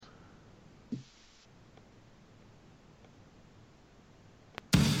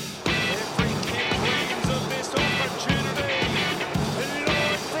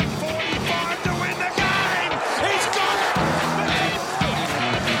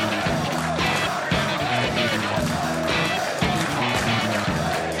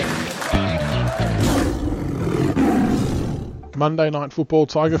Monday Night Football,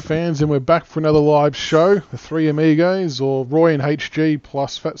 Tiger fans, and we're back for another live show. The three amigos, or Roy and HG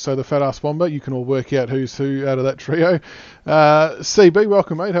plus the Fat Ass Bomber. You can all work out who's who out of that trio. CB,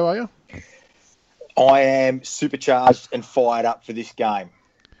 welcome, mate. How are you? I am supercharged and fired up for this game.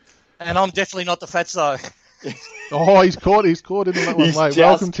 And I'm definitely not the Fatso. Oh, he's caught in that one, mate.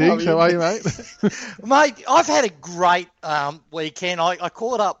 Welcome, Tiggs. How are you, mate? Mate, I've had a great weekend. I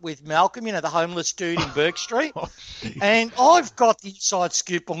caught up with Malcolm, the homeless dude in Burke Street, and I've got the inside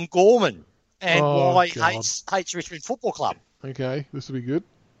scoop on Gorman and why he hates Richmond Football Club. Okay, this will be good.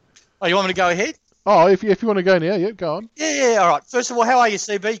 Oh, you want me to go ahead? Oh, if you want to go now, yeah, go on. Yeah, all right. First of all, how are you,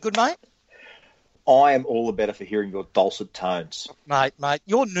 CB? Good, mate? I am all the better for hearing your dulcet tones. Mate,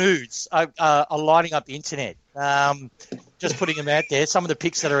 your nudes are lighting up the internet. Just putting them out there. Some of the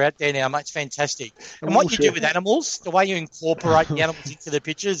pics that are out there now, mate, it's fantastic. And what you do with animals, the way you incorporate the animals into the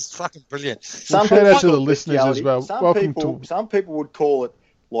pictures, is fucking brilliant. Shout out to the listeners as well. Some people would call it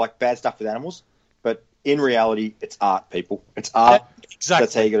like bad stuff with animals, but in reality, it's art, people. It's art. Exactly.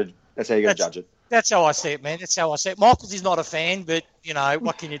 That's how you got to judge it. That's how I see it, man. That's how I see it. Michaels is not a fan, but,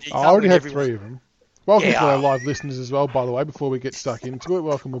 what can you do? I already have three of them. Welcome to our live listeners as well, by the way, before we get stuck into it.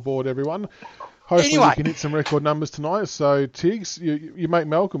 Welcome aboard, everyone. Hopefully we can hit some record numbers tonight. So, Tiggs, you mate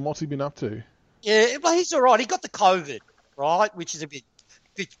Malcolm, what's he been up to? Yeah, well, he's all right. He got the COVID, right, which is a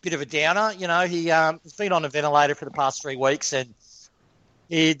bit of a downer. He's been on a ventilator for the past 3 weeks, and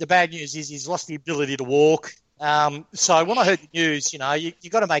the bad news is he's lost the ability to walk. So when I heard the news, you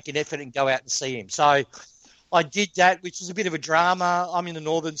got to make an effort and go out and see him. So I did that, which was a bit of a drama. I'm in the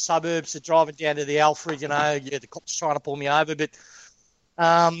northern suburbs, so driving down to the Alfred, the cops trying to pull me over. But,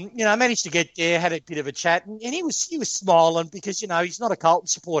 I managed to get there, had a bit of a chat, and he was smiling because, he's not a Carlton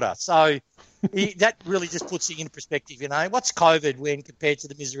supporter. So that really just puts it in perspective, What's COVID when compared to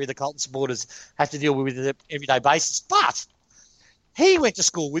the misery the Carlton supporters have to deal with on an everyday basis? But he went to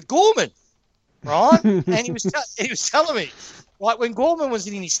school with Gorman, right? And he was telling me, like when Gorman was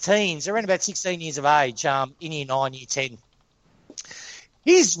in his teens, around about 16 years of age, in year 9, year 10,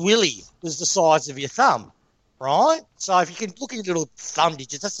 his willy was the size of your thumb, right? So if you can look at your little thumb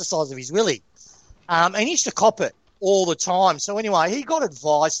digits, that's the size of his willy. And he used to cop it all the time. So anyway, he got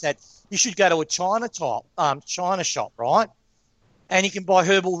advice that you should go to a China shop, right? And you can buy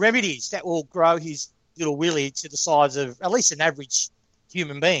herbal remedies that will grow his little willy to the size of at least an average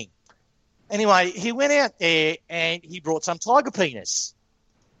human being. Anyway, he went out there and he brought some tiger penis.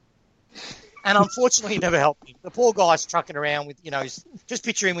 And unfortunately, he never helped him. The poor guy's trucking around with, just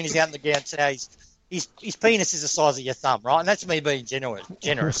picture him when he's out in the ground today. His penis is the size of your thumb, right? And that's me being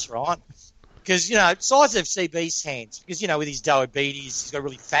generous, right? Because, size of CB's hands. Because, with his diabetes, he's got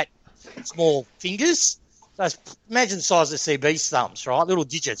really fat, small fingers. So imagine the size of CB's thumbs, right? Little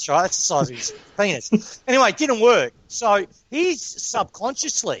digits, right? That's the size of his penis. Anyway, it didn't work. So he's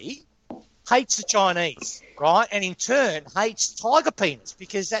subconsciously hates the Chinese, right? And in turn hates tiger penis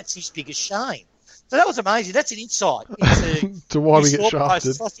because that's his biggest shame. So that was amazing. That's an insight into to why we get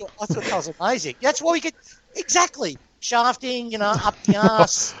shafted. I thought that was amazing. That's why we get exactly shafting, up the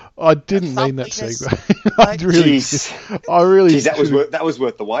arse. I didn't mean that segue. I really. That was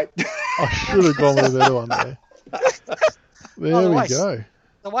worth the wait. I should have gone with a better one there. There we go.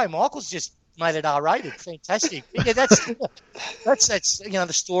 The way Michael's just made it R-rated, fantastic. Yeah, that's the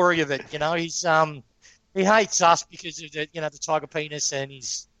story of it. He's he hates us because of the tiger penis, and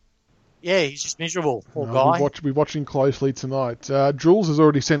he's just miserable. Poor guy. We're watching closely tonight. Jules has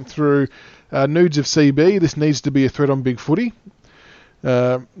already sent through nudes of CB. This needs to be a threat on Big Footy.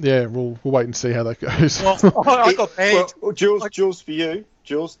 We'll wait and see how that goes. Well, I got banned. Well, Jules, for you,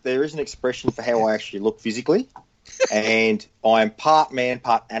 Jules, there is an expression for how I actually look physically. And I am part man,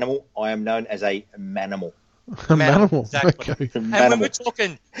 part animal. I am known as a manimal. A manimal, exactly. Okay. And when we're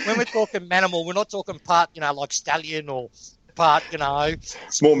talking manimal, we're not talking part, like stallion or part,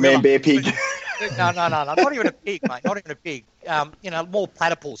 small man, bear, pig. No, not even a pig, mate. Not even a pig. More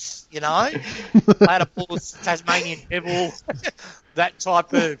platypus. Platypus, Tasmanian devil, that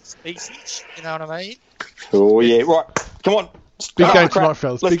type of species. You know what I mean? Oh yeah, right. Come on. Big game tonight,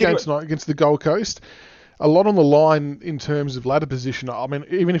 fellas. Big game tonight against the Gold Coast. A lot on the line in terms of ladder position. I mean,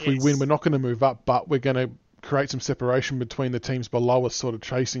 even if we win, we're not going to move up, but we're going to create some separation between the teams below us, sort of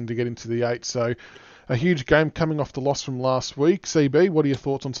chasing to get into the 8. So a huge game coming off the loss from last week. CB, what are your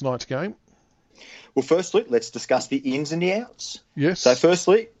thoughts on tonight's game? Well, firstly, let's discuss the ins and the outs. Yes. So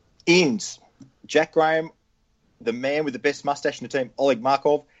firstly, ins. Jack Graham, the man with the best mustache in the team, Oleg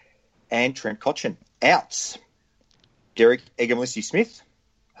Markov, and Trent Cotchin. Outs. Derek Egamlissi-Smith.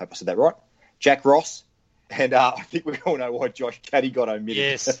 Hope I said that right. Jack Ross. And I think we all know why Josh Caddy got omitted.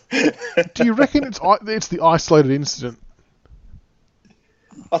 Yes. Do you reckon it's the isolated incident?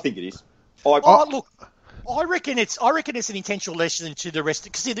 I think it is. Look, I reckon it's an intentional lesson to the rest.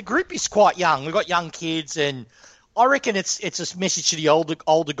 Because the group is quite young. We've got young kids, and I reckon it's a message to the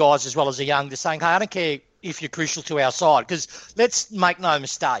older guys as well as the young. They're saying, hey, I don't care if you're crucial to our side. Because let's make no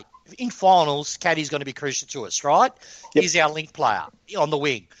mistake. In finals, Caddy's going to be crucial to us, right? Yep. He's our link player on the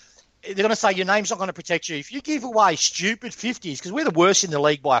wing. They're going to say your name's not going to protect you. If you give away stupid 50s, because we're the worst in the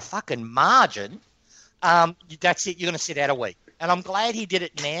league by a fucking margin, that's it. You're going to sit out a week. And I'm glad he did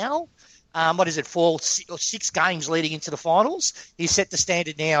it now. 6 games leading into the finals? He's set the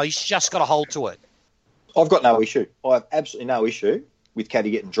standard now. He's just got to hold to it. I've got no issue. I have absolutely no issue with Caddy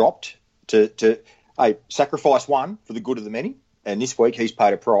getting dropped to sacrifice one for the good of the many. And this week he's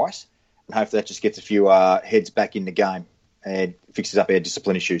paid a price. And hopefully that just gets a few heads back in the game and fixes up our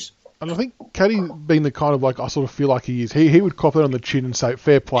discipline issues. And I think Caddy being the kind of I sort of feel like he is. He would cop it on the chin and say,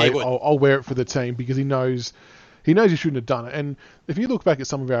 fair play, I'll wear it for the team, because he knows he shouldn't have done it. And if you look back at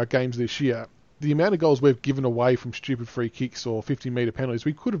some of our games this year, the amount of goals we've given away from stupid free kicks or 50-metre penalties,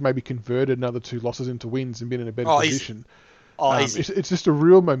 we could have maybe converted another 2 losses into wins and been in a better position. It's just a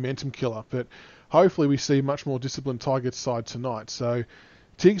real momentum killer. But hopefully we see much more disciplined Tigers side tonight. So,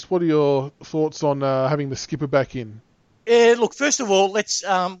 Tiggs, what are your thoughts on having the skipper back in? Look, first of all,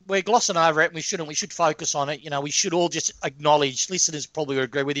 we're glossing over it, and we shouldn't. We should focus on it. We should all just acknowledge, listeners probably would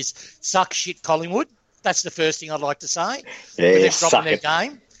agree with this, suck shit Collingwood. That's the first thing I'd like to say. Yeah, they're dropping their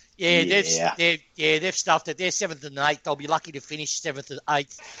game. Yeah, they've stuffed it. They're 7th and 8th. They'll be lucky to finish 7th and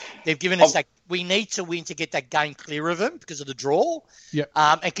 8th. They've given us that. We need to win to get that game clear of them because of the draw,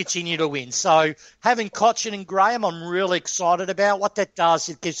 and continue to win. So having Cotchin and Graham, I'm really excited about. What that does,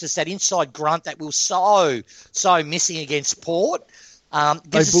 it gives us that inside grunt that we're so missing against Port.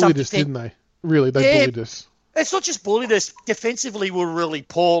 They bullied us, didn't they? Really, they bullied us. It's not just bullied us. Defensively, we're really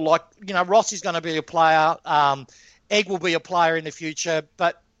poor. Ross is going to be a player. Egg will be a player in the future,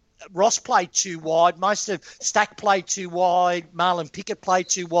 but Ross played too wide. Most of Stack played too wide. Marlon Pickett played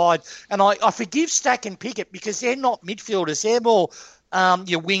too wide. And I forgive Stack and Pickett because they're not midfielders. They're more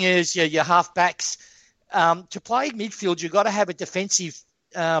your wingers, your halfbacks. To play midfield, you've got to have a defensive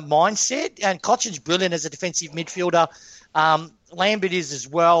mindset. And Cotchin's brilliant as a defensive midfielder. Lambert is as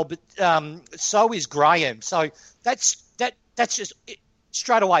well, but so is Graham. So that's just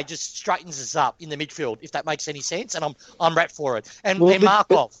straight away just straightens us up in the midfield, if that makes any sense. And I'm wrapped for it. And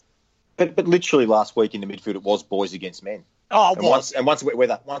Markov. But literally last week in the midfield, it was boys against men. Oh, once wet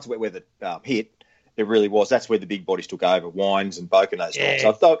weather hit, it really was. That's where the big bodies took over. Wines and Boak and those guys.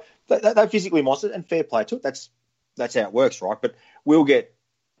 So they physically monstered, and fair play to it. That's how it works, right? But we'll get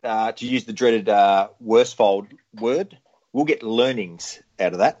to use the dreaded Worsfold word. We'll get learnings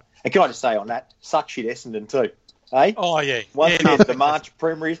out of that. And can I just say on that, suck shit Essendon too. Hey? Oh, yeah. Once again, the March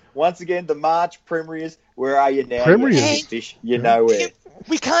Premiers. Where are you now? Premiers. Fish. You know where.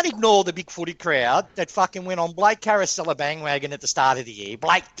 We can't ignore the big footy crowd that fucking went on Blake Carousel bandwagon at the start of the year.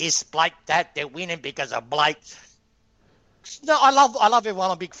 Blake this, Blake that. They're winning because of Blake. No, I love everyone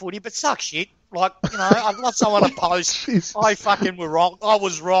on big footy, but suck shit. I'd love someone to post. I fucking were wrong. I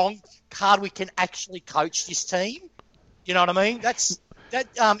was wrong. We can actually coach this team. You know what I mean?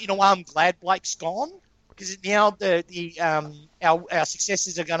 I'm glad Blake's gone. Because now our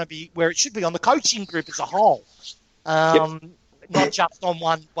successes are going to be where it should be on the coaching group as a whole, not just on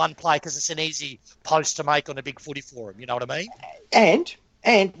one play because it's an easy post to make on a big footy forum. You know what I mean?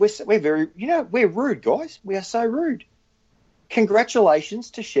 And we're very we're rude, guys. We are so rude. Congratulations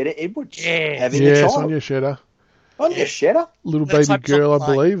to Shedda Edwards having the child. Sonia Shedda. Sonia Shedda, little baby girl, I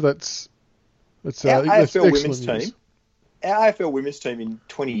believe. That's our AFL women's team. Our AFL women's team in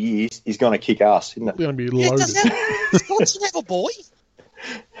 20 years is going to kick ass, isn't it? They're going to be loaded. Does Johnson have a boy?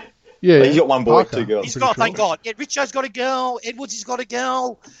 Yeah, he's got one boy, Parker, 2 girls. He's got, thank God. Yeah, Richo's got a girl. Edwards has got a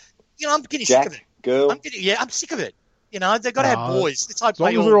girl. I'm getting sick of it. Girl. I'm sick of it. They've got to have boys. Let's hope as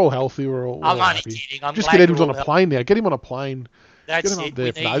long as they're all healthy, we're all I'm happy. only kidding. Just get Edwards on a plane now. Get him on a plane. That's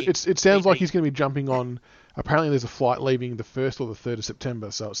it. It sounds like he's going to be jumping on. Apparently, there's a flight leaving the 1st or the 3rd of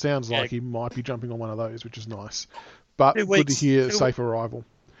September, so it sounds like he might be jumping on one of those, which is nice. But good to hear a safe arrival.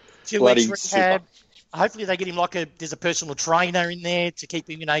 2 weeks rehab. Hopefully they get him there's a personal trainer in there to keep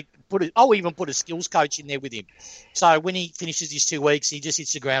him, even put a skills coach in there with him. So when he finishes his 2 weeks, he just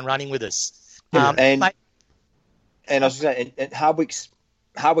hits the ground running with us. And I was going to say, and Hardwick's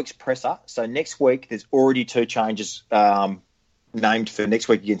presser, so next week there's already 2 changes named for next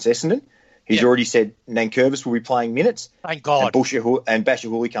week against Essendon. He's already said Nankervis will be playing minutes. Thank God. And Basher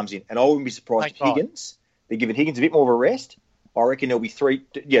Hooley comes in. And I wouldn't be surprised if Higgins... They're giving Higgins a bit more of a rest. I reckon there'll be 3,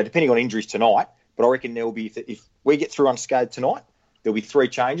 depending on injuries tonight, but I reckon there'll be, if we get through unscathed tonight, there'll be 3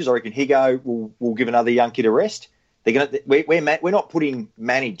 changes. I reckon Higo will give another young kid a rest. We're not putting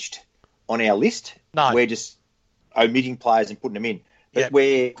managed on our list. No. We're just omitting players and putting them in. But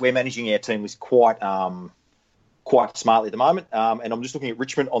we're managing our team list quite smartly at the moment. And I'm just looking at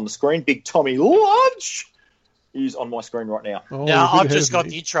Richmond on the screen. Big Tommy Lunch is on my screen right now. Oh, now I've just got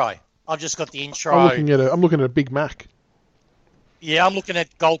the intro. I'm looking at a Big Mac. Yeah, I'm looking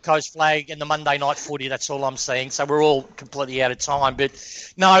at Gold Coast flag and the Monday night footy. That's all I'm seeing. So we're all completely out of time. But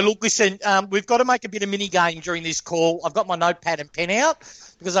no, look, listen, we've got to make a bit of mini game during this call. I've got my notepad and pen out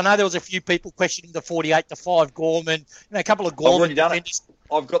because I know there was a few people questioning the 48-5 Gorman. A couple of Gorman. I've already done it.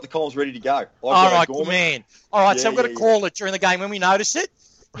 I've got the columns ready to go. All right, good man. All right, so we've got to call it during the game when we notice it.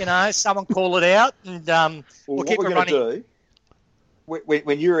 Someone call it out, and we'll keep it running.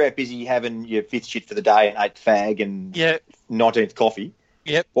 When you're out busy having your fifth shit for the day and 8th fag and 19th coffee,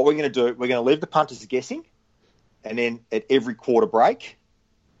 what we're going to do, we're going to leave the punters guessing, and then at every quarter break,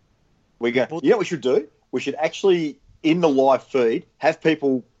 you know what we should do? We should actually, in the live feed, have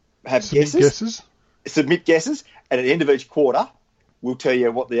people have submit guesses, and at the end of each quarter, we'll tell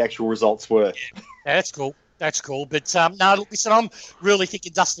you what the actual results were. Yeah, that's cool. That's cool. But, no, look, listen, I'm really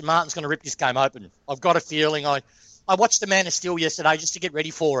thinking Dustin Martin's going to rip this game open. I've got a feeling I watched the Man of Steel yesterday just to get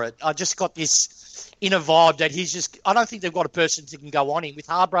ready for it. I just got this inner vibe that he's just – I don't think they've got a person that can go on him. With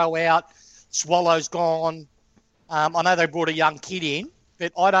Harbrow out, Swallow's gone. I know they brought a young kid in,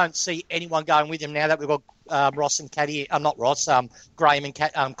 but I don't see anyone going with him now that we've got Ross and Caddy – not Ross, Graham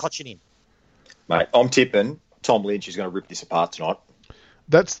and Cochin in. Mate, I'm tipping Tom Lynch is going to rip this apart tonight.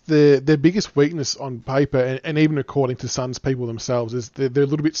 That's their biggest weakness on paper, and even according to Suns people themselves, is they're a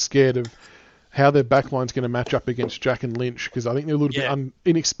little bit scared of how their backline's going to match up against Jack and Lynch, because I think they're a little bit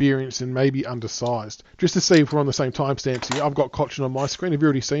inexperienced and maybe undersized. Just to see if we're on the same timestamps here, I've got Cochin on my screen. Have you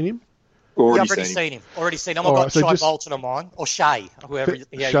already seen him? Already seen him. I've got Shai Bolton on mine, or Shay, whoever you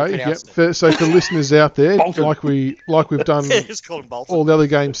pronounce it. So for listeners out there, like we've done all the other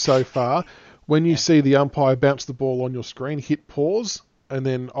games so far, when you see the umpire bounce the ball on your screen, hit pause, and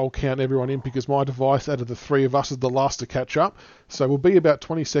then I'll count everyone in because my device, out of the three of us, is the last to catch up. So we'll be about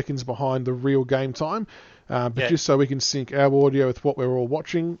 20 seconds behind the real game time. Just so we can sync our audio with what we're all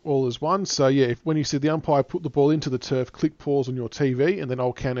watching, all as one. So, when you see the umpire put the ball into the turf, click pause on your TV, and then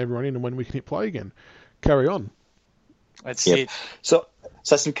I'll count everyone in, and when we can hit play again. Carry on. That's it. So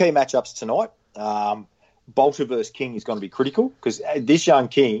some key matchups tonight. Bolter versus King is going to be critical because this young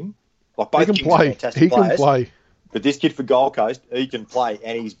King, like both Kings are fantastic players. He can play. But this kid for Gold Coast, he can play,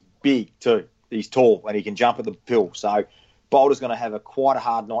 and he's big too. He's tall, and he can jump at the pill. So Bolter's going to have quite a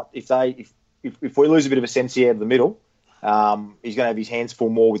hard night. If we lose a bit of a sensei out of the middle, he's going to have his hands full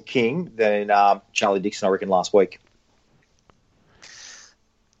more with King than Charlie Dixon, I reckon, last week.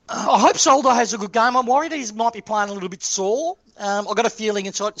 I hope Soldo has a good game. I'm worried he might be playing a little bit sore. I've got a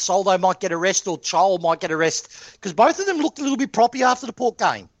feeling Soldo might get a rest or Chol might get a rest because both of them looked a little bit proppy after the Port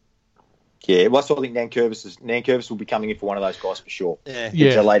game. Yeah, well, I think Nankervis will be coming in for one of those guys for sure. Yeah.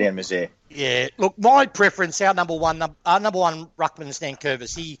 To lay down Misère. Yeah. Look, my preference, our number one ruckman is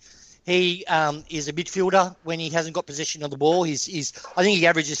Nankervis. He is a midfielder when he hasn't got possession of the ball. I think he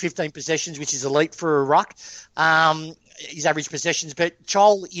averages 15 possessions, which is elite for a ruck. His average possessions, but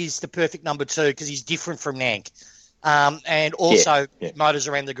Chol is the perfect number 2 because he's different from Nank. And also motors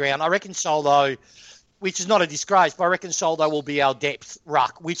around the ground. I reckon Soldo, which is not a disgrace, but I reckon Soldo will be our depth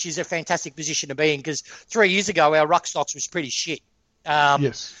ruck, which is a fantastic position to be in because 3 years ago our ruck stocks was pretty shit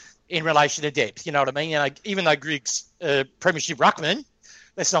in relation to depth. You know what I mean? Even though Griggs premiership ruckman,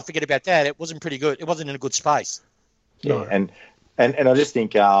 let's not forget about that. It wasn't pretty good. It wasn't in a good space. Yeah, and I just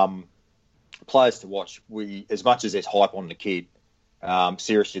think players to watch. As much as there's hype on the kid,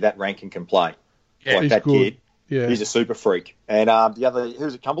 seriously, that Rankin can play. Yeah, like that good. Kid, he's a super freak. And the other,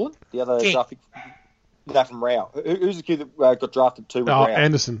 who's it? Cumberland? The other graphic. No, from Rao. Who's the kid that got drafted to with Rao?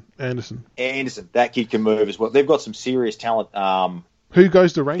 Anderson. That kid can move as well. They've got some serious talent. Who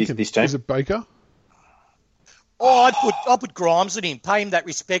goes to Rankin? This team? Is it Baker? Oh, I'd put Grimes at him, pay him that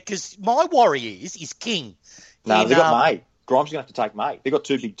respect, because my worry is King. No, they've got May. Grimes is going to have to take May. They've got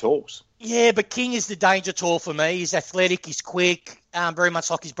 2 big talls. Yeah, but King is the danger tall for me. He's athletic, he's quick, very much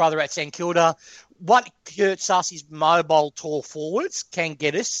like his brother at St Kilda. What hurts us is mobile, tall forwards can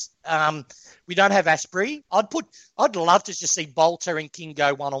get us. We don't have Asprey. I'd love to just see Bolter and King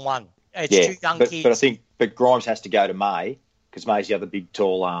go one-on-one. It's 2 young kids. But Grimes has to go to May because May's the other big,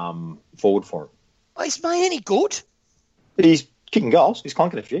 tall forward for him. Is May any good? He's kicking goals. He's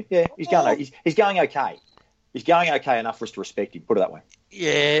clunking a few. Yeah, he's going okay. He's going okay enough for us to respect him. Put it that way.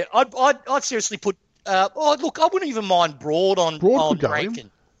 Yeah, I'd seriously put. Look, I wouldn't even mind Broad on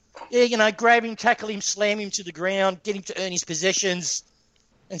Rankin. Yeah, grab him, tackle him, slam him to the ground, get him to earn his possessions,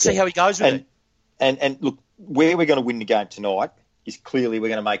 and see how he goes with it. And look, where we're going to win the game tonight is clearly we're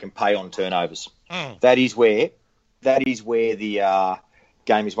going to make them pay on turnovers. Mm. That is where the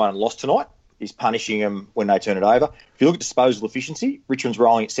game is won and lost tonight, is punishing them when they turn it over. If you look at disposal efficiency, Richmond's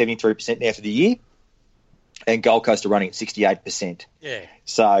rolling at 73% now for the year, and Gold Coast are running at 68%. Yeah.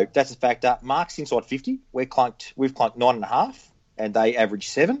 So that's a factor. Mark's inside 50. We've clunked 9.5, and they average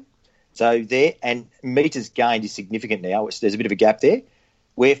 7. So there, and metres gained is significant now. There's a bit of a gap there.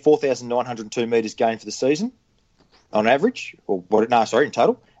 We're 4,902 metres gained for the season on average, in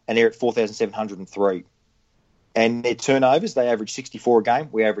total, and they're at 4,703. And their turnovers, they average 64 a game.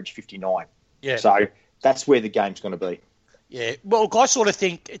 We average 59. Yeah. So that's where the game's going to be. Yeah. Well, I sort of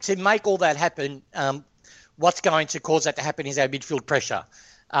think to make all that happen, what's going to cause that to happen is our midfield pressure.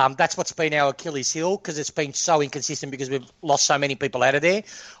 That's what's been our Achilles heel because it's been so inconsistent because we've lost so many people out of there.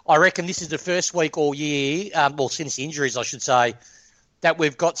 I reckon this is the first week all year, since the injuries, I should say, that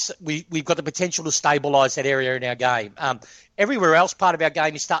we've got the potential to stabilise that area in our game. Everywhere else, part of our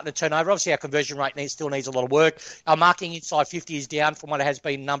game is starting to turn over. Obviously, our conversion rate still needs a lot of work. Our marking inside 50 is down from what it has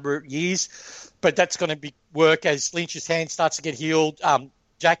been a number of years, but that's going to be work as Lynch's hand starts to get healed.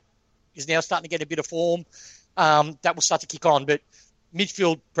 Jack is now starting to get a bit of form. That will start to kick on, but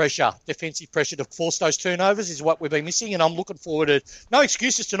midfield pressure, defensive pressure to force those turnovers is what we've been missing, and I'm looking forward to no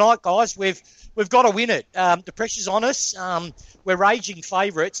excuses tonight, guys. We've got to win it. The pressure's on us. We're raging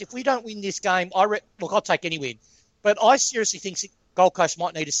favourites. If we don't win this game, I'll take any win. But I seriously think Gold Coast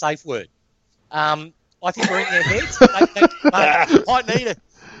might need a safe word. I think we're in their heads. They might need it,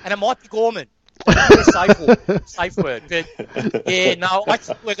 and it might be Gorman. Safe word. But, I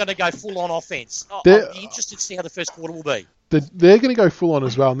think we're going to go full-on offence. I'll be interested to see how the first quarter will be. They're going to go full-on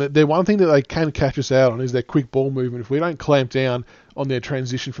as well. And they're one thing that they can catch us out on is their quick ball movement. If we don't clamp down on their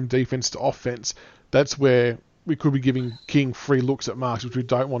transition from defence to offence, that's where we could be giving King free looks at marks, which we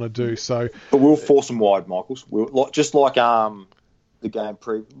don't want to do. So, but we'll force them wide, Michaels. Just like the game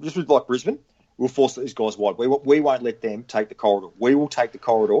just like Brisbane, we'll force these guys wide. We won't let them take the corridor. We will take the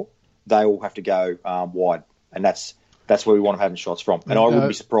corridor. They all have to go wide, and that's where we want them having shots from. And I wouldn't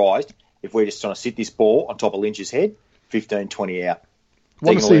be surprised if we're just trying to sit this ball on top of Lynch's head, 15, 20 out.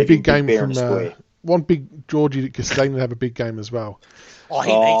 Want to see a big game from want big Georgie Castagna to have a big game as well. Oh,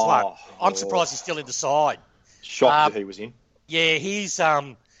 he needs one. I'm surprised he's still in the side. Shocked that he was in. Yeah, he's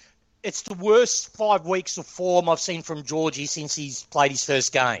it's the worst 5 weeks of form I've seen from Georgie since he's played his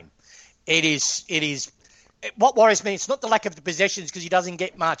first game. It is. What worries me, it's not the lack of the possessions because he doesn't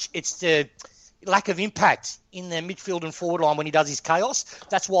get much. It's the lack of impact in the midfield and forward line when he does his chaos.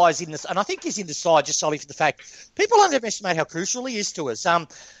 That's why he's in this. And I think he's in the side just solely for the fact people underestimate how crucial he is to us.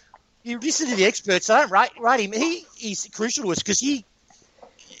 You listen to the experts, they don't rate him. He's crucial to us because he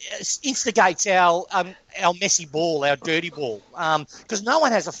instigates our messy ball, our dirty ball. Because no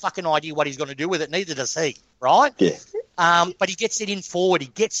one has a fucking idea what he's going to do with it, neither does he, right? Yeah. But he gets it in forward. He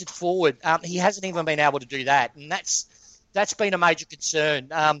gets it forward. He hasn't even been able to do that, and that's been a major concern.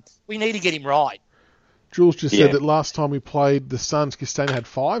 We need to get him right. Jules just said that last time we played the Suns, Castagna had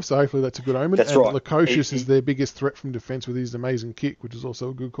 5, so hopefully that's a good omen. That's and right. Lukosius is their biggest threat from defence with his amazing kick, which is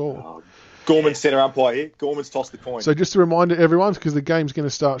also a good call. Gorman's centre umpire here. Gorman's tossed the coin. So just a reminder to everyone, because the game's going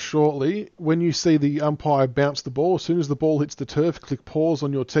to start shortly, when you see the umpire bounce the ball, as soon as the ball hits the turf, click pause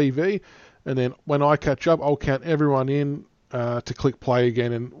on your TV, and then when I catch up, I'll count everyone in to click play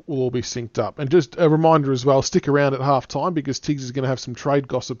again, and we'll all be synced up. And just a reminder as well, stick around at half-time, because Tiggs is going to have some trade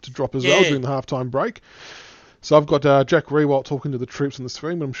gossip to drop as well during the half-time break. So I've got Jack Riewoldt talking to the troops on the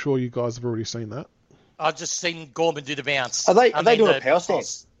screen, but I'm sure you guys have already seen that. I've just seen Gorman do the bounce. Are they doing a power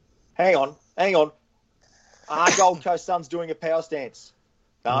stance? Hang on. Are Gold Coast Suns doing a power stance?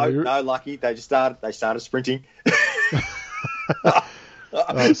 No, Lucky. They started sprinting.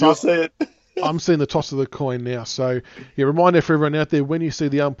 You'll see it. I'm seeing the toss of the coin now. So, reminder for everyone out there, when you see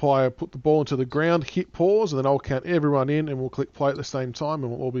the umpire put the ball into the ground, hit pause, and then I'll count everyone in, and we'll click play at the same time,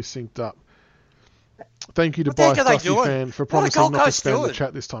 and we'll all be synced up. Thank you to By Stuffy Fan for promising not to spam the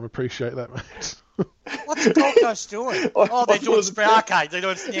chat this time. Appreciate that, mate. What's the Gold Coast doing? Oh, they're doing okay. They're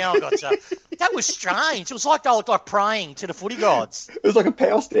doing now. Gotcha. That was strange. It was like they were praying to the footy gods. It was like a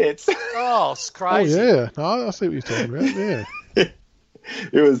power stance. Oh, it's crazy. Oh yeah, I see what you're talking about. Yeah.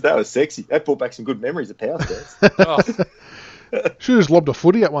 That was sexy. That brought back some good memories of power stance. Should have just lobbed a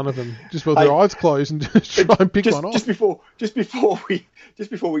footy at one of them, just with their eyes closed, and just try and pick one off. Just before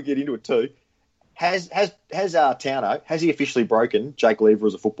we get into it too, has Towno, has he officially broken Jake Lever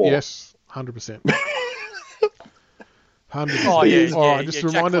as a footballer? Yes, 100%. 100%. Oh, yeah, all right, just a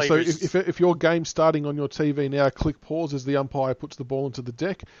reminder. So if your game's starting on your TV now, click pause as the umpire puts the ball into the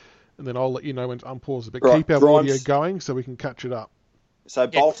deck, and then I'll let you know when to unpause it. But keep our audio going so we can catch it up. So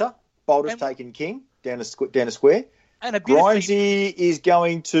Bolter's taken King. down the square. And a bit Grimesy is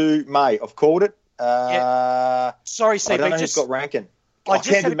going to May. I've called it. Sorry, CB. I don't know who's got Rankin.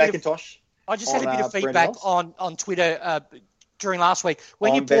 Camden McIntosh. I just had a bit of feedback on Twitter during last week.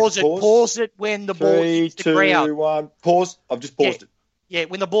 When you pause it when the ball hits the ground. 3, 2, 1. Pause. I've just paused it. Yeah,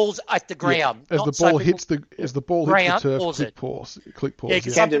 when the ball's at the ground. As the ball hits the turf, click pause. Yeah,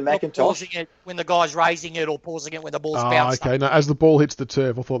 because Camden McIntosh. Pausing it when the guy's raising it or pausing it when the ball's bounced. Okay, now as the ball hits the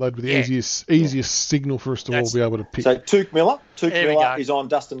turf, I thought that'd be the easiest signal for us to all be able to pick. So Tuke Miller is on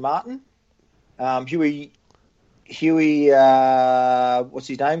Dustin Martin. Huey, what's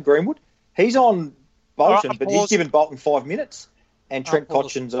his name? Greenwood. He's on Bolton, but he's given Bolton 5 minutes. And Trent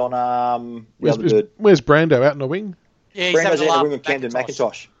Cotchin's on where's Brando out in the wing? Yeah, Brando's out in the wing with Camden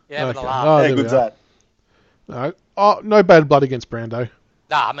McIntosh. Yeah, okay. How good's that? No bad blood against Brando.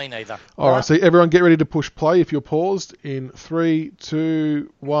 Nah, me neither. All right, so everyone get ready to push play if you're paused. In 3,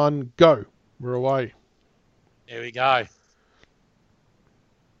 2, 1, go. We're away. There we go.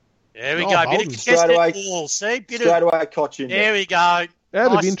 There we go. Bolton. Bit of contested ball. See? Straight away, Cotchin. There we go.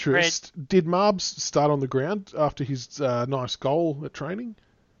 Out nice of interest, did Marbs start on the ground after his nice goal at training?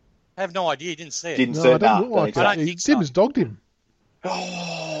 I have no idea. Didn't see it. Didn't see it. I don't look like I that. don't think so. Dim's dogged him.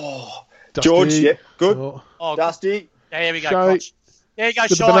 Oh, Dusty. George, yeah, good. Oh, Dusty. there we go, Shay. Coach. There you go, With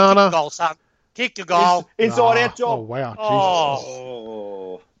the Shy. Kick banana. the goal, son. Kick the goal. Inside out job. Oh, wow.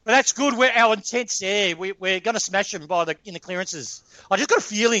 Oh. But that's good. Our intent's there. We're going to smash them in the clearances. I just got a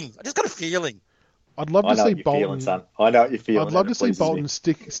feeling. I'd love to see Bolton. Son. I know what you're feeling. I'd love to see Bolton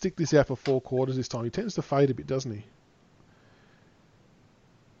stick this out for 4 quarters this time. He tends to fade a bit, doesn't he?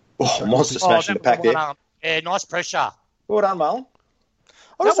 Oh, monster smash in the pack there. Yeah, nice pressure. Well done, Marlon.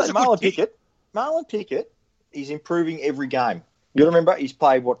 I want to say Marlon Pickett is improving every game. You remember, he's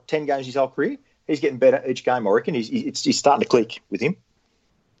played, 10 games his whole career? He's getting better each game, I reckon. He's starting to click with him.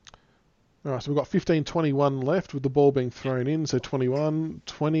 All right, so we've got 15-21 left with the ball being thrown in. So 21,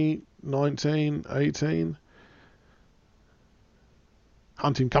 20, 19, 18.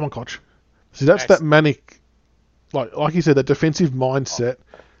 Hunt him. Come on, Koch. See, that's that manic, like you said, that defensive mindset.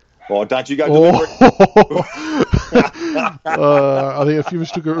 Oh, don't you go deliberate. I think a few of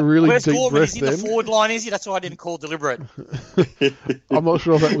us took a really deep Gorman? breath Is he then. the forward line, is he? That's why I didn't call deliberate. I'm not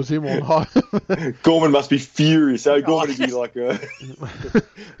sure if that was him or not. Gorman must be furious. So Gorman would be like...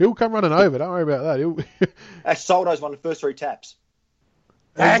 He'll come running over. Don't worry about that. Soldo's won the first 3 taps.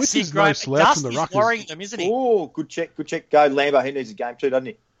 That's it, great. Dusty's worrying them, isn't he? Oh, good check. Go Lambo. He needs a game too, doesn't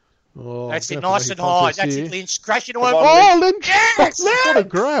he? Oh, that's it, nice and high. That's it, Lynch. Crash it away. Oh, Lynch! Yes! What a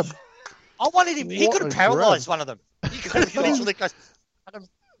grab. I wanted him. He could have paralysed one of them. He could have literally...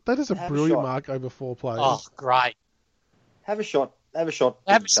 That is a brilliant mark over 4 players. Oh, great. Have a shot. Have a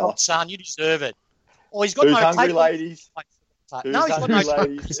shot, son. You deserve it. Oh, he's got Who's no hungry, tape. ladies? No, he's got no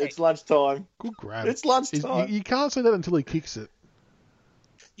tape. It's lunchtime. Good grab. It's lunchtime. You can't say that until he kicks it.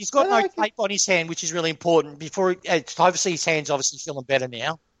 He's got no tape on his hand, which is really important. Obviously, his hand's obviously feeling better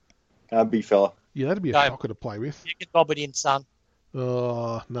now. Big fella. Yeah, that'd be a shocker to play with. You can bob it in, son.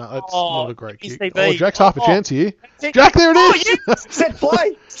 Oh, no, that's not a great kick. CB. Oh, Jack's half a chance here. Jack, there it is! Set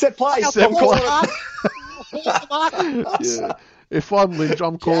play! Set play! Yeah. If I'm Lynch,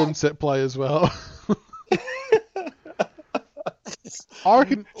 I'm calling set play as well. I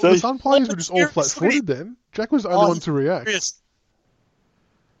reckon the Sun players were just all flat-footed then. Jack was the only one to react.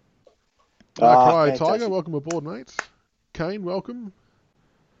 Cryo Tiger, welcome aboard, mates. Kane, welcome.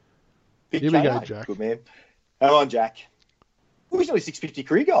 Big Here we go, Jack. Good man. Come on, Jack. He's only 650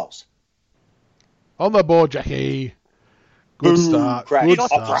 career goals. On the board, Jackie. Good start. Crack. Good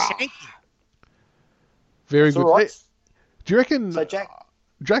start. Very good. Right. Do you reckon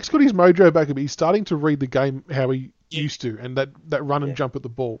Jack's got his mojo back a bit? He's starting to read the game how he used to, and that run and jump at the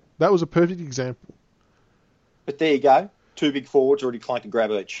ball. That was a perfect example. But there you go. 2 big forwards already clanked a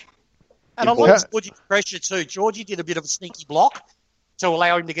grab each. And I like Georgie's pressure too. Georgie did a bit of a sneaky block to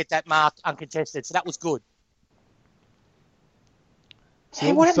allow him to get that mark uncontested, so that was good.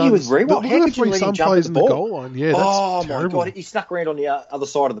 Hey, what happened with Rewalt? How could you let him jump at the ball? Goal line. Yeah, that's terrible. My God. He snuck around on the other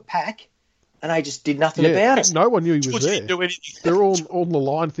side of the pack, and they just did nothing about it. No one knew he was there. Didn't do anything. They're all on the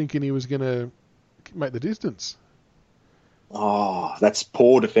line thinking he was going to make the distance. Oh, that's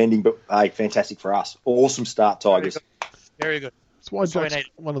poor defending, but hey, fantastic for us. Awesome start, Tigers. Very good. That's why Jack's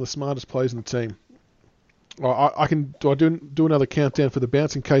one of the smartest players in the team. I do another countdown for the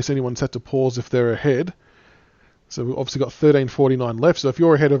bounce in case anyone's had to pause if they're ahead. So we've obviously got 13:49 left. So if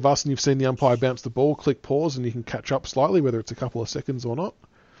you're ahead of us and you've seen the umpire bounce the ball, click pause and you can catch up slightly, whether it's a couple of seconds or not.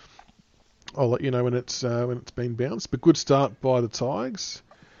 I'll let you know when it's been bounced. But good start by the Tigers.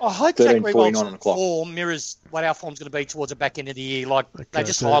 I hope 13:49 Jack on the clock. form mirrors what our form's going to be towards the back end of the year. Like they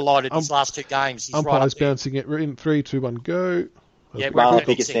just so highlighted his last 2 games. He's right Umpire's up there. bouncing it in 3, 2, 1, go. Yeah, Marlon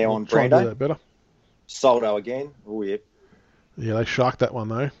Pickett's now on Try and do Brando. that better. Soldo again. Oh, yeah. Yeah, they sharked that one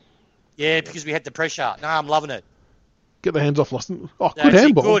though. Yeah, because we had the pressure. No, I'm loving it. Get the hands off Lawson. Oh, good That's a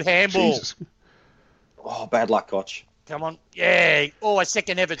handball. good handball. Jesus. Oh, bad luck, Koch. Come on. Yeah. Oh, a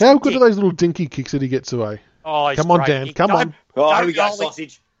second ever. How good are those little dinky kicks that he gets away? Oh, he's Come on, great. Dan. Come on. Oh, here we go, goalie.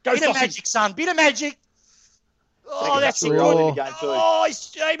 sausage. Go, Bit of sausage. magic, son. Bit of magic. Oh, Second that's up it. to Oh. Rod in the game too. Oh,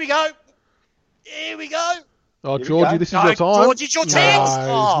 here we go. Here we go. Oh, Here we Georgie, go. this is No, your time. Georgie, it's your No, chance. he's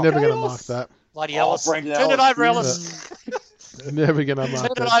Oh, never going to Ellis. mark that. Bloody Oh, Ellis. Brendan Turn it Ellis. over, Ellis. Never going to mark Turn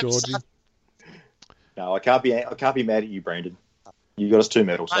it that, over, Georgie. son. No, I can't be mad at you, Brandon. You got us 2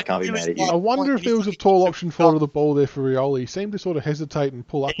 medals. I can't be mad at I you. wonder if there was a tall option forward of the ball there for Rioli. He seemed to sort of hesitate and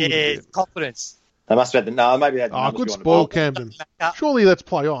pull up a little Yeah, bit. confidence. They must have had the maybe they had the Oh, numbers good beyond the spoil, ball. Camden. Yeah. Surely that's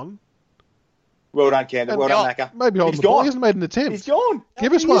play on. Well done, Camden. Well done, And- Macca. Maybe holding He's the ball. gone. He hasn't made an attempt. He's gone.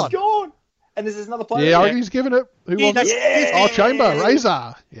 Give us He's one. gone. And there's another player. Yeah, I there. reckon he's giving it. Who Yeah, wants that's- it? Yeah. Oh, Chamber,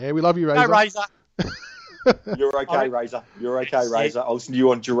 Razor. Yeah, we love you, No, Razor. Razor. You're okay, Razor. You're okay, Razor. I'll listen to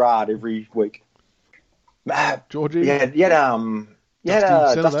you on Gerard every week. Georgie. You had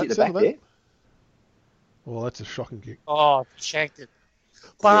Centre Dusty that, at the centre back there. Well, that's a shocking kick. Oh, shanked it. He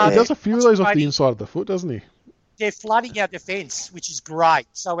But does a few of those off the Brady, inside of the foot, doesn't he? they're flooding our defence, which is great.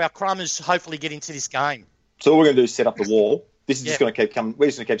 So our crummers hopefully get into this game. So all we're going to do is set up the wall. This is Yeah. just going to keep coming. We're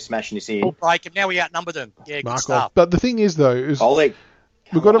just going to keep smashing this We'll in. break them. Now we outnumber them. Yeah, good Mark stuff. off. But the thing is, though, is Oleg.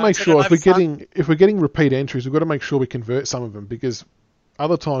 we've got to on, make set sure it if we're getting repeat entries, we've got to make sure we convert some of them because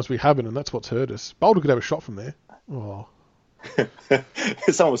other times we haven't, and that's what's hurt us. Boulder could have a shot from there. Oh,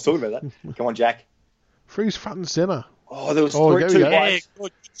 Someone was talking about that. Come on, Jack. freeze front and centre. Oh, there was Oh, three, there we two go. Yeah, bites.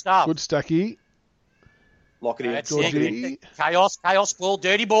 good stuff. Good stacky. Lock it in. That's Lock it in. Georgie. it. Chaos ball,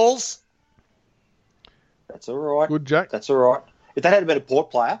 dirty balls. That's all right. Good Jack. That's all right. If that had been a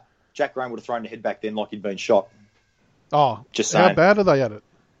Port player, Jack Graham would have thrown the head back then like he'd been shot. Oh, Just how saying. bad are they at it?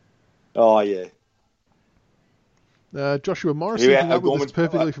 Oh, yeah. Joshua Morrison Yeah, came up with this O'Gorman's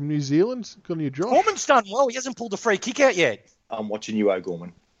perfectly brother. from New Zealand. Got a new Josh. Gorman's done well. He hasn't pulled a free kick out yet. I'm watching you,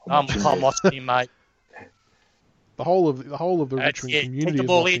 O'Gorman. I'm watching him, mate. The whole of the That's Richmond it. community Take the is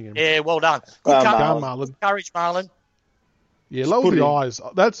ball watching in. him. Yeah, well done. Good Marlon. courage, Go, Marlon. courage, Marlon. Yeah, Just lower put the it in. eyes. I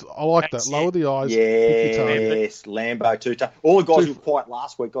like That's that. Lower it. the eyes. Pick your target. Yes, Lambo too tough. All the guys Two- who were quiet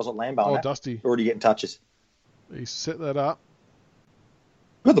last week, guys like Lambo, Oh, and that, Dusty. already getting touches. He set that up.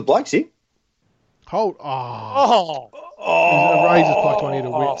 We've got the blokes here. Hold. Oh, Razor's plucked one here to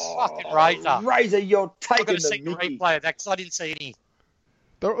Wits. fucking Razor. Razor, you're I've taking got to the see the mickey. replay of that because I didn't see any.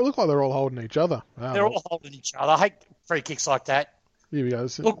 It looked like they're all holding each other. Oh, They're all holding each other. I hate free kicks like that. Here we go.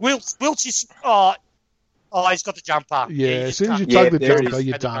 Look, Wilts is... Oh, he's got the jumper. Yeah, you as just soon as you can't- tug the there it jumper, is.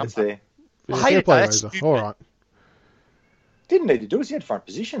 you're At the done. It's there. Yeah, I hate fair it, play, though. That's Razor. stupid. All right. Didn't need to do it. He had front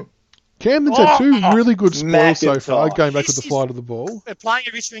position. Camden's had two Oh, really good spoils so far, McIntosh. going back to This the flight of the ball. We're playing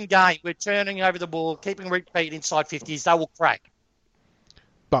a Richmond game. We're turning over the ball, keeping repeat inside 50s. They will crack.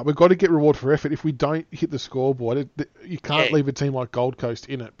 But we've got to get reward for effort. If we don't hit the scoreboard, you can't Yeah. leave a team like Gold Coast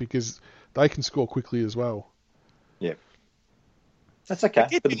in it because they can score quickly as well. That's okay.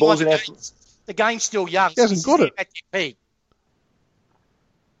 Keep But the in ball's mind in our... the game's still young. He hasn't this got is it. At their peak.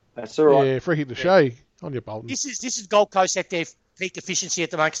 That's all right. Yeah, free hit to Shea on your Bolton. This is Gold Coast at their peak efficiency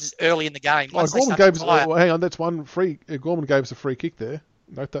at the moment because it's early in the game. Oh, Once they Gorman start gave to us. tire- Well, hang on, that's one free. Gorman gave us a free kick there.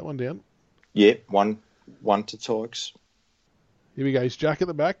 Note that one down. Yeah, one to Tigers. Here we go. He's Jack at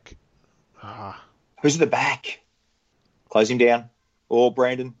the back. Ah, Who's at the back? Close him down. Oh,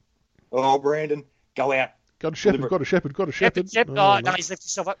 Brandon. Go out. got a shepherd. Got a shepherd. Got a shepherd. Shepard. Oh, Oh, no, he's left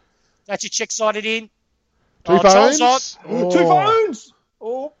himself up. That's a check sided in. Two Charles phones. on. Two phones.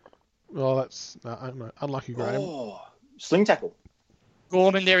 Oh, That's no, unlucky, Graham. sling tackle.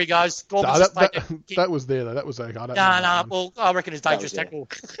 Gorman, there he goes. No, Gorman's just that, played the kick. that was there though. That was okay. I don't know No, that one. well, I reckon it's dangerous That tackle.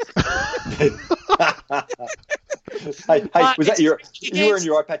 Hey, But was that it's your? a free kick You were in against.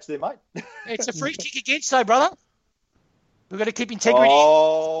 your eye patch there, mate. It's a free kick against, though, brother. We've got to keep integrity.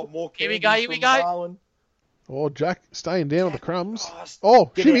 Oh, more. Here we candy go, here we from go. Marlon. Oh, Jack staying down on the crumbs. Oh, Oh,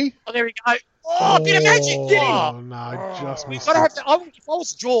 Get shimmy. Oh, there we go. Oh, a bit of magic. Oh, Oh, no, just we've missed got to it. have. If I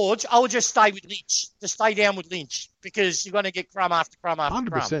was George, I would just stay with Lynch. Just stay down with Lynch because you're going to get crumb after crumb after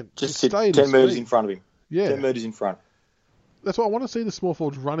crumb. 100%. Just stay sit in 10 his metres feet. in front of him. Yeah. 10 metres in front. That's why I want to see the small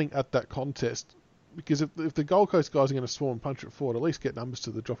forwards running at that contest. Because if the Gold Coast guys are going to swarm and punch it forward, at least get numbers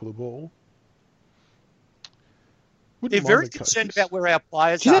to the drop of the ball. Wouldn't They're mind very the concerned coaches. about where our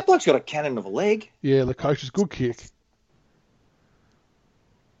players Gee, are. that bloke's got a cannon of a leg. Yeah, the coach's good kick.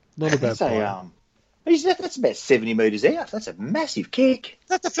 Not a bad That's a, play. That's about 70 metres out. That's a massive kick. Is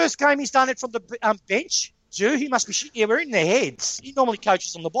that the first game he's done it from the bench? Drew, he must be shit. Yeah, we're in their heads. He normally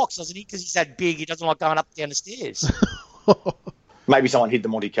coaches on the box, doesn't he? Because he's that big, he doesn't like going up and down the stairs. Maybe someone hid the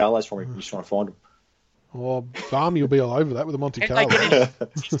Monte Carlos from him. He's trying to find them. Oh, Barmy will be all over that with the Monte Carlo.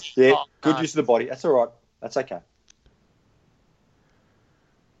 Yeah, good use of the body. That's all right. That's okay.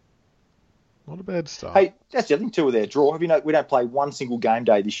 Not a bad start. Hey, that's the other thing too with our draw. Have you know we don't play one single game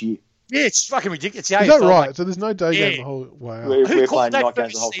day this year? Yeah, it's fucking ridiculous. Is that right? So there's no day game the whole... Wow. We're playing night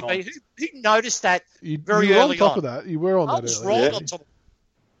games the whole time. Who noticed that very you were early on top of that. You were on that early. On top.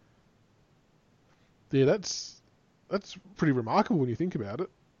 Yeah, that's pretty remarkable when you think about it.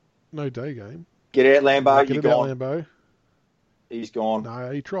 No day game. Get out, Lambo. You're gone. Lambo. He's gone.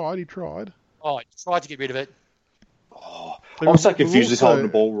 No, he tried. Oh, he tried to get rid of it. Oh, I'm so confused with holding the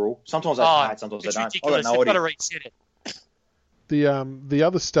ball rule. Sometimes they play it, sometimes they don't. Ridiculous. They've got to reset it. The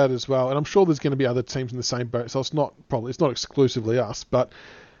other stat as well, and I'm sure there's going to be other teams in the same boat, so it's not exclusively us, but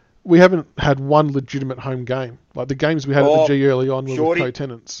we haven't had one legitimate home game. Like the games we had at the G early on were with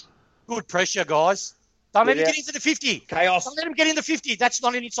co-tenants. Good pressure, guys. Don't let him get into the 50. Chaos. Don't let him get in the 50. That's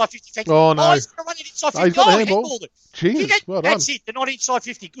not an inside 50. Oh, no. He's going to run it inside 50. He's got the handball. Jeez, well done. That's it. They're not inside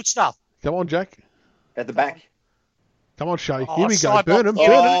 50. Good stuff. Come on, Jack. At the back. Come on, Shay. Here we go. Burn him.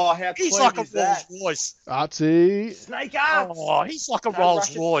 How he's like a Rolls Royce. Artsy. Snake up. Oh, he's like a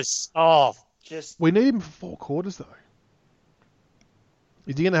Rolls Royce. Oh. We need him for 4 quarters, though.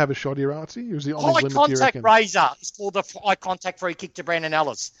 Is he going to have a shot here, Artsy? Or is he on his limit, contact razor. It's called the high contact free kick to Brandon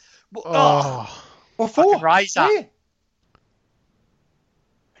Ellis. What for? Razor. Yeah.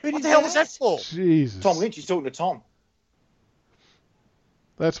 What the hell was that for? Jesus. Tom Lynch. He's talking to Tom.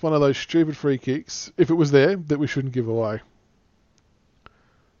 That's one of those stupid free kicks, if it was there, that we shouldn't give away.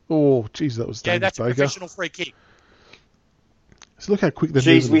 Oh, jeez, that was dangerous, that's a Baker. professional free kick. So look how quick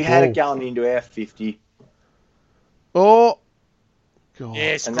they're moving we the had ball. it going into our 50. Oh, God. Yeah,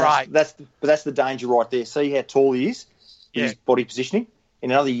 it's and great. That's the danger right there. See how tall he is in his body positioning?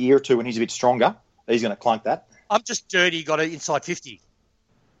 In another year or two when he's a bit stronger, he's going to clunk that. I'm just dirty, got it inside 50.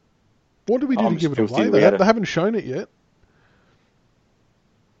 What did we do to give it away? They haven't shown it yet.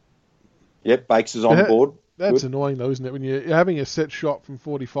 Yep, Bakes is on board. That's annoying, though, isn't it? When you're having a set shot from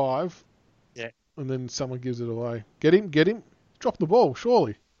 45, and then someone gives it away. Get him. Drop the ball,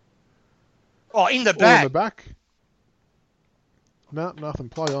 surely. Oh, in the back. In the back. No, nothing.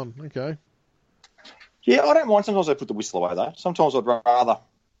 Play on. Okay. Yeah, I don't mind. Sometimes I put the whistle away, though. Sometimes I'd rather...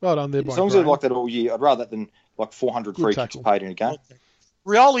 Well done there, as long as they're like that all year, I'd rather that than like 400 free kicks paid in a game.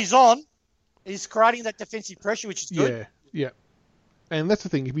 Rioli's on. He's creating that defensive pressure, which is good. Yeah. And that's the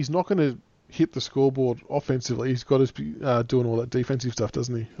thing. If he's not going to hit the scoreboard offensively, he's got to be doing all that defensive stuff,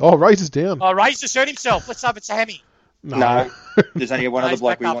 doesn't he? Oh, Razor's down. Oh, Razor's hurt himself. Let's hope it's a hammy. No. There's only one other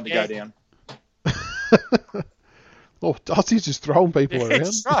bloke we want to go down. Oh, Dusty's just throwing people around.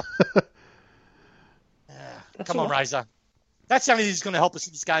 Right. Come on, Razor. That's the only thing that's going to help us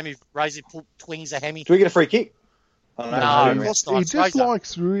in this game if Razor twings a hammy. Do we get a free kick? No, he just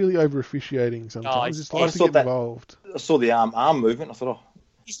likes really over-officiating sometimes. He just likes to get involved. I saw the arm movement. I thought,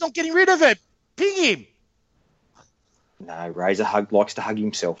 he's not getting rid of it. Ping him. No, Razor likes to hug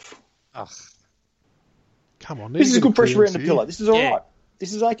himself. Ugh. Come on. This is good pressure around the pillar. This is all right.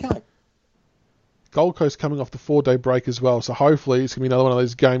 This is okay. Gold Coast coming off the 4-day break as well, so hopefully it's going to be another one of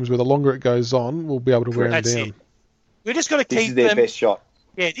those games where the longer it goes on, we'll be able to wear them down. It. We're just got to keep them. This is their best shot.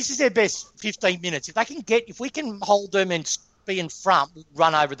 Yeah, this is their best 15 minutes. If we can hold them and be in front, we'll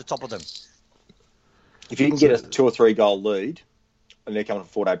run over the top of them. If you can get a 2 or 3 goal lead, and they're coming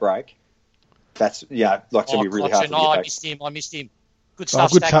from a 4-day break, that's it's going to be really hard to get back. I missed him. Good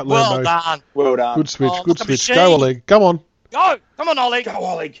stuff, good Stack. Well done. Good switch, good switch. Go, Oleg. Come on. Come on, Oleg. Go,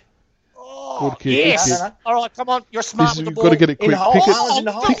 Oleg. Oh, good kick. Yes. Good kick. All right, come on. You're smart with the ball. You've got to get it quick.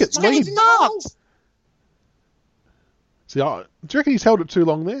 Pick it. Lead. See, do you reckon he's held it too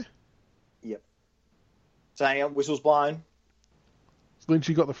long there? Yep. So, whistle's blown.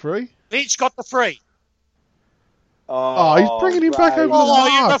 Lynchy got the free? Lynch got the free. Oh, he's bringing him back over the mark.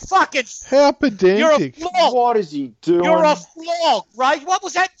 Oh, you're a fucking... How pedantic. You're a flog. What is he doing? You're a flog, Ray. What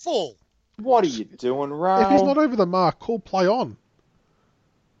was that for? What are you doing, Ray? If he's not over the mark, call play on.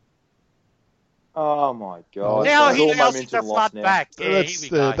 Oh, my God. Now he knows it's a front back. Yeah, here we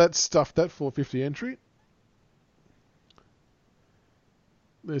go. That's stuffed, that 450 entry.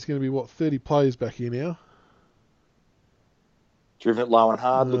 There's going to be, 30 players back here now. Driven it low and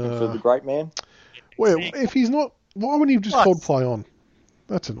hard, looking for the great man. Well, if he's not, why wouldn't he just hold play on?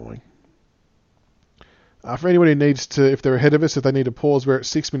 That's annoying. For anyone who needs to, if they're ahead of us, if they need to pause, we're at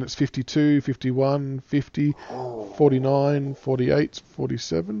 6 minutes 52, 51, 50, 49, 48,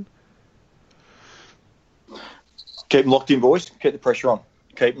 47. Keep them locked in, boys. Keep the pressure on.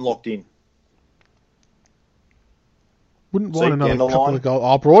 Keep them locked in. Wouldn't mind another couple of goals.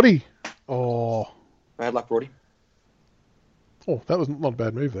 Oh, Brody. Oh. Bad luck, Brody. Oh, that was not a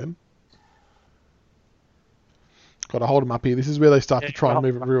bad move then. Got to hold him up here. This is where they start to try and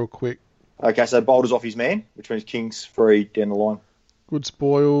move it real quick. Okay, so Boulder's off his man, which means King's free down the line. Good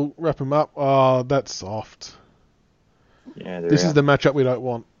spoil. Wrap him up. Oh, that's soft. Yeah, this is the matchup we don't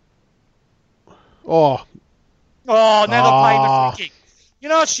want. Oh. Oh, now they're playing the free kick. You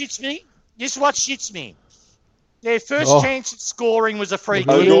know what shits me? This is what shits me. Their first chance of scoring was a free kick.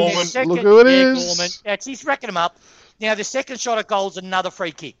 Look who it is. Gorman. That's, he's racking them up. Now, the second shot at goal is another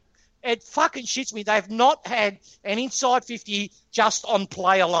free kick. It fucking shits me. They've not had an inside 50 just on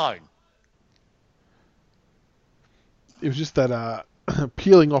play alone. It was just that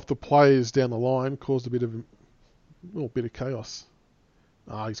peeling off the players down the line caused a little bit of chaos.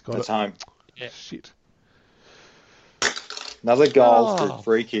 He's got That's it. home. Yeah. Shit. Another goal through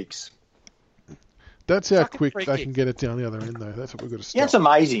free kicks. That's how quick they can get it down the other end, though. That's what we've got to stop. Yeah, it's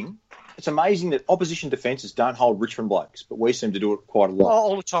amazing. It's amazing that opposition defences don't hold Richmond blokes, but we seem to do it quite a lot.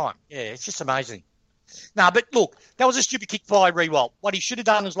 All the time. Yeah, it's just amazing. No, but look, that was a stupid kick by Riewoldt. What he should have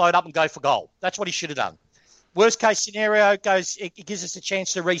done is load up and go for goal. That's what he should have done. Worst case scenario, it gives us a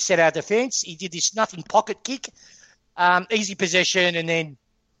chance to reset our defence. He did this nothing pocket kick, easy possession, and then,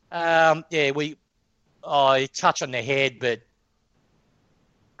 he touch on the head, but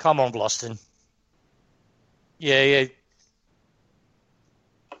come on, Bloston. Yeah.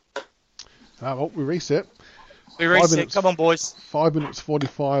 Well, we reset. Come on, boys. 5 minutes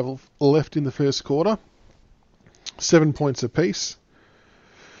 45 left in the first quarter. 7 points apiece.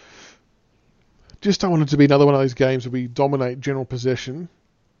 Just don't want it to be another one of those games where we dominate general possession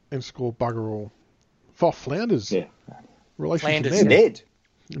and score bugger all. Flounders. Yeah. Relation Flanders. to Ned.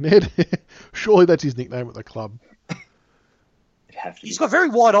 Ned. Surely that's his nickname at the club. It'd have to be. He's got very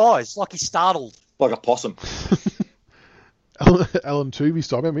wide eyes, like he's startled. Like a possum. Alan Tuvey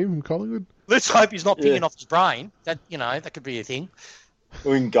style. Remember him from Collingwood? Let's hope he's not pinging off his brain. That could be a thing.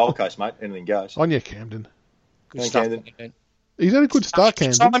 We're in Gold Coast, mate. Anything goes. On your Camden. Good stuff, Camden. He's had a good start,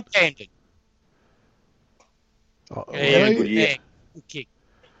 Camden. Simon Camden. Good kick.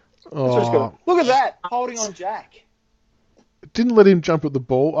 Look at that. Holding on Jack. Didn't let him jump at the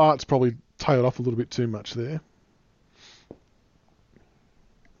ball. Art's probably tailed off a little bit too much there.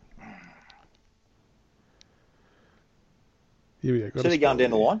 Here we go. So they're going down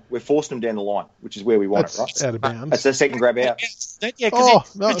the line. We're forcing them down the line, which is where we want it, right? Out of bounds. That's the second grab out. Yeah,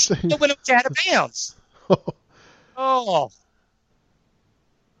 because when it was out of bounds. Oh.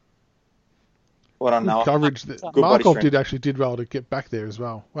 Well done, Noah. Coverage. Markov did well to get back there as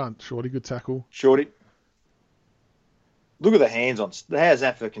well. Well, Shorty, good tackle. Shorty. Look at the hands on. How's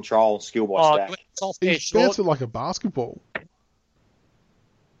that for control and skill by Stack? He bounced it like a basketball.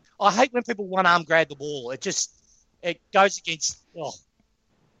 I hate when people one-arm grab the ball. It goes against... Oh.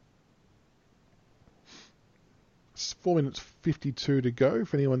 It's 4 minutes 52 to go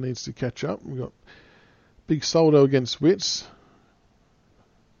if anyone needs to catch up. We've got Big Soldo against Witts.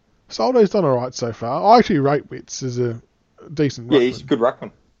 Soldo's done all right so far. I actually rate Witts as a decent ruckman. Yeah, he's a good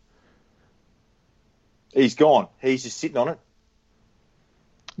ruckman. He's gone. He's just sitting on it.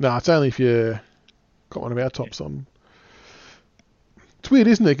 No, it's only if you got one of our tops on. It's weird,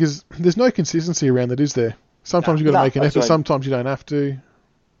 isn't it? Because there's no consistency around it, is there? Sometimes you've got to make an effort, sometimes you don't have to.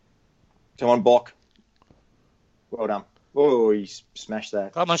 Come on, Bock. Well done. Oh, he smashed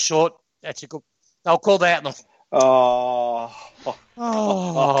that. Come on, short. That's a good... They'll call that out.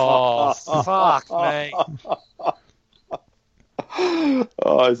 Fuck me.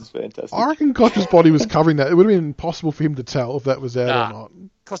 Oh, this is fantastic. I reckon Koch's body was covering that. It would have been impossible for him to tell if that was out or not.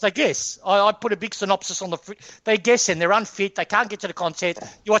 Because they guess. I put a big synopsis on the... They guess and they're unfit. They can't get to the content.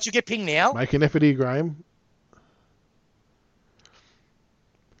 You get pinged now. Make an effort here, Graham.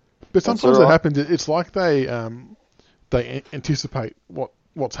 But sometimes it happens. It's like they anticipate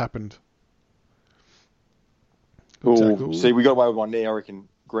what's happened. Ooh, see, we got away with one there. I reckon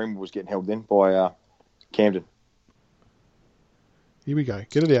Greenwood was getting held then by Camden. Here we go.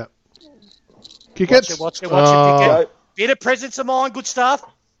 Get it out. Kick it. Watch it. Bit of presence of mind. Good stuff.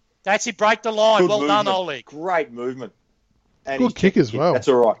 That's it. Break the line. Well done, Oleg. Great movement. And good kick as well. That's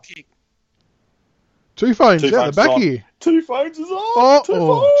all right. Kick. Two phones out the back here. 2 phones is on.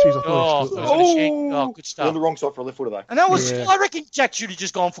 Jeez, I thought good stuff. On the wrong side for a left footer though. And that was, I reckon Jack should have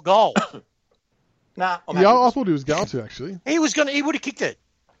just gone for goal. Nah, I thought he was going to actually. He would have kicked it.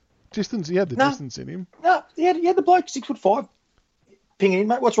 Distance, he had the distance in him. No, he had the bloke 6'5". Ping it in,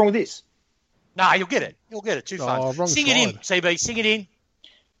 mate. What's wrong with this? Nah, you'll get it. 2 phones. Wrong Sing side. it in, CB. Sing it in.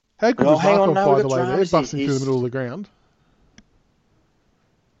 How good Oh, was hang on, Markov, no, by we've the got way, there, dramas. busting through the He's- middle of the ground?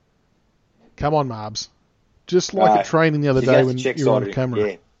 Come on, Marbs. Just like at training the other He's day going to when check you were on sided. camera.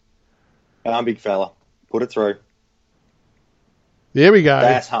 Yeah. Come on, big fella. Put it through. There we go.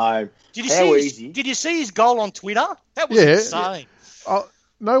 That's home. Did you How see? easy. Did you see his goal on Twitter? That was Yeah, insane.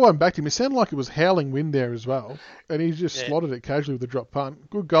 No one backed him. It sounded like it was howling wind there as well. And he just Yeah. slotted it casually with a drop punt.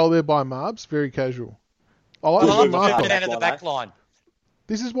 Good goal there by Marbs. Very casual. I I like Good love this move the off Markov. movement out of the back back line.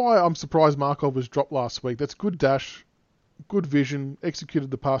 This is why I'm surprised Markov was dropped last week. That's good dash, good vision, executed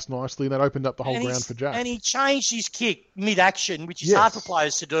the pass nicely, and that opened up the whole ground for Jack. And he changed his kick mid-action, which is Yes. hard for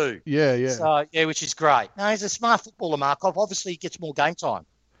players to do. Yeah, yeah. So, which is great. No, he's a smart footballer, Markov. Obviously, he gets more game time.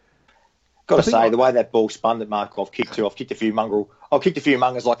 Got I to think say, the way that ball spun that Markov kicked to, I've kicked a few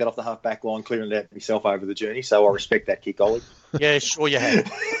mungers like that off the half back line, clearing it out myself over the journey. So I respect that kick, Ollie. Yeah, sure you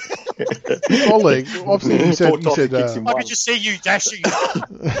have. Ollie, obviously you said, kicks in I one. could just see you dashing.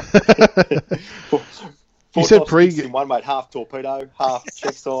 Four said tops pre- kicks in one, mate. Half torpedo, half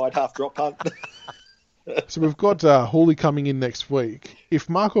check side, half drop punt. So we've got Hawley coming in next week. If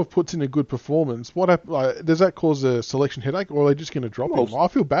Markov puts in a good performance, does that cause a selection headache, or are they just going to drop him? I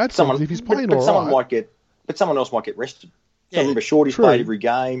feel bad for him if he's playing all someone right. someone else might get rested. Yeah. Remember, Shorty's True. played every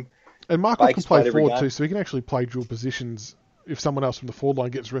game. And Markov can Baker's play played every forward game. too, so he can actually play dual positions. If someone else from the forward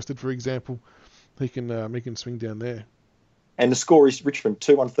line gets rested, for example, he can swing down there. And the score is Richmond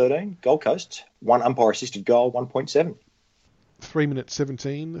 2-1-13, Gold Coast, 1 umpire-assisted goal, 1.7. 3 minutes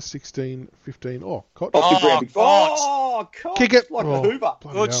 17, 16, 15. Oh, Koch. Off the ground, big God. Oh, God. Kick it. Like Oh, the Hoover.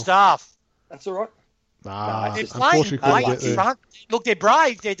 bloody Good hell. stuff. That's all right. Nah, They're Just playing unfortunately great couldn't in get there. front. Look, they're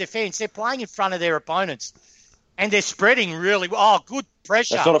brave, their defence. They're playing in front of their opponents. And they're spreading really well. Oh, good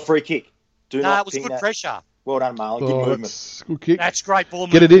pressure. That's not a free kick. Do No, not it was ping good that. pressure. Well done, Marlon. Good Oh, movement. that's a good kick. That's great ball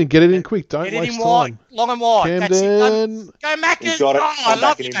Get it movement. in quick. Don't Get it waste in wide, time. long and wide. That's it. Camden. Go Maccas. He's got it. Oh, I I'm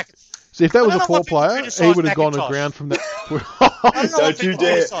love backing you, him. Maccas. See, if that I was don't a know poor why people player, criticise he would have gone to McIntosh. ground from that. I don't know Don't what you people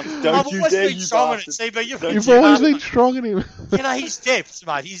dare. criticise. Don't I've you always dare, been you strong on it, bastard. see, but you've You've always been strong in him. You know, he's depth,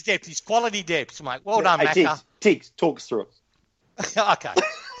 mate. He's depth. He's quality depth, mate. Well done, Hey, Macca. Tiggs, talk us through it. Okay.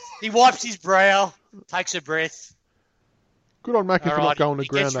 He wipes his brow, takes a breath, Good on Macca for Alright, not going to he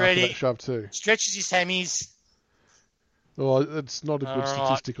ground gets after ready. that shove too. stretches his hammies. Oh, that's not a good All right,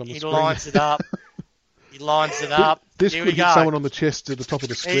 statistic on the he screen. lines it up. He lines it up. This Here could we hit go. someone on the chest at the top of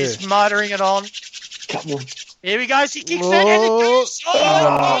the square. He's motoring it on. Come on. Here he goes. He kicks it and it goes. Nah,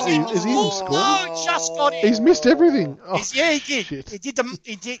 Oh, is he in score? No, just got in. He's missed everything. Oh, Yeah, he did. shit. He did the.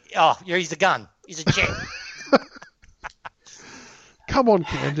 He did. Oh, yeah, he's the gun. He's a jet. Come on,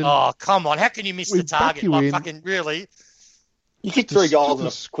 Camden. Oh, come on. How can you miss We the back target? you Like, in. fucking really? You kicked 3 goals in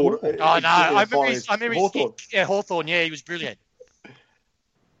a Score. quarter. Oh, no. I remember his Hawthorn. kick. Yeah, Hawthorn. Yeah, he was brilliant.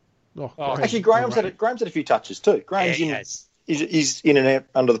 Oh, Oh, great. Actually, Graham's had a few touches too. Graham's Yeah, he in, has. he's in and out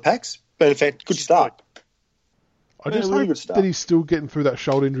under the packs. But in fact, good start. I just really hope good start. that he's still getting through that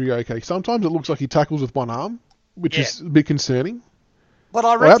shoulder injury okay. Sometimes it looks like he tackles with one arm, which Yeah. is a bit concerning. But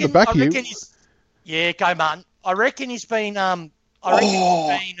I Well, out the reckon. back I of you. reckon he's. Yeah, go, Martin. I reckon he's been. I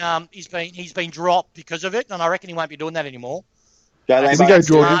reckon he's been dropped because of it, and I reckon he won't be doing that anymore. Go, Here we Lambo. go,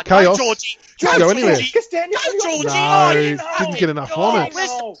 Georgie. Go, Chaos. Georgie. Don't go anywhere. Georgie. Castagna. Go, Georgie. No, Oh, you didn't get enough on it. Where's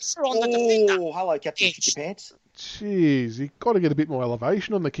the pressure on the defender? Oh, hello, Captain Inch. Shit Your Pants. Jeez, you got to get a bit more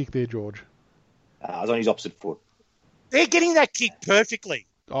elevation on the kick there, George. I was on his opposite foot. They're getting that kick perfectly.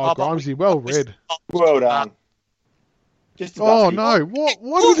 Oh, but Grimesy, well read. Well done. Just a Oh dusty. no, what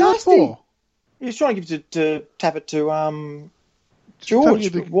did he do that for? He was trying to give it to tap it to Telling George. you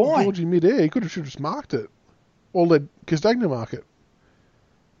But why? George in mid-air, he should have just marked it. Or let Castagna mark it.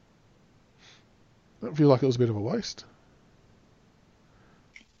 I feel like it was a bit of a waste.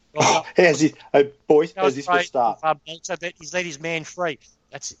 Well, How's this? Hey, boys, that how's was this great. for a start? So that he's let his man free.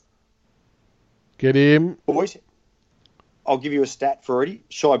 That's it. Get him. Boys, I'll give you a stat for already.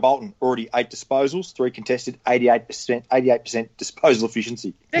 Shy Bolton, already 8 disposals, 3 contested, 88% disposal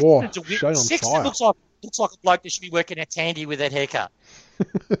efficiency. Whoa, Sexton's a win- Shay on Sexton fire. looks like a bloke that should be working at Tandy with that haircut.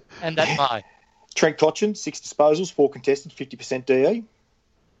 And that mo. Trent Cotchin, 6 disposals, 4 contested, 50% DE.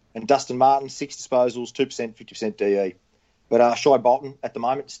 And Dustin Martin, 6 disposals, 2%, 50% DE. But Shy Bolton, at the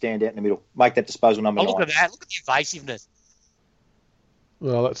moment, stand out in the middle. Make that disposal number Oh, 9. look at that. Look at the evasiveness.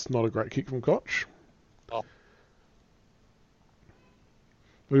 Well, that's not a great kick from Koch. Oh.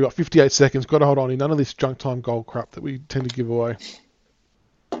 We've got 58 seconds. Got to hold on. None of this junk time goal crap that we tend to give away.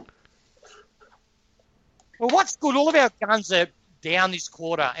 Well, what's good? All of our guns are down this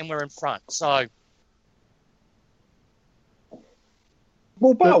quarter and we're in front. So,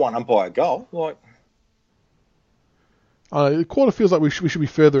 Well, bar one umpire goal. Like, The quarter feels like we should be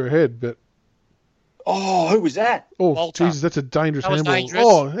further ahead, but Oh, who was that? Oh, Walter. Jesus, that's a dangerous That was handball. dangerous.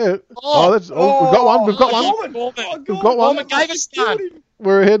 Oh, yeah. Oh, we've got one. We've got one. Gorman. We've got one. Gorman gave us one.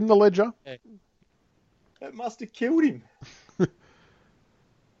 We're ahead in the ledger. That must have killed him.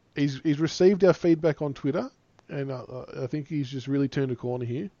 He's received our feedback on Twitter, and I think he's just really turned a corner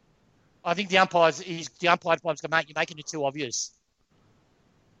here. I think the umpire's going, mate, you're making it too obvious.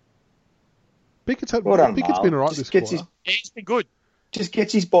 Pickett's Well done, been all right this quarter. He's been good. Just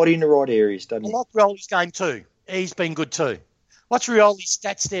gets his body in the right areas, doesn't I he? like Rioli's game too. He's been good too. What's Rioli's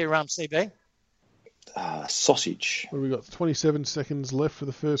stats there, CB? Sausage. What have we got? 27 seconds left for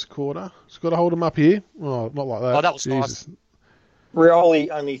the first quarter. Just got to hold him up here. Oh, not like that. Oh, that was Jesus. nice. Rioli,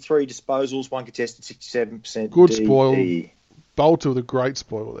 only 3 disposals, 1 contested, 67%. Good DE. spoil. Bolter with a great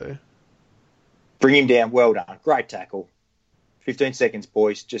spoil there. Bring him down. Well done. Great tackle. 15 seconds,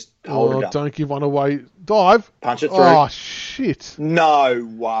 boys. Just hold it up. Don't give one away. Dive. Punch it through. Oh, shit. No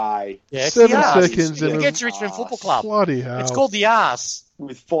way. Yeah, it's 7 the arse. seconds. It And gets Richmond Football Club. bloody hell. It's called the arse.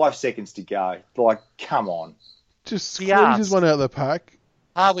 With 5 seconds to go. Like, come on. Just the arse. squeezes one out of the pack.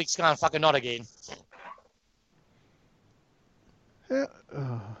 Hardwick's going fucking not again. Yeah.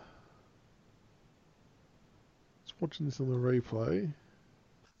 Just watching this on the replay.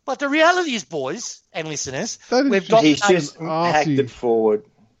 But the reality is, boys and listeners, That is we've just- He's dominated, just hacked it forward.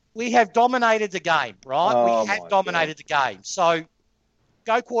 we have dominated the game, right? Oh, we have my dominated the game. So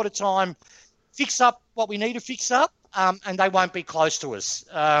go quarter time, fix up what we need to fix up, and they won't be close to us.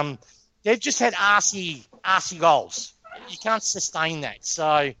 They've just had arsey goals. You can't sustain that.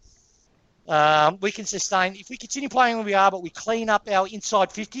 So we can sustain, if we continue playing where we are, but we clean up our inside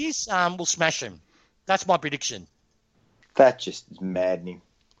 50s, we'll smash them. That's my prediction. That just is maddening.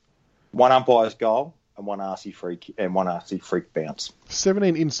 1 umpire's goal and 1 RC freak bounce.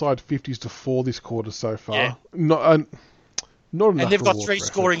 17 inside 50s to 4 this quarter so far. Yeah. Not enough. And they've got reward 3 for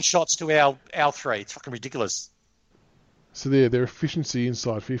scoring effort. shots to our 3. It's fucking ridiculous. So their efficiency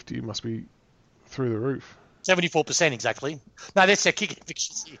inside 50 must be through the roof. 74% exactly. No, that's their kicking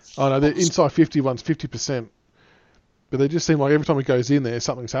efficiency. Oh no, the inside 50 one's 50%. But they just seem like every time it goes in there,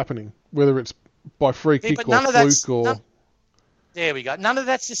 something's happening. Whether it's by free Yeah, kick but or none of that's- fluke or... There we go. None of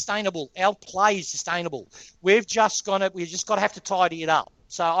that's sustainable. Our play is sustainable. We've just got to have to tidy it up.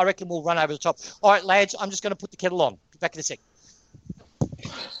 So I reckon we'll run over the top. All right, lads, I'm just going to put the kettle on. Be back in a sec.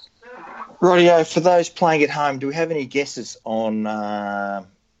 Rightio, for those playing at home, do we have any guesses on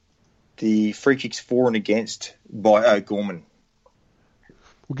the free kicks for and against by O'Gorman?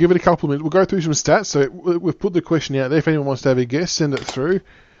 We'll give it a couple of minutes. We'll go through some stats. So we've put the question out there. If anyone wants to have a guess, send it through.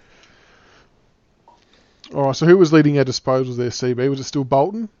 All right, so who was leading our disposals there, CB? Was it still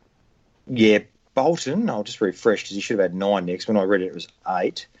Bolton? Yeah, Bolton. I'll just refresh because he should have had 9 next. When I read it was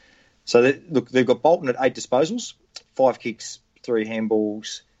 8. So they've got Bolton at 8 disposals, 5 kicks, 3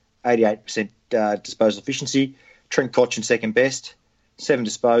 handballs, 88% disposal efficiency. Trent Cotchin second best, 7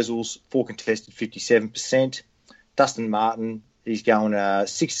 disposals, 4 contested, 57%. Dustin Martin, he's going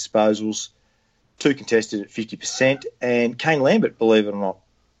 6 disposals, 2 contested at 50%. And Kane Lambert, believe it or not,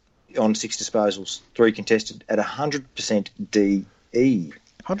 on 6 disposals, 3 contested at 100% DE.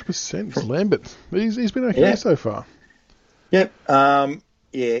 100% for Lambert. He's been okay so far. Yep.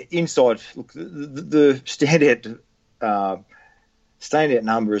 Inside. Look, the standout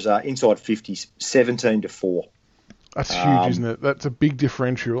numbers are inside 50s, 17 to 4. That's huge, isn't it? That's a big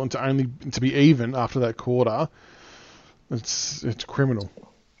differential, and to be even after that quarter, it's criminal.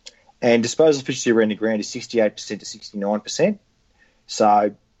 And disposal efficiency around the ground is 68% to 69%.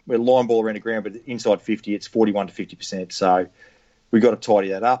 So we're line ball around the ground, but inside 50, it's 41 to 50%. So we've got to tidy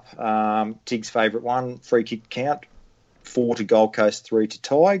that up. Tig's favourite one, free kick count, 4 to Gold Coast, 3 to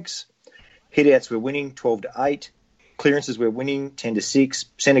Tigers. Headouts we're winning, 12 to 8. Clearances we're winning, 10 to 6.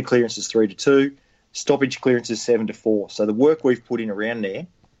 Centre clearances, 3 to 2. Stoppage clearances, 7 to 4. So the work we've put in around there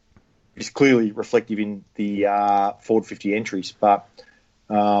is clearly reflective in the forward 50 entries, but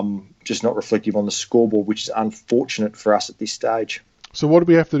just not reflective on the scoreboard, which is unfortunate for us at this stage. So what do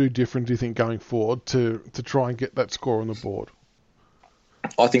we have to do different, do you think, going forward to try and get that score on the board?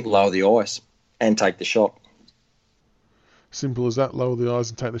 I think lower the ice and take the shot. Simple as that, lower the eyes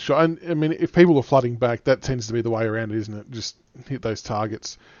and take the shot. And, I mean, if people are flooding back, that tends to be the way around it, isn't it? Just hit those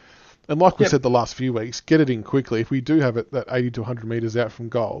targets. And like we said the last few weeks, get it in quickly. If we do have it that 80 to 100 metres out from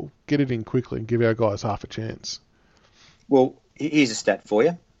goal, get it in quickly and give our guys half a chance. Well, here's a stat for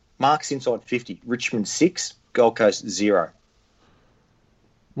you. Marks inside 50, Richmond 6, Gold Coast 0.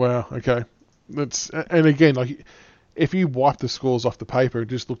 Wow, okay. And again, like, if you wipe the scores off the paper and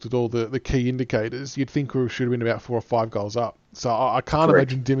just looked at all the key indicators, you'd think we should have been about 4 or 5 goals up. So I can't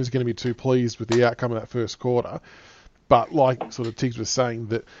imagine Dimmer's going to be too pleased with the outcome of that first quarter. But like sort of Tiggs was saying,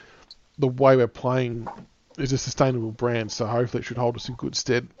 that the way we're playing is a sustainable brand, so hopefully it should hold us in good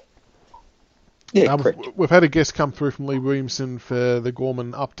stead. Yeah, correct. We've had a guest come through from Lee Williamson for the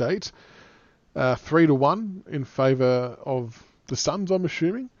Gorman update. 3-1 in favour of the Suns, I'm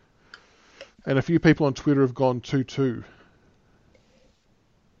assuming. And a few people on Twitter have gone 2-2.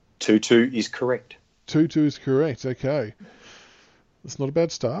 2-2 is correct. 2-2 is correct, okay. That's not a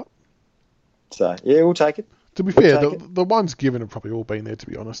bad start. So, yeah, we'll take it. To be fair, the ones given have probably all been there, to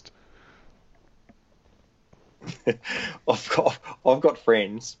be honest. I've got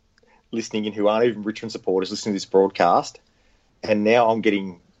friends listening in who aren't even Richmond supporters listening to this broadcast, and now I'm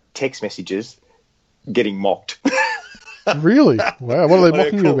getting text messages getting mocked. Really? Wow, what are they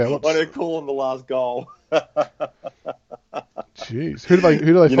mocking you about? I had call on the last goal. Jeez, who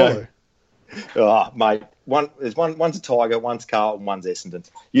do they follow? Oh, mate, one's a Tiger, one's Carlton, one's Essendon.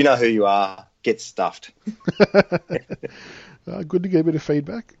 You know who you are. Get stuffed. Good to get a bit of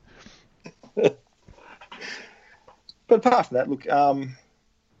feedback. But apart from that, look,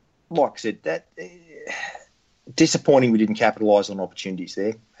 like I said, that disappointing we didn't capitalise on opportunities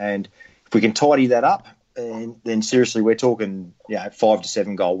there. And if we can tidy that up, and then seriously, we're talking 5 to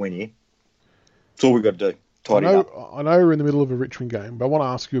 7 goal win here. That's all we've got to do. Tidy it up. I know we're in the middle of a Richmond game, but I want to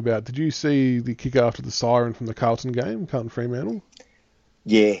ask you about, did you see the kick after the siren from the Carlton game, Carlton Fremantle?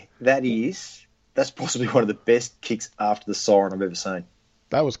 Yeah, that's possibly one of the best kicks after the siren I've ever seen.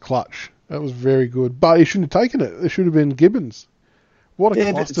 That was clutch. That was very good. But he shouldn't have taken it. It should have been Gibbons. What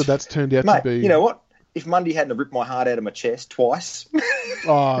a cluster that's turned out to be. You know what? If Mundy hadn't ripped my heart out of my chest twice.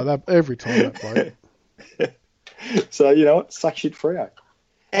 Every time that played. So, you know what? Suck shit Freo.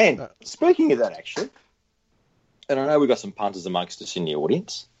 And speaking of that, actually, and I know we've got some punters amongst us in the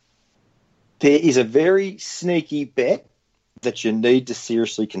audience, there is a very sneaky bet that you need to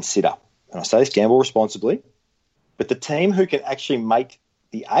seriously consider. And I say this, gamble responsibly, but the team who can actually make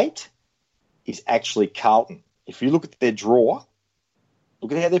the 8 is actually Carlton. If you look at their draw,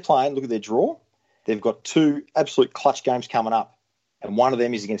 look at how they're playing, look at their draw, they've got 2 absolute clutch games coming up, and one of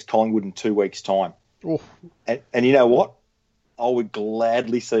them is against Collingwood in 2 weeks' time. Oh. And you know what? I would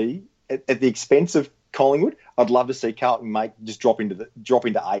gladly see, at the expense of Collingwood, I'd love to see Carlton just drop into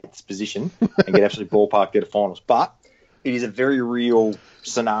 8th position and get absolutely ballparked out of finals. But it is a very real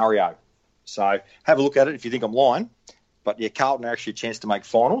scenario. So have a look at it if you think I'm lying. But yeah, Carlton are actually a chance to make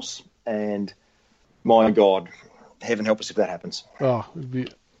finals. And my God, heaven help us if that happens. Oh, it'd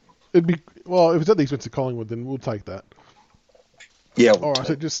be well, if it's at the expense of Collingwood, then we'll take that. Yeah. All right.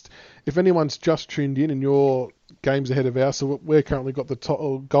 So just if anyone's just tuned in and your game's ahead of ours, so we're currently got the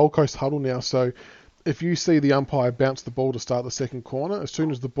Gold Coast huddle now. So if you see the umpire bounce the ball to start the second corner, as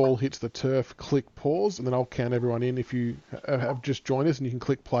soon as the ball hits the turf, click pause, and then I'll count everyone in if you have just joined us, and you can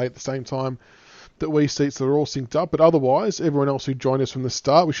click play at the same time that we see, so they're all synced up. But otherwise, everyone else who joined us from the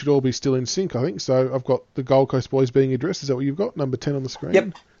start, we should all be still in sync, I think. So I've got the Gold Coast boys being addressed. Is that what you've got? Number 10 on the screen?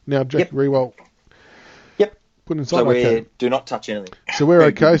 Yep. Now, Jack Rewell. Yep. Put inside. So okay. do not touch anything. So we're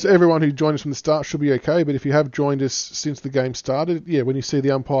okay. So everyone who joined us from the start should be okay. But if you have joined us since the game started, when you see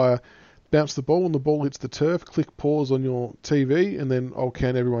the umpire bounce the ball and the ball hits the turf, click pause on your TV, and then I'll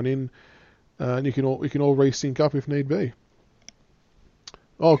count everyone in, and we can all resync up if need be.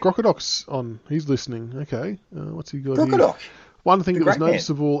 Oh, Crocodoc's on. He's listening. Okay. What's he got Crocodoc. here? One thing that was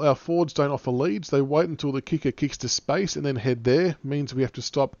noticeable, our forwards don't offer leads. They wait until the kicker kicks to space and then head there. Means we have to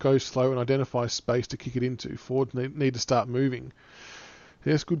stop, go slow, and identify space to kick it into. Forwards need to start moving.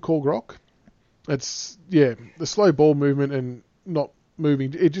 Yes, good call, Groc. It's, the slow ball movement and not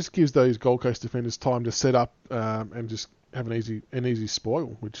moving, it just gives those Gold Coast defenders time to set up and just have an easy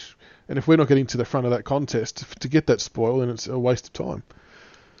spoil. And if we're not getting to the front of that contest to get that spoil, then it's a waste of time.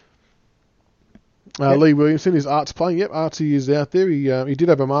 Lee Williamson, is Arts playing? Yep, Artsy is out there. He did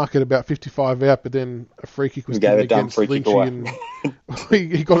have a mark at about 55 out, but then a free kick was given against Lynchy, and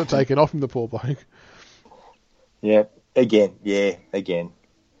he got it taken off him, the poor bloke. Yeah, again.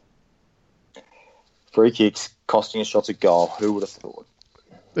 Free kicks costing us shots at goal. Who would have thought?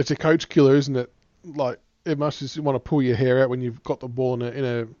 It's a coach killer, isn't it? Like, it must just want to pull your hair out when you've got the ball in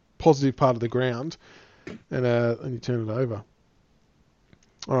a positive part of the ground, and you turn it over.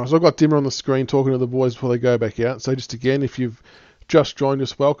 All right, so I've got Dimmer on the screen talking to the boys before they go back out. So just again, if you've just joined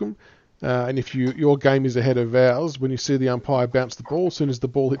us, welcome. And if your game is ahead of ours, when you see the umpire bounce the ball, as soon as the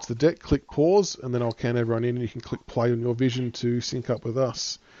ball hits the deck, click pause, and then I'll count everyone in, and you can click play on your vision to sync up with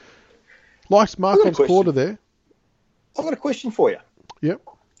us. Liked Marcon's quarter there. I've got a question for you. Yep.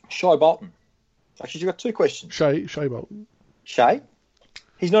 Shai Bolton. Actually, you've got 2 questions. Shai Bolton. Shai?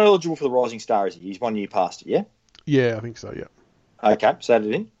 He's not eligible for the Rising Star, is he? He's 1 year past it, yeah? Yeah, I think so, yeah. Okay, so add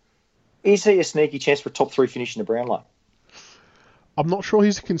it in. Is he a sneaky chance for a top 3 finish in the Brownlow? I'm not sure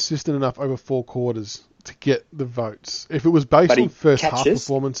he's consistent enough over 4 quarters to get the votes. If it was based on first half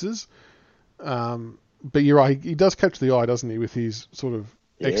performances, but you're right, he does catch the eye, doesn't he, with his sort of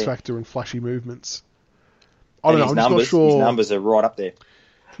X factor and flashy movements. I don't know. I'm just not sure. His numbers are right up there.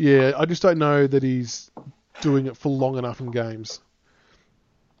 Yeah, I just don't know that he's doing it for long enough in games.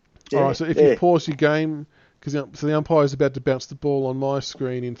 Yeah, all right, so if you pause your game, because the umpire is about to bounce the ball on my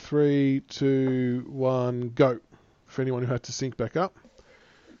screen in 3, 2, 1, go. For anyone who had to sync back up.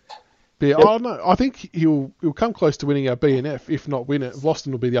 But yeah, I don't know. I think he'll come close to winning our BNF, if not win it.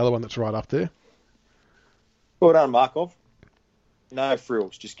 Vlastuin will be the other one that's right up there. Well done, Markov. No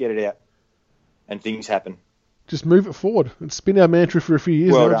frills, just get it out, and things happen. Just move it forward and spin our mantra for a few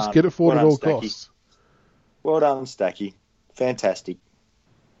years. Just get it forward at all costs. Well done, Stacky. Fantastic.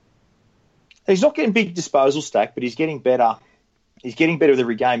 He's not getting big disposal, Stack, but he's getting better. He's getting better with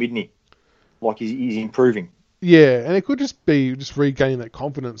every game, isn't he? Like he's improving. Yeah, and it could just be regaining that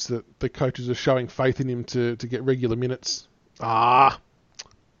confidence that the coaches are showing faith in him to get regular minutes.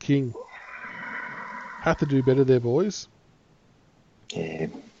 King. Have to do better there, boys. Yeah.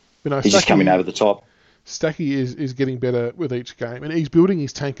 He's just coming over the top. Stacky is getting better with each game, and he's building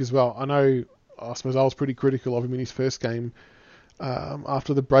his tank as well. I suppose I was pretty critical of him in his first game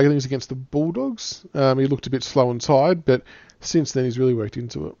after the Breaglings against the Bulldogs. He looked a bit slow and tired, but since then he's really worked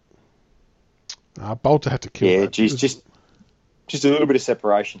into it. Bolter had to kill that. Yeah, just a little bit of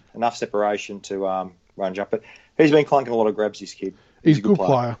separation. Enough separation to run jump. But he's been clunking a lot of grabs, this kid. He's a good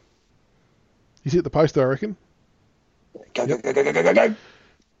player. He's hit the post, I reckon. Go.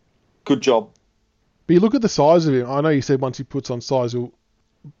 Good job. But you look at the size of him. I know you said once he puts on size, he'll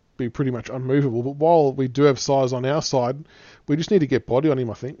be pretty much unmovable. But while we do have size on our side, we just need to get body on him,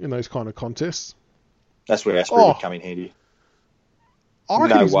 I think, in those kind of contests. That's where Asprey would come in handy. I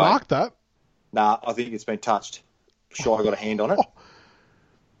reckon he's marked that. Nah, I think it's been touched. Sure, I got a hand on it.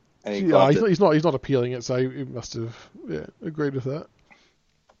 And he's not appealing it, so he must have agreed with that.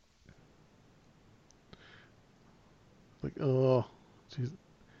 Geez.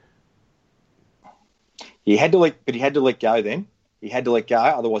 He had to let go then. He had to let go,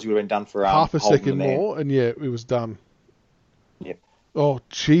 otherwise he would have been done for half a second more, and it was done. Yep. Oh,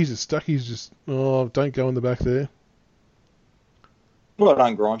 Jesus, Stucky's just... Oh, don't go in the back there. Well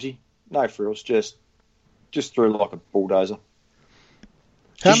done, Grimesy. No frills, just through like a bulldozer.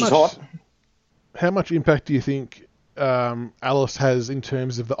 How much impact do you think Alice has in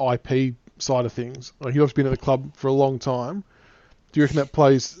terms of the IP side of things? Like, he's been at the club for a long time. Do you reckon that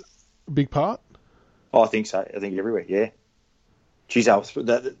plays a big part? Oh, I think so. I think everywhere, yeah. Geez,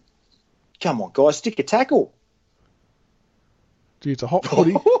 come on, guys, stick a tackle. Gee, it's a hot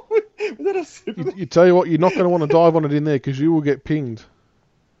footy. You tell you what, you're not going to want to dive on it in there because you will get pinged.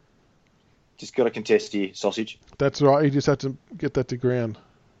 Just got to contest here, sausage. That's right. You just had to get that to ground.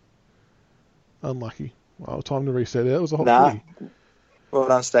 Unlucky. Well, time to reset. That was a hot footy. Well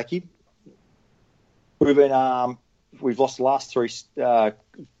done, Stacky. We've lost the last 3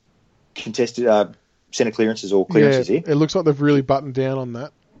 contested centre clearances or clearances here. It looks like they've really buttoned down on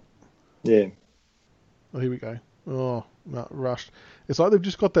that. Yeah. Oh, here we go. Oh, no, rushed. It's like they've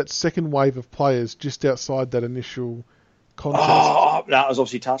just got that second wave of players just outside that initial contest. Oh, no, it was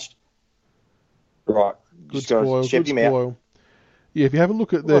obviously touched. Right. Good spoil. Yeah, if you have a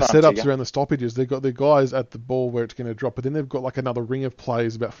look at their setups around the stoppages, they've got their guys at the ball where it's going to drop, but then they've got like another ring of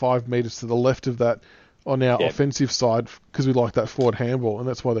players about 5 metres to the left of that on our offensive side because we like that forward handball, and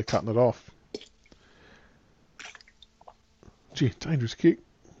that's why they're cutting it off. Gee, dangerous kick.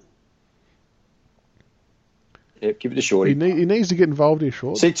 Yep, give it to Shorty. He needs to get involved here,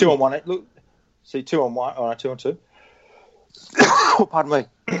 Short. See 2 on 1. Look, see 2 on 1. Oh, no, 2 on 2. Pardon me.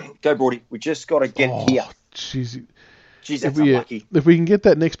 Go, Brody. We just got to get here. Jeez, that's unlucky. If we can get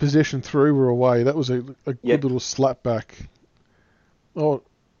that next possession through, we're away. That was a good little slap back. Oh,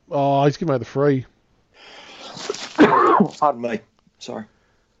 he's giving away the free. Pardon me. Sorry.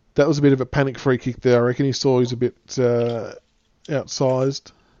 That was a bit of a panic free kick there. I reckon he saw he was a bit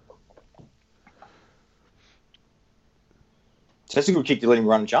outsized. So that's a good kick to let him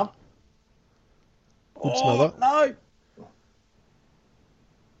run and jump. Good smother. No.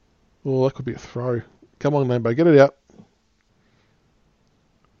 Oh, that could be a throw. Come on, Lambo, get it out.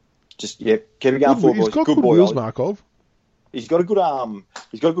 Just keep it going forward, boys. He's got good wheels, Markov. He's got a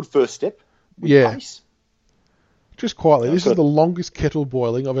good first step. Pace. Just quietly, this is the longest kettle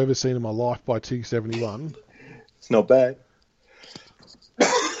boiling I've ever seen in my life by T71. It's not bad.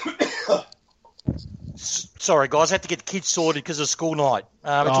 Sorry, guys, I had to get the kids sorted because of school night.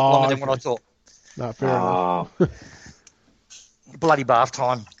 It took longer than what I thought. No, fair enough. Bloody bath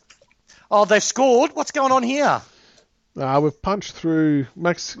time. Oh, they've scored. What's going on here? We've punched through.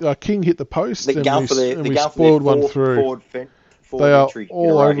 Max King hit the post, They're and going for we their spoiled one fourth through. forward They are entry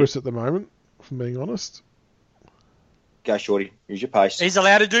all over us at the moment, if I'm being honest. Go, Shorty. Use your pace. He's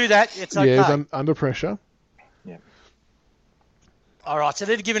allowed to do that. It's okay. Yeah, he's under pressure. Yeah. All right, so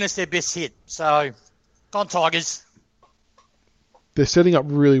they're giving us their best hit. So, gone Tigers. They're setting up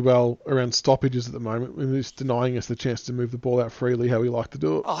really well around stoppages at the moment, and it's denying us the chance to move the ball out freely how we like to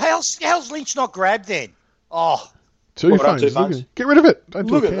do it. Oh, how's Lynch not grabbed then? Oh, Two phones. Get rid of it. Don't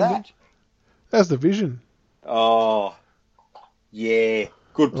Look do at it, that. That's the vision. Oh, yeah.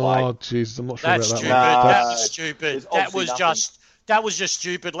 Good play. Oh, Jesus, I'm not sure that's about stupid. that one. That was stupid. That was just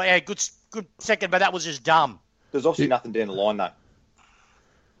stupid. Yeah, good second, but that was just dumb. There's obviously nothing down the line, though.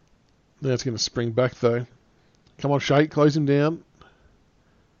 Now it's going to spring back, though. Come on, Shake. Close him down.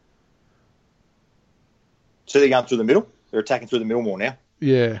 So they're going through the middle. They're attacking through the middle more now.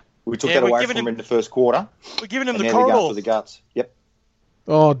 Yeah. We took that away from them in the first quarter. We're giving them and the now they're going corridor. for the guts. Yep.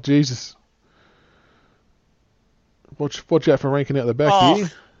 Oh, Jesus. Watch out for ranking out the back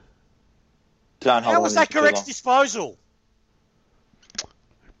here. Don't hold How on was to that it too correct long. disposal?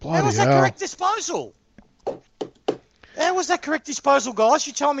 Bloody How was that hell. correct disposal? How was that correct disposal, guys?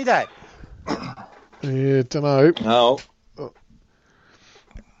 You tell me that. Yeah, don't know. No.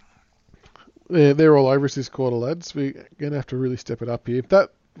 They're all over us this quarter, lads. We're going to have to really step it up here.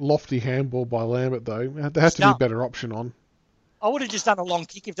 That lofty handball by Lambert, though, there has to be a better option on. I would have just done a long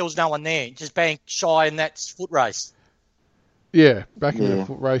kick if there was no one there. Just bang shy in that foot race. Yeah, back in the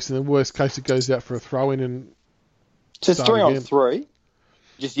foot race, and the worst case, it goes out for a throw-in and So it's start 3 on again. 3.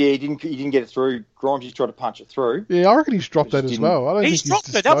 Just, he didn't get it through. Grimes just tried to punch it through. Yeah, I reckon he's dropped that as didn't- well. I don't He's think dropped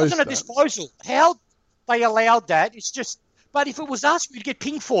he's it. That wasn't a disposed disposal. How they allowed that, it's just... But if it was us, we'd get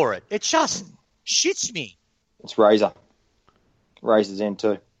pinged for it. It just shits me. It's Razor. Razor's end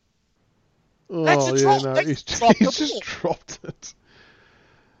too. Oh, That's a drop. no, That's he's dropped the just ball. dropped it.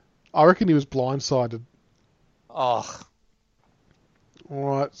 I reckon he was blindsided. Oh, All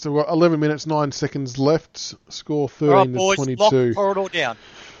right, so we've got 11 minutes, 9 seconds left. Score all 13 right, to boys, 22. lock the corridor down.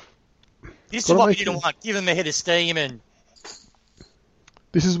 This Gotta is what we make didn't it- want. Give them a head of steam and...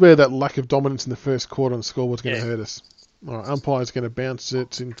 This is where that lack of dominance in the first quarter on the scoreboard's going to Yeah. hurt us. All right, umpire's going to bounce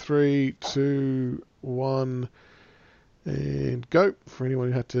it in 3, 2, 1, and go for anyone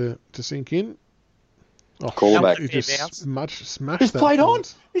who had to sink in. Oh, Call That back. was He a fair just bounce. smashed He's that. played on.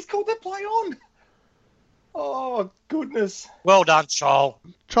 bounce. He's called that play on. Oh, goodness. Well done, Charles.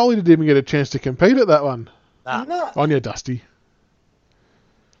 Charlie didn't even get a chance to compete at that one. Nah. No. On you, Dusty.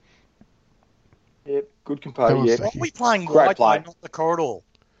 Yep, good Come composure. on, Yeah. Stacey. What are we playing Great wide, play. though, not the corridor? All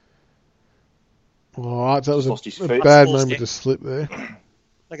right, so that was Lost his a feet. bad Lost moment it. to slip there.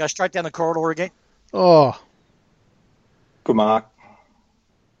 They go straight down the corridor again. Oh, Good mark.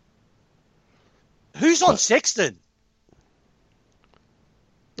 Who's on Sexton?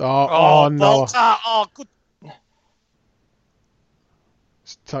 oh, no. Bolter. Oh, good.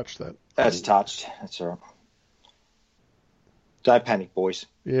 Just touch that. That's touched. That's all right. Don't panic, boys.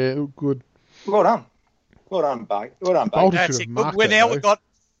 Yeah, good. Well done. Well done, Bug. Well done, Bug. Bolter That's should it. have Good. marked We're that, now though. we've got...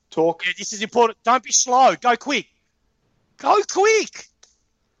 Talk. Yeah, this is important. Don't be slow. Go quick. Go quick.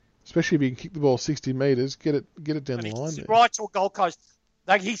 Especially if you can kick the ball 60 metres, get it down And the he line there. right to Gold Coast.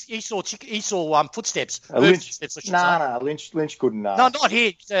 Like he saw footsteps. Lynch. Footsteps, I should say. No. Lynch couldn't. No, not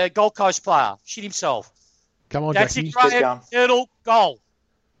here. Gold Coast player. Shit himself. Come on, That's Jackie. it, Graham. going. Turtle. Goal.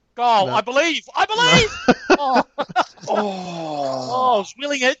 No. I believe. Oh, Oh. I was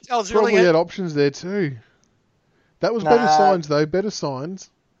willing it. Probably had options there too. That was better signs, though. Better signs.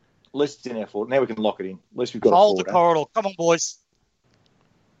 At least it's in our fault. Now we can lock it in. At least we've got Hold it the forward. corridor. Come on, boys.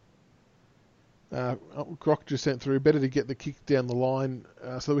 Croc just sent through. Better to get the kick down the line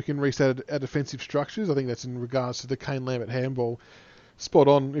so that we can reset our defensive structures. I think that's in regards to the Kane Lambert handball. Spot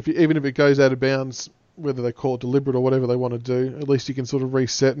on. Even if it goes out of bounds, whether they call it deliberate or whatever they want to do, at least you can sort of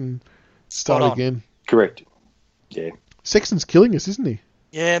reset and start Spot on. again. Correct. Yeah. Sexton's killing us, isn't he?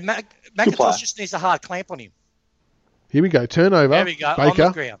 Yeah, player. McIntosh just needs a hard clamp on him. Here we go. Turnover. There we go. On the Baker.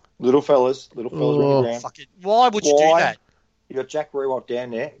 ground. Little fellas on Oh. the ground. Fuck it. Why would you do Why? that? You got Jack Rewalt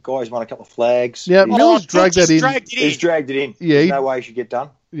down there. Guy's won a couple of flags. Yeah, He's- Miller's dragged that in. Dragged it in. He's dragged it in. Yeah, There's he- no way he should get done.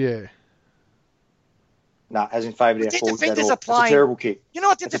 Yeah. No, hasn't favoured our Their forwards at defenders all. are It's a playing- terrible kick. You know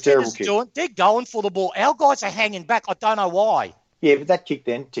what the That's a terrible defenders are kick. doing? They're going for the ball. Our guys are hanging back. I don't know why. Yeah, but that kick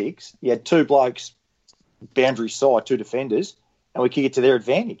then, Tiggs, you had two blokes, boundary side, two defenders, and we kick it to their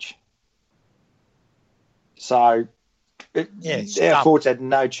advantage. So, it's our dumb. forwards had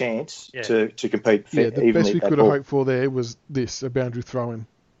no chance Yeah. to compete Yeah, the evenly best we at could have ball. hoped for there was this, a boundary throw-in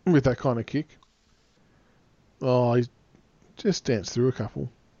with that kind of kick. Oh, he just danced through a couple.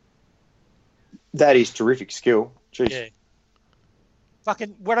 That is terrific skill. Jeez. Yeah.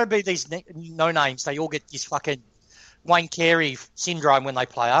 Fucking, whatever be these no names, they all get this fucking Wayne Carey syndrome when they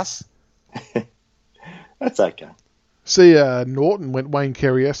play us. That's okay. See, Norton went Wayne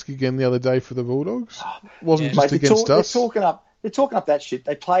Carey-esque again the other day for the Bulldogs. Wasn't just against us. They're talking up that shit.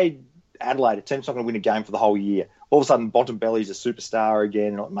 They played Adelaide. A team's not going to win a game for the whole year. All of a sudden, Bontempelli's a superstar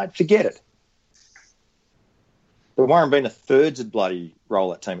again. Mate, forget it. The Warren thirds would bloody roll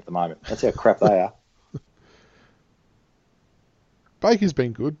that team at the moment. That's how crap they are. Baker's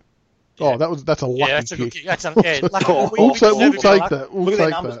been good. Oh, that's a lucky that's a kick. good kick. Lucky. We'll take that. Look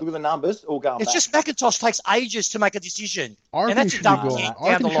at the numbers. All going It's back. just McIntosh takes ages to make a decision. I reckon he should have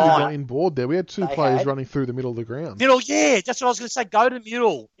gone in board there. We had two players running through the middle of the ground. Middle, yeah. That's what I was going to say. Go to the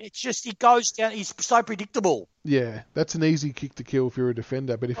middle. It's just he goes down. He's so predictable. Yeah, that's an easy kick to kill if you're a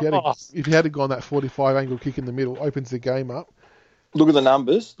defender. But if you had gone that 45 angle kick in the middle, opens the game up. Look at the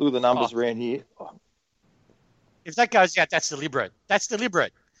numbers. Look at the numbers around here. If that goes out, that's deliberate. That's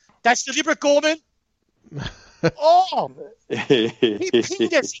deliberate, Gorman. Oh, he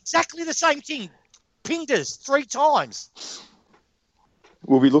pinged us exactly the same thing. Pinged us 3 times.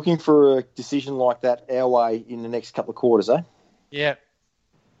 We'll be looking for a decision like that our way in the next couple of quarters, eh? Yeah.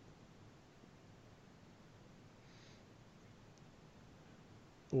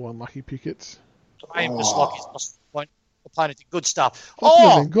 Oh, unlucky Pickets. Graham was like his lost point. Opponent did good stuff.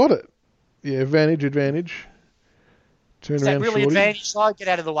 Got it. Yeah, advantage. Turn is around, that really shorty. advantage, though? Get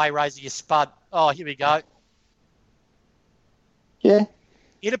out of the way, Razor, you spud. Oh, here we go. Yeah.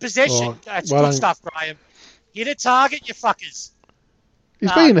 Hit a possession. Oh, That's good stuff, Graham. Hit a target, you fuckers.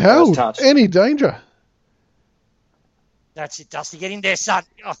 He's being held. Any danger. That's it, Dusty. Get in there, son.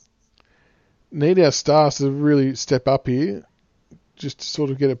 Oh. Need our stars to really step up here, just to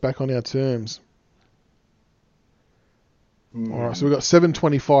sort of get it back on our terms. All right, so we've got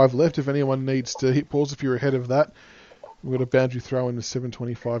 7:25 left. If anyone needs to hit pause, if you're ahead of that, we've got a boundary throw in with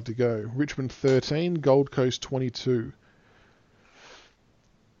 7:25 to go. Richmond 13, Gold Coast 22.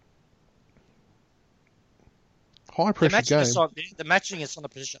 High pressure game. The matching is on the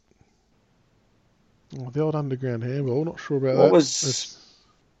position. Oh, the old underground handball. Not sure about that. Was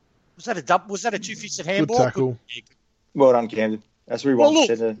that a dub? Was that a 2-fisted handball? Good tackle. Well done, Camden. That's what we want.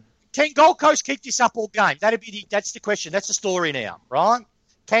 Look, can Gold Coast keep this up all game? That's the question. That's the story now, right?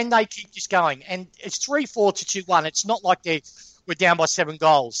 Can they keep this going? And it's 3-4 to 2-1. It's not like we're down by 7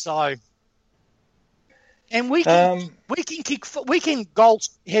 goals. So, and we can goal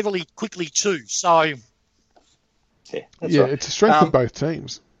heavily quickly too. So, yeah, it's a strength of both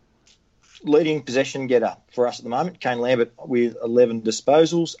teams. Leading possession getter for us at the moment, Kane Lambert with 11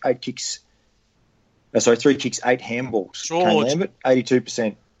 disposals, 3 kicks, 8 handballs. Kane Lambert,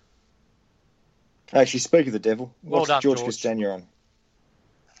 82%. Actually, speak of the devil. What's George Castagna on?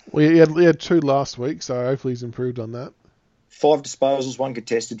 Well, he had 2 last week, so hopefully he's improved on that. 5 disposals, 1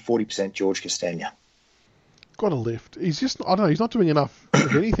 contested, 40% George Castagna. Got a lift. He's just, I don't know, he's not doing enough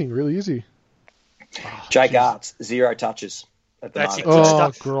of anything, really, is he? Oh, Jake Arts, 0 touches at the moment. Good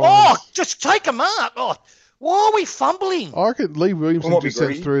stuff. Oh, just take him up. Oh, why are we fumbling? I reckon Lee Williamson just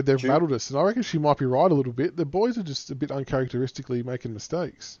sent through, they've rattled us, and I reckon she might be right a little bit. The boys are just a bit uncharacteristically making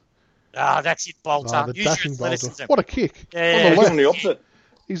mistakes. That's it, Bolter. The dashing Bolter. What a kick. Yeah. On the left. On the opposite.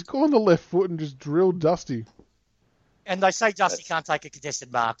 He's gone the left foot and just drilled Dusty. And they say Dusty can't take a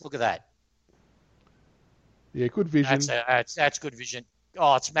contested mark. Look at that. Yeah, good vision. That's good vision.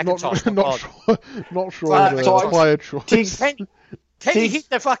 Oh, it's McIntosh. Not sure of the player choice. Can you hit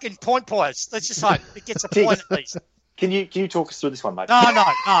the fucking point post? Let's just hope it gets a point at least. Can you talk us through this one, mate?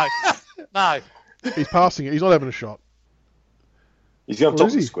 No. He's passing it. He's not having a shot. He's gone top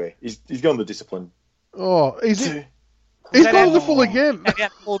of the square. He's gone the discipline. Oh, he's gone to the full again.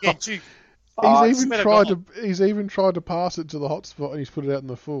 He's even tried to pass it to the hot spot and he's put it out in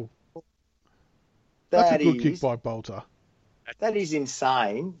the full. That's a good kick by Bolter. That is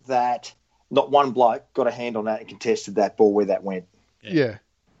insane that not one bloke got a hand on that and contested that ball where that went. Yeah.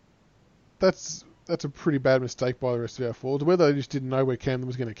 That's a pretty bad mistake by the rest of our forwards. Whether they just didn't know where Camden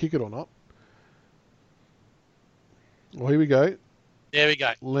was going to kick it or not. Well, here we go. There we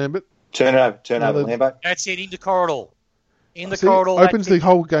go. Lambert. Turn over, Lambert. That's it, into corridor. In the corridor. Opens the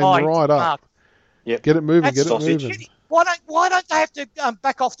whole game right up. Yep. Get it moving, moving. Why don't they have to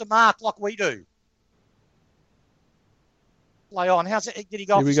back off the mark like we do? Play on. How's it? Did he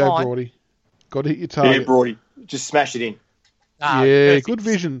go off the side? Here we go, Brody. Got to hit your target. Yeah, Brody. Just smash it in. Good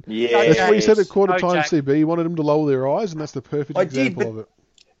vision. Yeah. That's what he said at quarter time CB. He wanted them to lower their eyes, and that's the perfect example of it.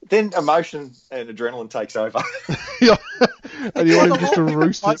 Then emotion and adrenaline takes over. Yeah. And you want him just to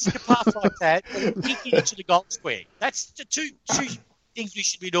roost it. To pass like that, kicking into the goal square. That's the two things we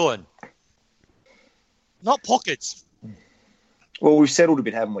should be doing. Not pockets. Well, we've settled a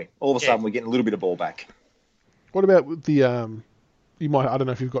bit, haven't we? All of a sudden, we're getting a little bit of ball back. What about with the you might, I don't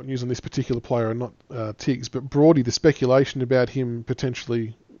know if you've got news on this particular player or not, Tiggs, but Brody, the speculation about him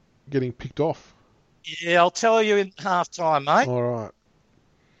potentially getting picked off. Yeah, I'll tell you in half-time, mate. All right.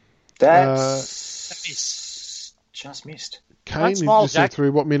 That's just missed. Kane, you just said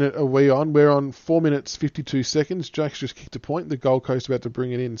through what minute are we on? We're on 4 minutes, 52 seconds. Jack's just kicked a point. The Gold Coast about to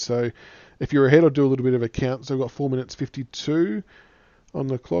bring it in. So if you're ahead, I'll do a little bit of a count. So we've got 4 minutes, 52 on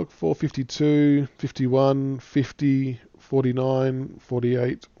the clock. 4:52, 51, 50, 49,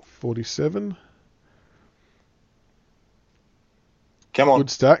 48, 47. Come on. Good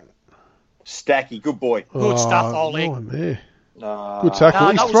stack. Stacky, good boy. Good stuff, Oleg. No one there. Good tackle.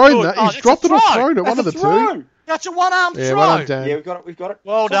 He's thrown that. He's dropped it or thrown it. One of the two. That's a one-arm throw. Well done, Dan. Yeah, we've got it.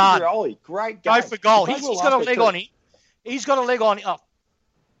 Well done. Ollie. Great game. Go for goal. He's got a leg on him. He's got a leg on him.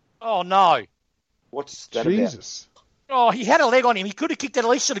 Oh, no. What's that Jesus. About? Oh, he had a leg on him. He could have kicked it at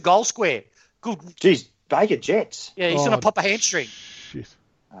least to the goal square. Good. Jeez, Baker Jets. Yeah, he's going to pop a hamstring. Shit.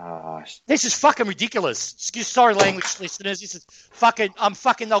 This is fucking ridiculous. Sorry, language listeners. This is fucking,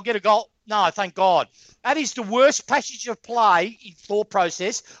 they'll get a goal. No, thank God. That is the worst passage of play in thought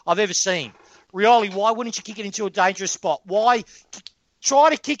process I've ever seen. Rioli, why wouldn't you kick it into a dangerous spot? Why try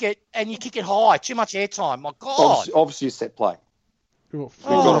to kick it and you kick it high? Too much airtime. My God. Obviously a set play. We've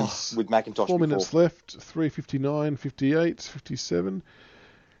got with McIntosh 4 minutes left. 3:59, 58, 57. He's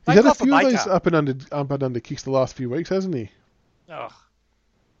Thank had a God for few of Baker. those up and under kicks the last few weeks, hasn't he? Oh.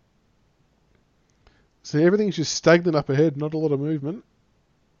 So everything's just stagnant up ahead, not a lot of movement.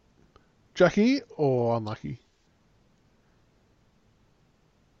 Jackie, unlucky.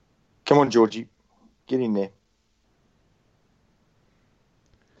 Come on, Georgie. Get in there.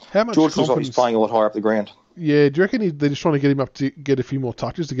 How much George looks like he's playing a lot higher up the ground. Yeah, do you reckon they're just trying to get him up to get a few more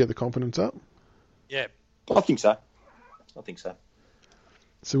touches to get the confidence up? Yeah. I think so.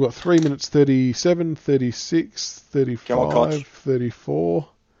 So we've got 3 minutes 37, 36, 35, Come on, 34.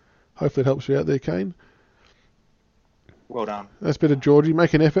 Hopefully it helps you out there, Kane. Well done. That's better, Georgie.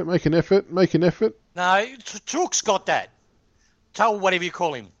 Make an effort. No, Took's got that. Tell whatever you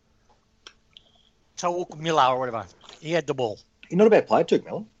call him. Took Miller or whatever. He had the ball. You're not a bad player, Took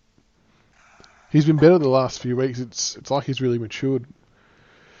Miller. He's been better the last few weeks. It's like he's really matured.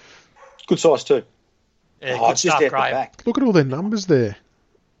 Good size too. Yeah, good stuff, just Graham. back. Look at all their numbers there.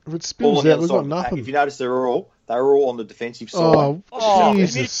 If it spins out, we've got nothing. If you notice, they were all on the defensive side. Oh,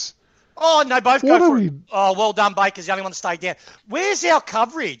 Jesus. Oh, no, both go for it. Oh, well done, Baker's the only one to stay down. Where's our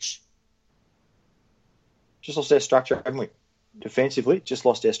coverage? Just lost our structure, haven't we? Defensively, just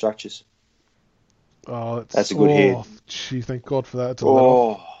lost our structures. Oh, that's a good hit. Gee, thank God for that.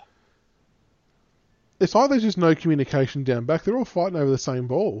 It's like there's just no communication down back. They're all fighting over the same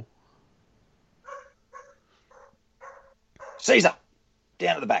ball. Caesar,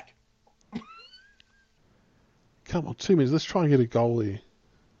 down at the back. Come on, 2 minutes. Let's try and get a goal here.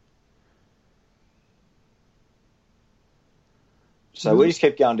 So we just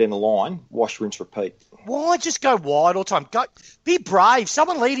kept going down the line. Wash, rinse, repeat. Why just go wide all the time? Go, be brave.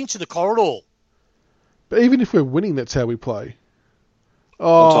 Someone lead into the corridor. But even if we're winning, that's how we play.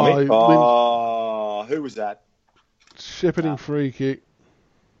 Tommy. Who was that? Shepherding free kick.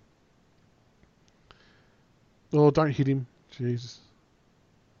 Oh, don't hit him. Jesus.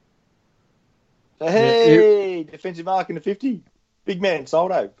 Hey, defensive mark in the 50. Big man,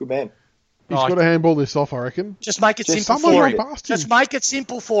 Soldo. Good man. He's got to handball this off, I reckon. Just make it simple for him. Just make it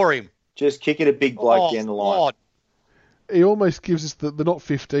simple for him. Just kick it a big bloke down the line. God. He almost gives us the not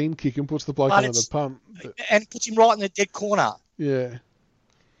 15 kick and puts the bloke under the pump. And puts him right in the dead corner. Yeah.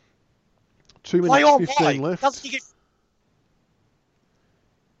 2 minutes 15 left.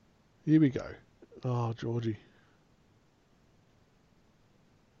 Here we go. Oh, Georgie.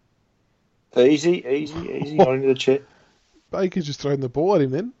 Easy. Not into the chair. Baker's just throwing the ball at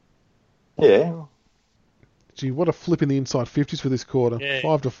him then. Yeah. Gee, what a flip in the inside 50s for this quarter. Yeah.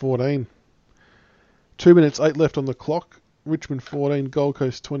 5-14. 2 minutes 8 left on the clock. Richmond 14, Gold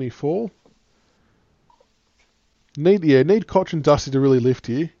Coast 24. Need Koch and Dusty to really lift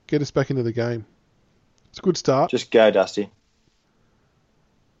here. Get us back into the game. It's a good start. Just go, Dusty.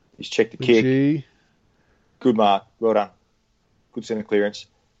 He's checked the kick. Good mark. Well done. Good centre clearance.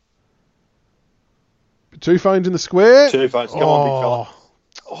 2 phones in the square. 2 phones. Come on, big fella.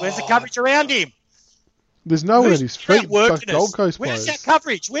 Where's the coverage around him? There's no one at his feet. But Gold Coast Where's players. our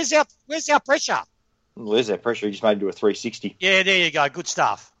coverage? Where's our pressure? Well, there's that pressure. He just made him do a 360. Yeah, there you go. Good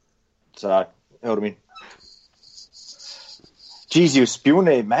stuff. So, held him in. Geez, he was spewing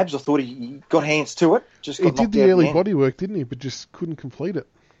there, Mabs. I thought he got hands to it. He did the early body work, didn't he? But just couldn't complete it.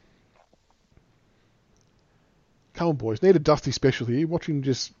 Come on, boys. Need a Dusty special here. Watch him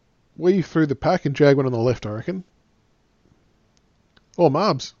just weave through the pack and jag one on the left, I reckon. Or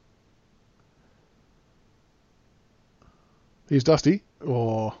Marbs. Here's Dusty.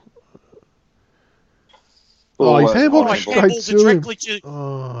 Oh, he's handballed straight to him.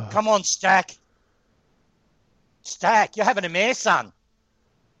 Oh. Come on, Stack. Stack, you're having a mare, son.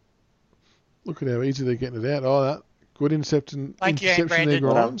 Look at how easy they're getting it out. Oh, that good interception there,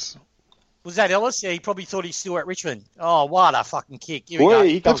 Grimes. Was that Ellis? Yeah, he probably thought he's still at Richmond. Oh, what a fucking kick. Here we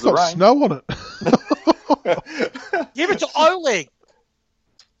go. That's got snow on it. Give it to Oleg.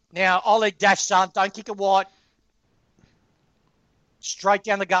 Now, Oleg dash, son. Don't kick it wide. Straight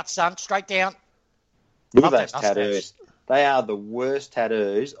down the gut, son. Straight down. Look at those tattoos. They are the worst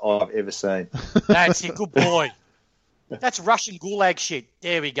tattoos I've ever seen. That's it. Good boy. That's Russian gulag shit.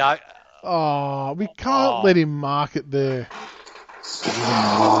 There we go. Oh, we can't let him mark it there.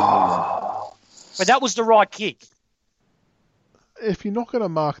 But that was the right kick. If you're not going to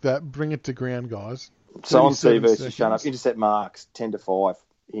mark that, bring it to ground, guys. So on TV's shown up. Intercept marks 10-5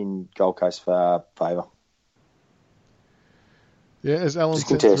 in Gold Coast favour. Yeah, as Alan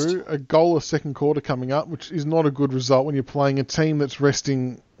said through, a goalless second quarter coming up, which is not a good result when you're playing a team that's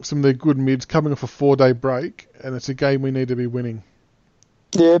resting some of their good mids, coming off a 4-day break, and it's a game we need to be winning.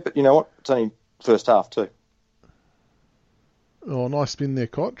 Yeah, but you know what? It's only first half too. Oh, nice spin there,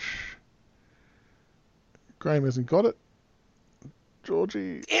 Koch. Graham hasn't got it.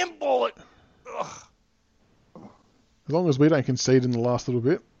 Georgie. Handball it. As long as we don't concede in the last little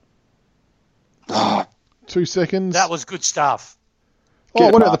bit. 2 seconds. That was good stuff.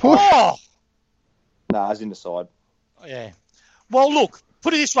 What about the push? Oh! Nah, it's in the side. Yeah. Well, look,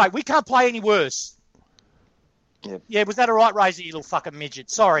 put it this way. We can't play any worse. Yep. Yeah, was that all right, Razor, you little fucking midget?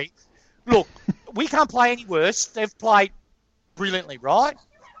 Sorry. Look, we can't play any worse. They've played brilliantly, right?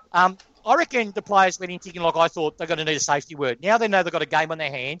 I reckon the players went in thinking like I thought they're going to need a safety word. Now they know they've got a game on their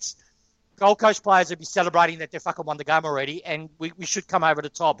hands. Gold Coast players will be celebrating that they fucking won the game already, and we should come over the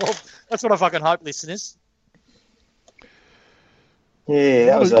top. Well, that's what I fucking hope, listeners. Yeah,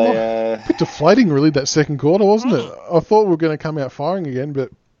 that was a bit deflating, really, that second quarter, wasn't it? I thought we were going to come out firing again,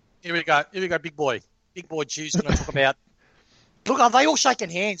 but here we go, big boy. Big boy Chew's going to talk about. Look, are they all shaking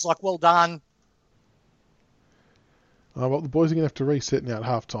hands? Like, well done. Well, the boys are going to have to reset now at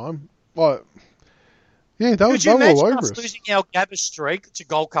half time. Like, yeah, they were all over us. Losing our Gabba streak to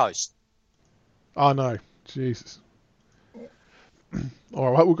Gold Coast. Oh, no. Jesus.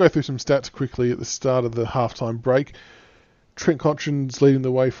 All right, we'll go through some stats quickly at the start of the halftime break. Trent Cotchin's leading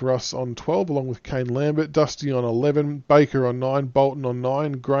the way for us on 12, along with Kane Lambert. Dusty on 11, Baker on 9, Bolton on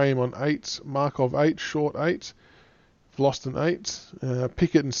 9, Graham on 8, Markov 8, Short 8, Vlosten 8,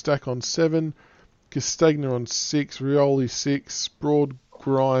 Pickett and Stack on 7, Castagna on 6, Rioli 6, Broad,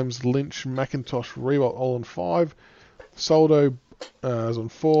 Grimes, Lynch, McIntosh, Rewalt all on 5, Soldo is on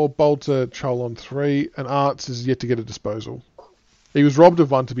 4, Bolter, Chol on 3, and Arts is yet to get a disposal. He was robbed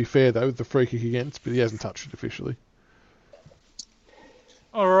of one, to be fair, though, with the free kick against, but he hasn't touched it officially.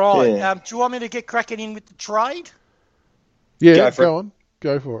 All right. Yeah. Do you want me to get cracking in with the trade? Yeah, go on.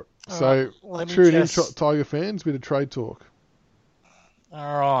 Go for it. All so, right. tune in, Tiger fans, bit of trade talk.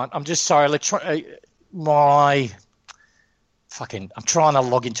 All right. I'm just sorry. I'm trying to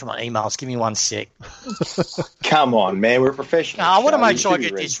log into my emails. Give me 1 sec. Come on, man. We're professionals. I want to make sure I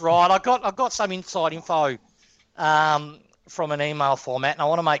get this right. I got some inside info from an email format, and I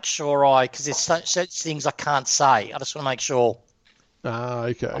want to make sure because there's such things I can't say. I just want to make sure.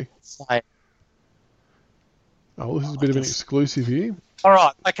 Okay. Oh, this is a bit of an exclusive here. All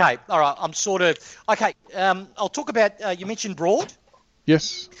right. Okay. All right. I'm sort of... Okay. I'll talk about... you mentioned Broad.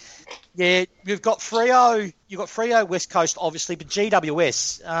 Yes. Yeah. You've got Freo. You've got Freo West Coast, obviously, but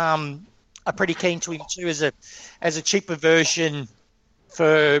GWS are pretty keen to him too as a cheaper version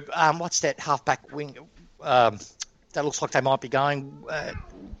for... what's that halfback wing? That looks like they might be going...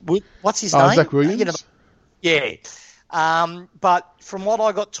 what's his name? Zach Williams? Yeah. But from what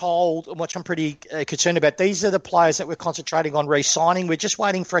I got told, and which I'm pretty concerned about, these are the players that we're concentrating on re-signing. We're just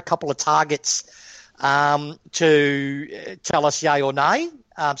waiting for a couple of targets to tell us yay or nay,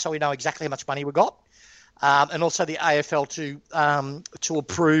 so we know exactly how much money we got, and also the AFL to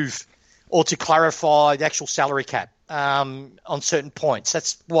approve or to clarify the actual salary cap on certain points.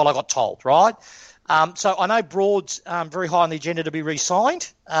 That's what I got told, right? So I know Broad's very high on the agenda to be re-signed.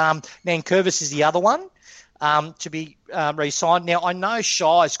 Nankervis is the other one. To be re-signed. Now, I know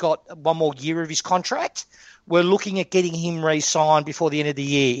Shy's got 1 more year of his contract. We're looking at getting him re-signed before the end of the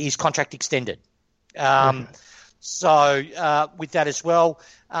year, his contract extended. So with that as well.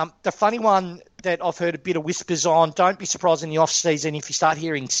 The funny one that I've heard a bit of whispers on, don't be surprised in the off-season if you start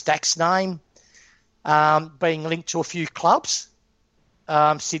hearing Stack's name being linked to a few clubs,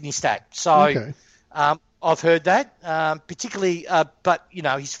 Sydney Stat. So I've heard that, particularly, but,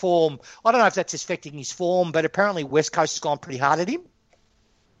 his form, I don't know if that's affecting his form, but apparently West Coast has gone pretty hard at him.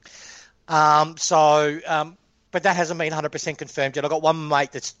 But that hasn't been 100% confirmed yet. I've got one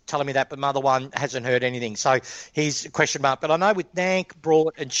mate that's telling me that, but my other one hasn't heard anything. So he's a question mark. But I know with Nank,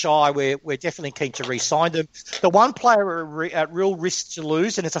 Broad and Shy, we're definitely keen to re-sign them. The one player at real risk to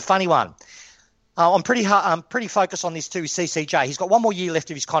lose, and it's a funny one. I'm pretty focused on this too, CCJ. He's got one more year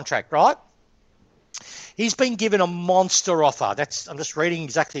left of his contract, right? He's been given a monster offer. I'm just reading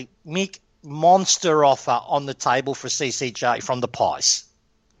exactly. Mick, monster offer on the table for CCJ from the Pies.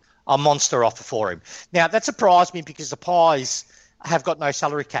 A monster offer for him. Now, that surprised me because the Pies have got no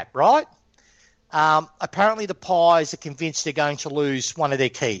salary cap, right? Apparently, the Pies are convinced they're going to lose one of their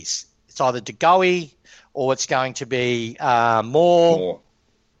keys. It's either DeGoey or it's going to be Moore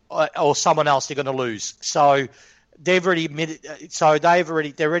or someone else they're going to lose. So they've already admitted. So they're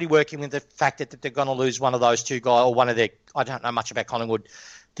already working with the fact that they're going to lose one of those two guys or one of their. I don't know much about Collingwood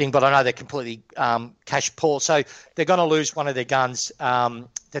thing, but I know they're completely cash poor. So they're going to lose one of their guns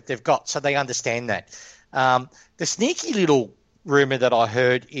that they've got. So they understand that. The sneaky little rumour that I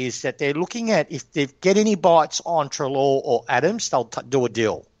heard is that they're looking at if they get any bites on Treloar or Adams, they'll do a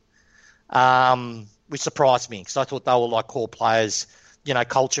deal, which surprised me because I thought they were like core players,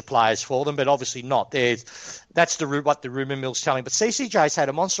 culture players for them, but obviously not. That's what the rumour mill's telling. But CCJ's had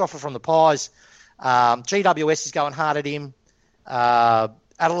a monster offer from the Pies. GWS is going hard at him.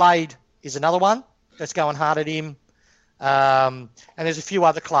 Adelaide is another one that's going hard at him. And there's a few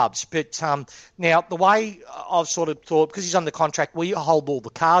other clubs. But now the way I've sort of thought, because he's under contract, we hold all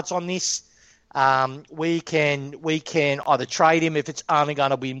the cards on this. We can either trade him if it's only going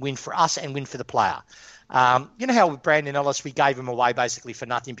to be win for us and win for the player. You know how with Brandon Ellis, we gave him away basically for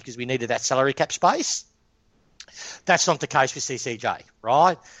nothing because we needed that salary cap space? That's not the case with CCJ,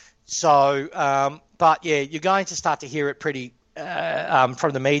 right? So, but yeah, you're going to start to hear it pretty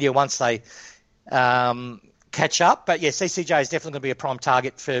from the media once they catch up. But yeah, CCJ is definitely going to be a prime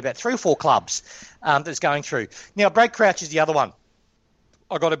target for about 3 or 4 clubs that's going through. Now, Brad Crouch is the other one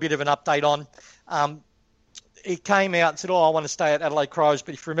I got a bit of an update on. He came out and said, I want to stay at Adelaide Crows.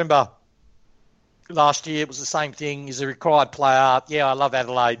 But if you remember last year, it was the same thing. He's a required player. Yeah, I love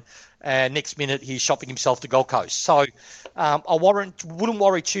Adelaide. And next minute, he's shopping himself to Gold Coast. So I wouldn't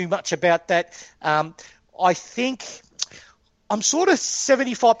worry too much about that. I think I'm sort of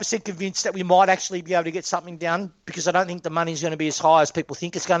 75% convinced that we might actually be able to get something done because I don't think the money's going to be as high as people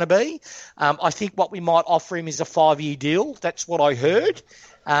think it's going to be. I think what we might offer him is a 5-year deal. That's what I heard,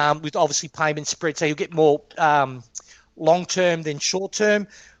 with obviously payment spread. So he'll get more long-term than short-term.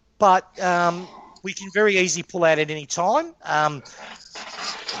 But we can very easily pull out at any time.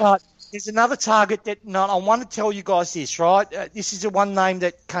 But there's another target that I want to tell you guys this, right? This is the one name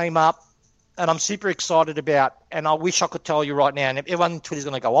that came up and I'm super excited about, and I wish I could tell you right now, and everyone on Twitter is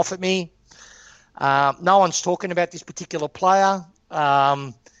going to go off at me. No one's talking about this particular player.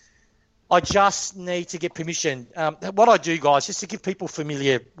 I just need to get permission. What I do, guys, just to give people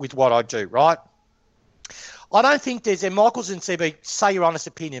familiar with what I do, right? I don't think there's, and Michael's and CB, say your honest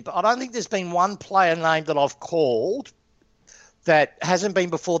opinion, but I don't think there's been one player name that I've called that hasn't been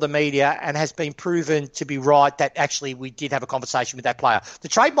before the media and has been proven to be right that actually we did have a conversation with that player. The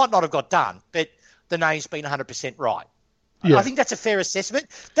trade might not have got done, but the name's been 100% right. Yeah. I think that's a fair assessment.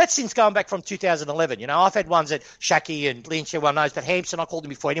 That's since going back from 2011. I've had ones at Shaki and Lynch, everyone knows, but Hampson, I called him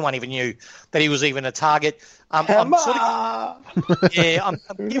before anyone even knew that he was even a target. I'm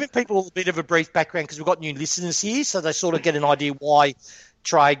giving people a bit of a brief background because we've got new listeners here, so they sort of get an idea why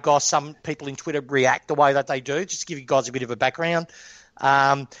trade guys, some people in Twitter react the way that they do, just to give you guys a bit of a background.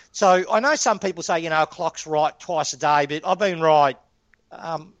 So I know some people say, a clock's right twice a day, but I've been right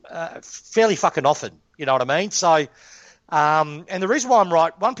fairly fucking often, you know what I mean? So, and the reason why I'm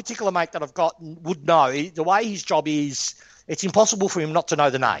right, one particular mate that I've got would know, the way his job is, it's impossible for him not to know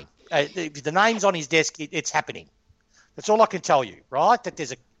the name. If the name's on his desk, it's happening. That's all I can tell you, right? That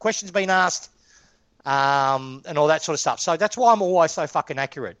there's a question's been asked, and all that sort of stuff. So that's why I'm always so fucking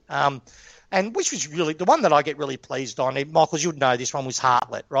accurate. And which was really the one that I get really pleased on. Michael, you'd know this one was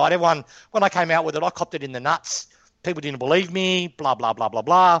Hartlett, right? Everyone, when I came out with it, I copped it in the nuts. People didn't believe me, blah, blah, blah, blah,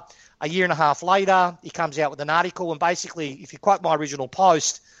 blah. A year and a half later, he comes out with an article, and basically, if you quote my original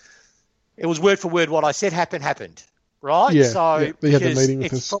post, it was word for word what I said happened, right? Yeah, so they had the meeting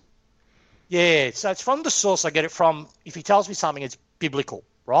with us. So it's from the source I get it from. If he tells me something, it's biblical,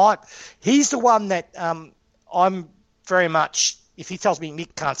 right? He's the one that I'm very much, if he tells me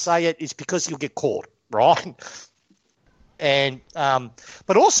Mick can't say it, it's because he'll get caught, right? And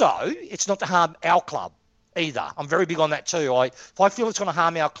but also, it's not to harm our club either. I'm very big on that too. If I feel it's going to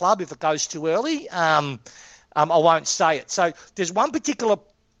harm our club if it goes too early, I won't say it. So there's one particular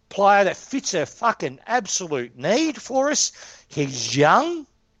player that fits a fucking absolute need for us. He's young.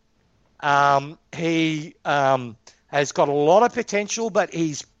 He has got a lot of potential, but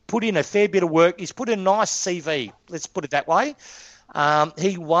he's put in a fair bit of work. He's put in a nice CV. Let's put it that way.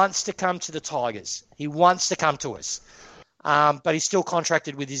 He wants to come to the Tigers. He wants to come to us. But he's still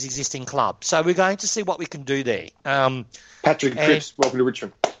contracted with his existing club. So we're going to see what we can do there. Patrick Cripps, welcome to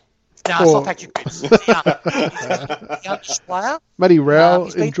Richmond. No, it's not Patrick Cripps. He's a youngest player. Matty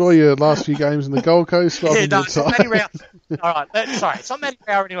Rowell, enjoy your last few games in the Gold Coast. Yeah, no, it's Matty Rowell. All right, sorry, it's not Matty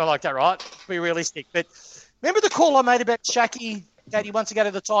Rowell or anyone like that, right? Be realistic. But remember the call I made about Shaki, that he wants to go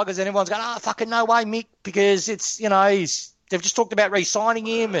to the Tigers, and everyone's going, fucking no way, Mick, because it's, they've just talked about re-signing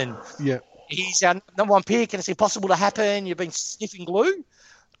him, and he's our number one pick, and it's impossible to happen. You've been sniffing glue.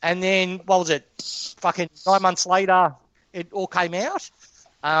 And then, what was it? Fucking 9 months later, it all came out.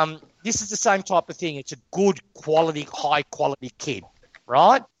 This is the same type of thing. It's a good quality, high quality kid,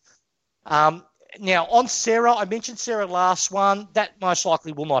 right? Now, on Sarah, I mentioned Sarah last one. That most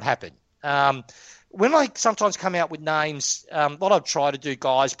likely will not happen. When I sometimes come out with names, what I've tried to do,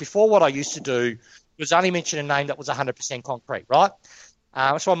 guys, before what I used to do was only mention a name that was 100% concrete, right?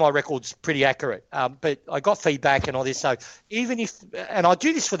 That's why my record's pretty accurate. But I got feedback and all this. So even if, and I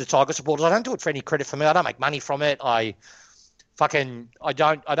do this for the Tiger supporters, I don't do it for any credit for me. I don't make money from it. I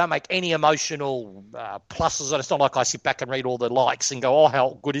don't make any emotional pluses. It's not like I sit back and read all the likes and go,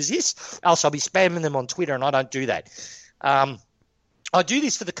 how good is this? Else I'll be spamming them on Twitter, and I don't do that. I do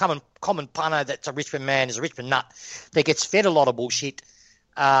this for the common punter that's a Richmond man, is a Richmond nut that gets fed a lot of bullshit.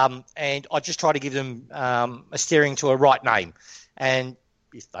 And I just try to give them a steering to a right name. And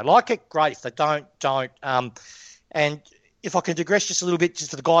if they like it, great. If they don't. And if I can digress just a little bit, just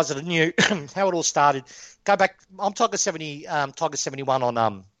for the guys that are new, how it all started, go back. I'm Tiger 70, Tiger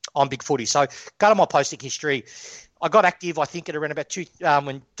 71 on Big Footy. So go to my posting history. I got active, I think, at around about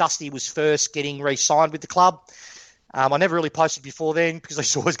when Dusty was first getting re-signed with the club. I never really posted before then because I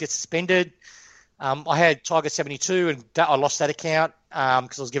used to always get suspended. I had Tiger 72 and I lost that account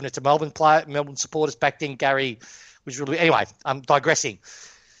because I was giving it to Melbourne supporters back then. Gary was really... Anyway, I'm digressing.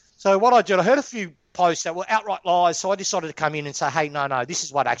 So what I did, I heard a few posts that were outright lies, so I decided to come in and say, hey, no, this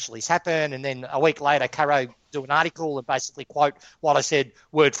is what actually has happened. And then a week later, Caro do an article and basically quote what I said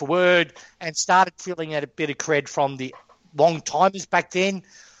word for word, and started feeling a bit of cred from the long-timers back then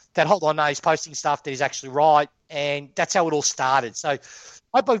that, hold on, no, he's posting stuff that is actually right. And that's how it all started. So I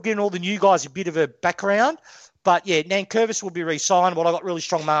hope I've given all the new guys a bit of a background. But, yeah, Nankervis will be re-signed. What I got really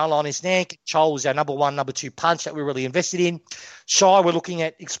strong mail on is Nank. Chol was our number 1, number 2 punch that we're really invested in. Shy, we're looking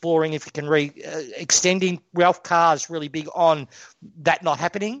at exploring if we can extending. Ralph Carr is really big on that not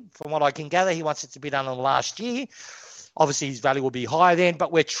happening. From what I can gather, he wants it to be done in the last year. Obviously, his value will be higher then,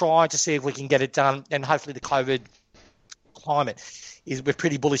 but we're trying to see if we can get it done. And hopefully the COVID climate we're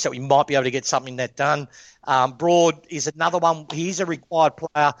pretty bullish that we might be able to get something that done. Broad is another one. He's a required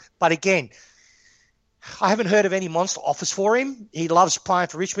player. But again, I haven't heard of any monster offers for him. He loves playing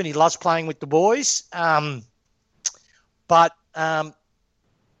for Richmond. He loves playing with the boys. But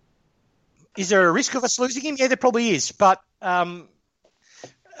is there a risk of us losing him? Yeah, there probably is. But I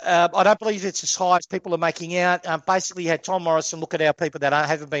don't believe it's as high as people are making out. Basically, you had Tom Morrison look at our people that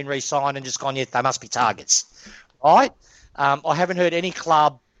haven't been re-signed and just gone, yeah, they must be targets. Right? I haven't heard any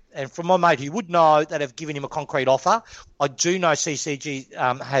club, and from my mate who would know, that have given him a concrete offer. I do know CCG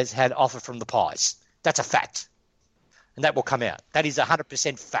has had offer from the Pies. That's a fact. And that will come out. That is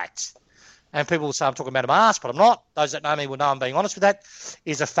 100% fact. And people will say I'm talking about my ass, but I'm not. Those that know me will know I'm being honest with that.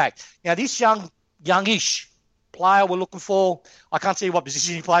 Is a fact. Now, this youngish player we're looking for, I can't tell you what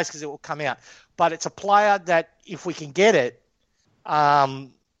position he plays because it will come out. But it's a player that, if we can get it,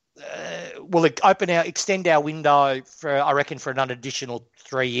 will extend our window for, I reckon, for an additional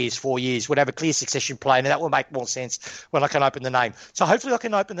 3 years, 4 years. We'll have a clear succession plan, and that will make more sense when I can open the name. So hopefully I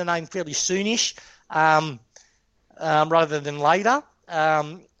can open the name fairly soonish, rather than later.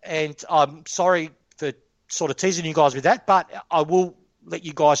 And I'm sorry for sort of teasing you guys with that, but I will let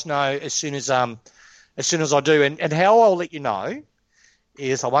you guys know as soon as I do. And how I'll let you know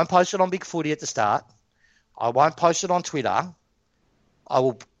is I won't post it on Big Footy at the start. I won't post it on Twitter. I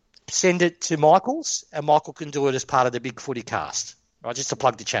will send it to Michael's, and Michael can do it as part of the Big Footy cast, right? Just to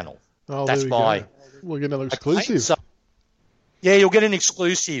plug the channel. Oh, that's we'll get another exclusive. Okay, so, yeah, you'll get an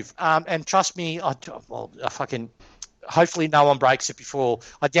exclusive. And trust me, hopefully no one breaks it before.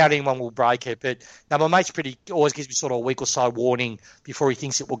 I doubt anyone will break it, but no, my mate's always gives me sort of a week or so warning before he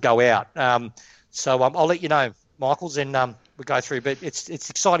thinks it will go out. So I'll let you know Michaels, and we go through. But it's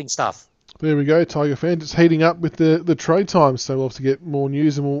exciting stuff. There we go, Tiger fans. It's heating up with the trade time, so we'll have to get more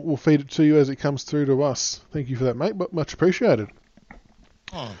news and we'll feed it to you as it comes through to us. Thank you for that, mate. But much appreciated.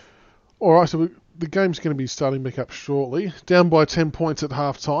 Oh. All right, so the game's going to be starting back up shortly. Down by 10 points at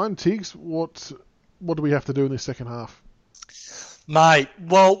half time. Tiggs, what do we have to do in this second half? Mate,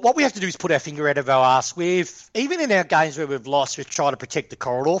 well, what we have to do is put our finger out of our arse. Even in our games where we've lost, we've tried to protect the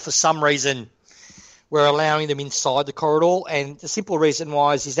corridor. For some reason, we're allowing them inside the corridor, and the simple reason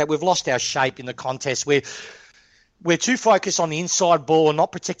why is that we've lost our shape in the contest. We're too focused on the inside ball and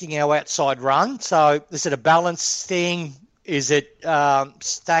not protecting our outside run. So is it a balance thing? Is it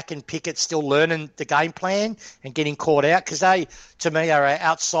Stack and Pickett still learning the game plan and getting caught out? Because they, to me, are our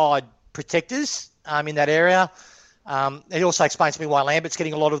outside protectors in that area. It also explains to me why Lambert's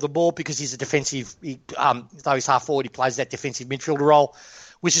getting a lot of the ball, because he's a defensive, though he's half forward, he plays that defensive midfielder role,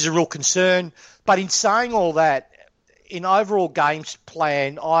 which is a real concern. But in saying all that, in overall games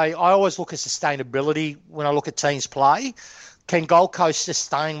plan, I always look at sustainability when I look at teams play. Can Gold Coast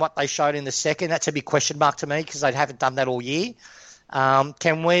sustain what they showed in the second? That's a big question mark to me, because they haven't done that all year.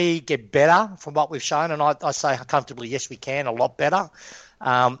 Can we get better from what we've shown? And I say comfortably, yes, we can, a lot better.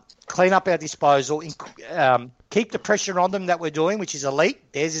 Clean up our disposal, keep the pressure on them that we're doing, which is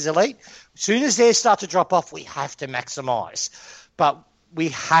elite. Theirs is elite. As soon as theirs start to drop off, we have to maximise. But we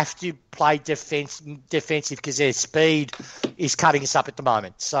have to play defensive because their speed is cutting us up at the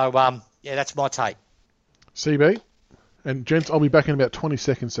moment. So, that's my take. CB? And gents, I'll be back in about 20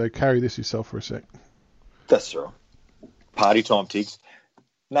 seconds, so carry this yourself for a sec. That's right. Party time, Tiggs.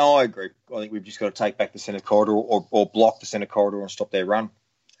 No, I agree. I think we've just got to take back the centre corridor or block the centre corridor and stop their run.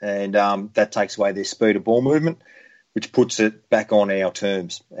 And that takes away their speed of ball movement, which puts it back on our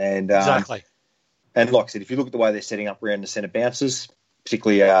terms. And exactly. And like I said, if you look at the way they're setting up around the centre bounces,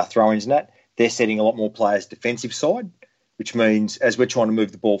 particularly throw-ins and that, they're setting a lot more players defensive side, which means as we're trying to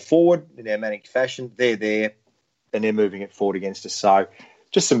move the ball forward in our manic fashion, they're there and they're moving it forward against us. So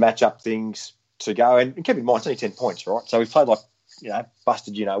just some match-up things to go. And keep in mind, it's only 10 points, right? So we've played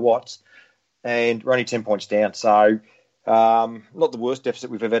busted you-know-whats, and we're only 10 points down. So not the worst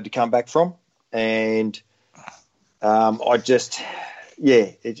deficit we've ever had to come back from. And it's just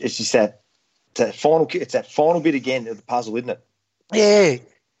that final bit again of the puzzle, isn't it? Yeah.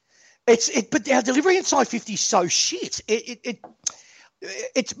 But our delivery inside 50 is so shit.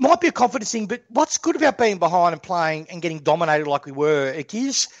 It might be a confidence thing, but what's good about being behind and playing and getting dominated like we were, it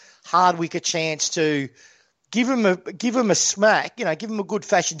gives Hardwick a chance to give him a smack, give him a good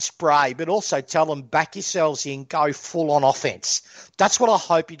fashion spray, but also tell them back yourselves in, go full on offense. That's what I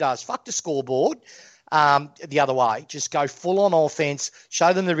hope he does. Fuck the scoreboard the other way. Just go full on offense,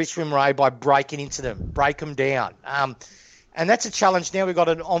 show them the Richmond Ray by breaking into them, break them down. And that's a challenge. Now we've got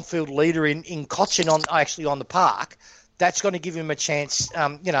an on-field leader in Cochin on the park. That's going to give him a chance.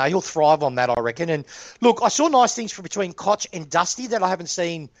 He'll thrive on that, I reckon. And look, I saw nice things from between Koch and Dusty that I haven't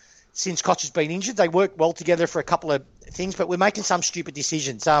seen since Koch has been injured. They work well together for a couple of things, but we're making some stupid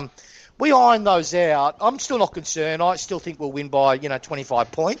decisions. We iron those out. I'm still not concerned. I still think we'll win by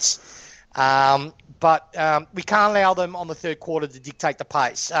 25 points. But we can't allow them on the third quarter to dictate the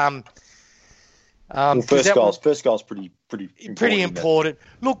pace. First goal's pretty important.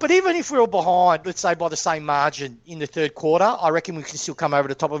 Look, but even if we're all behind, let's say by the same margin in the third quarter, I reckon we can still come over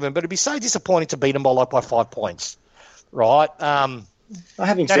the top of them. But it'd be so disappointing to beat them by 5 points, right?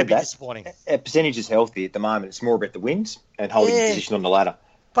 Having said that, disappointing. Our percentage is healthy at the moment. It's more about the wins and holding the position on the ladder.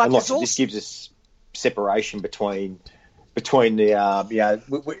 But and this gives us separation between the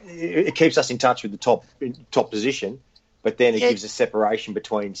it keeps us in touch with the top position. But then it gives us separation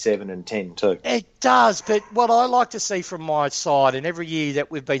between 7 and 10 too. It does, but what I like to see from my side, and every year that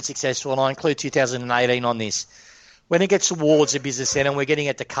we've been successful, and I include 2018 on this, when it gets towards the business end and we're getting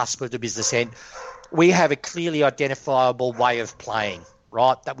at the cusp of the business end, we have a clearly identifiable way of playing,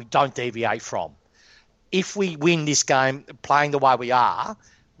 right, that we don't deviate from. If we win this game playing the way we are,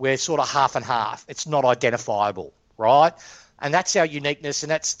 we're sort of half and half. It's not identifiable, right? And that's our uniqueness, and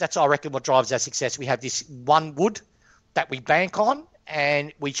that's I reckon, what drives our success. We have this one wood that we bank on,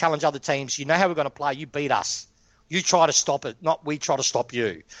 and we challenge other teams. You know how we're going to play. You beat us. You try to stop it, not we try to stop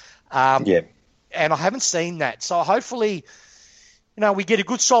you. And I haven't seen that. So hopefully, we get a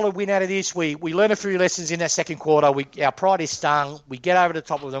good solid win out of this. We learn a few lessons in that second quarter. Our pride is stung. We get over the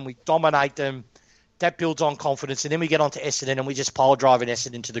top of them. We dominate them. That builds on confidence. And then we get on to Essendon, and we just pile driving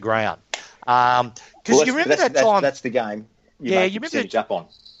Essendon to the ground. Because you remember that time. That's the game. You remember up on.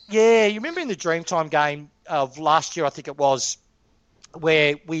 Yeah, you remember in the Dreamtime game of last year, I think it was,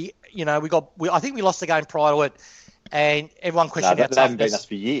 where I think we lost the game prior to it, and everyone No, questioned they our haven't beaten toughness. us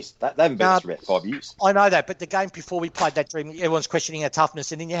for years. They haven't beaten us for about 5 years. I know that, but the game before we played that dream, everyone's questioning our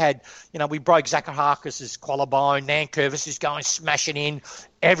toughness, and then you had, we broke Zacharkis' collarbone, Nankervis is going smashing in,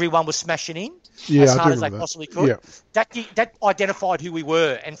 everyone was smashing in as hard as they possibly could. Yeah. That identified who we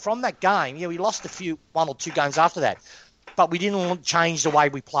were, and from that game, we lost one or two games after that, but we didn't change the way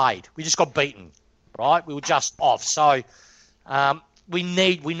we played. We just got beaten, right? We were just off. So we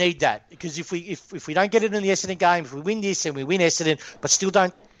need that, because if we don't get it in the Essendon game, if we win this and we win Essendon, but still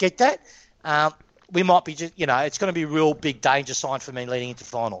don't get that, we might be just, it's going to be a real big danger sign for me leading into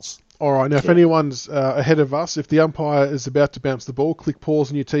finals. All right, now if anyone's ahead of us, if the umpire is about to bounce the ball, click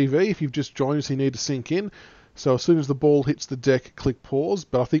pause on your TV. If you've just joined us, you need to sync in. So as soon as the ball hits the deck, click pause.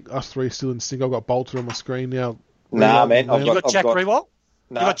 But I think us three are still in sync. I've got Bolter on my screen now. Nah, man. You got Jack Riewoldt?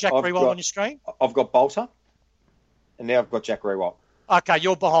 You got Jack Riewoldt on your screen? I've got Bolter, and now I've got Jack Riewoldt. Okay,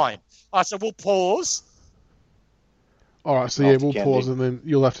 you're behind. All right, so we'll pause. All right, so we'll pause, and then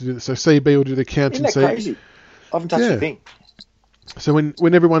you'll have to do this. So CB will do the count. Isn't that crazy? I haven't touched a thing. So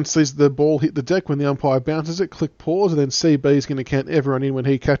when everyone sees the ball hit the deck, when the umpire bounces it, click pause, and then CB is going to count everyone in when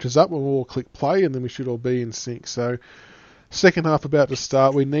he catches up, and we'll all click play, and then we should all be in sync. So second half about to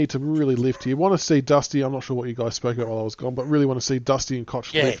start. We need to really lift here. Want to see Dusty, I'm not sure what you guys spoke about while I was gone, but really want to see Dusty and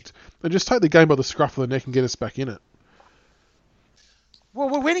Koch lift. And just take the game by the scruff of the neck and get us back in it. Well,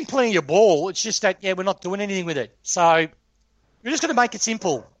 we're winning plenty of ball. It's just that, we're not doing anything with it. So we're just going to make it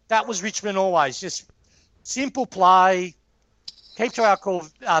simple. That was Richmond always. Just simple play, keep to our core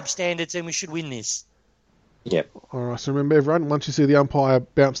standards, and we should win this. Yep. All right, so remember, everyone, once you see the umpire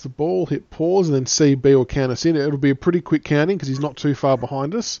bounce the ball, hit pause, and then CB will count us in. It'll be a pretty quick counting because he's not too far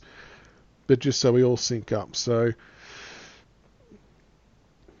behind us, but just so we all sync up. So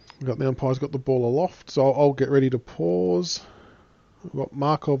the umpire's got the ball aloft, so I'll get ready to pause. We've got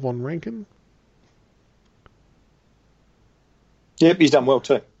Markov on Rankin. Yep, he's done well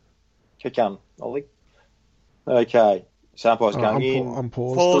too. Keep going, Ollie. Okay, so umpire's going in. I'm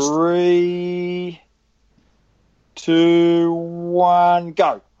paused. 3, 2, 1,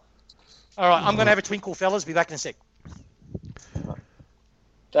 go. All right, I'm going to have a twinkle, fellas. Be back in a sec.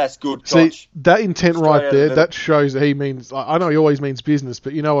 That's good, Koch. See, that intent Straight right there, that shows that he means... I know he always means business,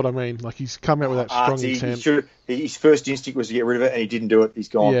 but you know what I mean. Like, he's come out with that strong intent. His first instinct was to get rid of it, and he didn't do it. He's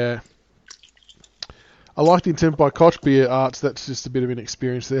gone. Yeah. I like the intent by Koch, but Arts, that's just a bit of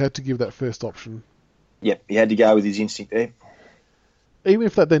inexperience. They had to give that first option. Yep, he had to go with his instinct there. Even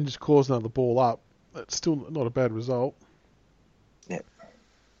if that then just caused another ball up, that's still not a bad result. Yep.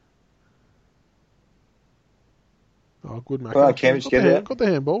 Oh, good, Mac. Well, Cam, got the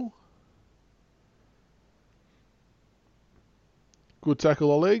handball. Good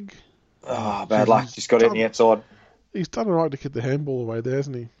tackle, Oleg. Oh, bad luck. Just got out on the outside. He's done all right to get the handball away there,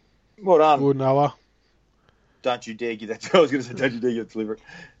 hasn't he? Well done. Good, Noah. Don't you dare give that. I was going to say, don't you dare get deliver it.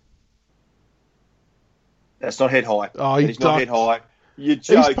 That's not head high. Oh, he's not head high. You're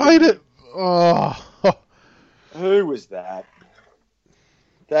joking. He's paid it. Oh. Who was that?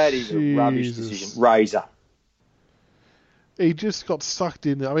 That is a rubbish decision. Razor. He just got sucked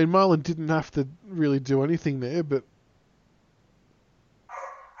in. I mean, Marlon didn't have to really do anything there, but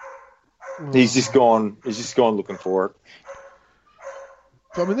he's just gone looking for it.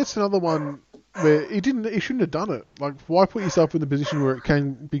 I mean, that's another one where he shouldn't have done it. Like, why put yourself in the position where it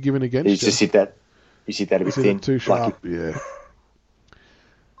can be given against you? He's just hit that a bit thin. Too sharp, yeah.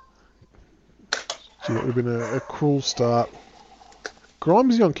 Gee, that would have been a cruel start.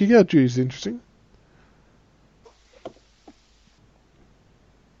 Grimesy on kick-out duty is interesting.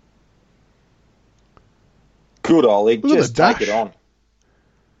 Good, Oleg. Just take it on.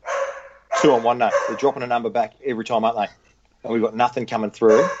 2 on 1, no. They're dropping a number back every time, aren't they? And we've got nothing coming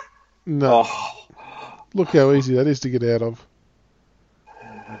through. No. Oh. Look how easy that is to get out of.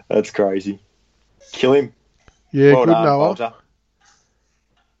 That's crazy. Kill him. Yeah, well good, done, Noah.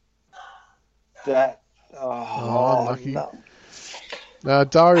 Bolter. Unlucky. No.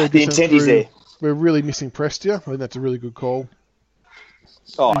 Dario, the intent is there. We're really missing Prestia. I think that's a really good call.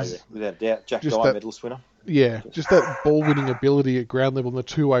 Oh, yeah, without doubt. Jack Dye, medalist winner. Yeah, just that ball-winning ability at ground level and the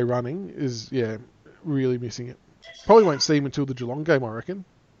two-way running is, really missing it. Probably won't see him until the Geelong game, I reckon.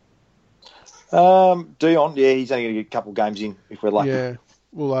 Dion, he's only going to get a couple of games in if we're lucky. Yeah,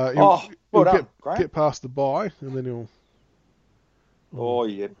 well, he'll get past the bye, and then he'll... Oh,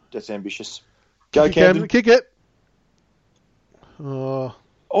 yeah, that's ambitious. Go, Camden. Kick it! We got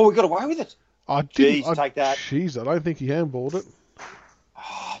away with it. Take that. Jeez, I don't think he handballed it.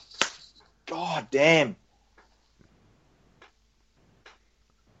 Oh, God damn.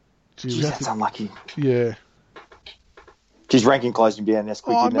 Jeez, that's unlucky. Yeah. His ranking closed him down. That's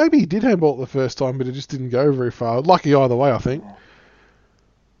quick, didn't it? Maybe he did handball it the first time, but it just didn't go very far. Lucky either way, I think.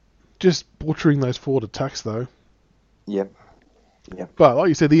 Just butchering those forward attacks, though. Yep. But like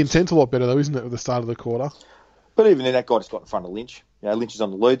you said, the intent's a lot better, though, isn't it, at the start of the quarter? But even then, that guy just got in front of Lynch. Lynch is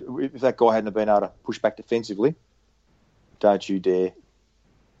on the lead. If that guy hadn't been able to push back defensively, don't you dare.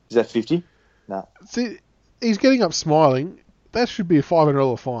 Is that 50? No. See, he's getting up smiling. That should be a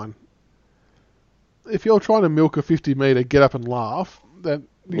 $500 fine. If you're trying to milk a 50-metre, get up and laugh, then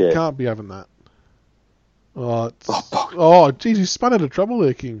you can't be having that. Geez, he spun out of trouble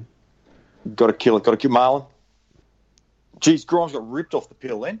there, King. Got to kill it. Got to kill Marlon. Geez, Grimes got ripped off the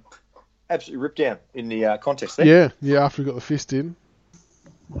pill then. Absolutely ripped down in the contest there. Yeah, after he got the fist in.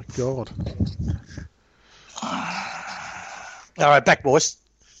 My God. All right, back, boys.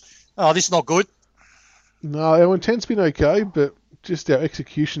 Oh, this is not good. No, our intent's been okay, but just our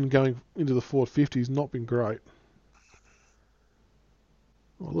execution going into the forward 50 has not been great.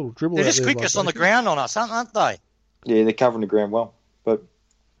 A little dribble. They're just quickest on the ground on us, aren't they? Yeah, they're covering the ground well. But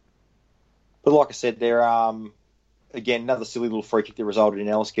like I said, they're again another silly little free kick that resulted in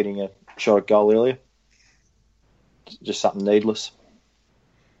Ellis getting a shot at goal earlier. Just something needless.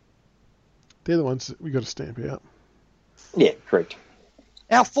 They're the ones that we got to stamp out. Yeah, correct.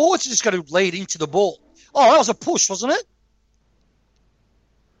 Our forwards just got to lead into the ball. Oh, that was a push, wasn't it?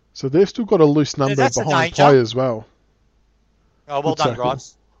 So they've still got a loose number behind play as well. Oh, well done,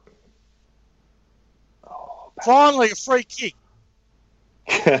 Grimes. Finally, a free kick.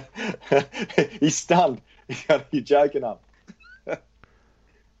 He's stunned. You're joking up.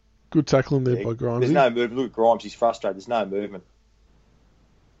 Good tackling there by Grimes. There's no movement. Look at Grimes. He's frustrated. There's no movement.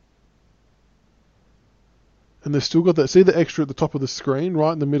 And they've still got that. See the extra at the top of the screen,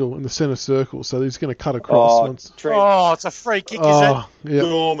 right in the middle, in the centre circle. So he's going to cut across. It's a free kick, is it? Yeah.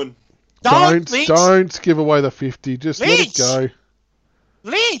 Norman. Don't give away the 50. Just let it go.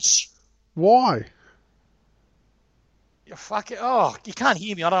 Lynch! Why? You fucking... Oh, you can't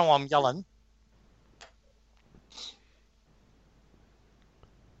hear me. I don't know why I'm yelling.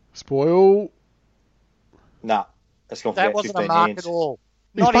 Spoil. Nah. That's gone for that wasn't a mark hands. at all.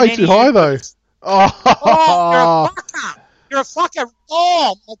 He's paid too high, though. Oh, you're a fucker.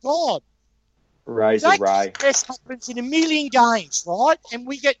 Oh, my God. Razor Ray. This happens in a million games, right? And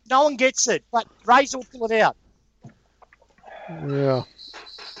no one gets it, but Razor will pull it out. Yeah.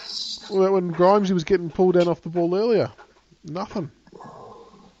 Well, when Grimes was getting pulled down off the ball earlier. Nothing.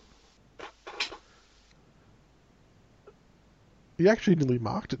 He actually nearly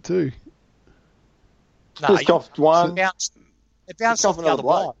marked it too. No, he coughed one. It bounced off the other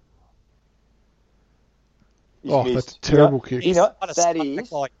bloke. That's a terrible kick. You know,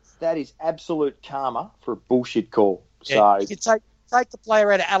 that is absolute karma for a bullshit call. Yeah, so you can take the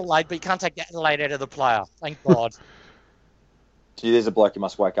player out of Adelaide, but you can't take the Adelaide out of the player. Thank God. Gee, there's a bloke who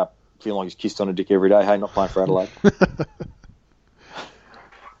must wake up feeling like he's kissed on a dick every day. Hey, not playing for Adelaide.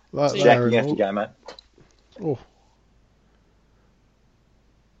 Jack, you have to go, mate. Oh.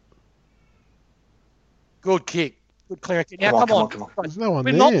 Good kick. Good clear kick. Now, come on. There's no one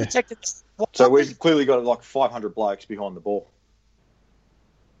We're there. not protected. So we've clearly got like 500 blokes behind the ball.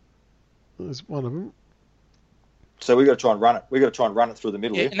 There's one of them. So we've got to try and run it. We've got to try and run it through the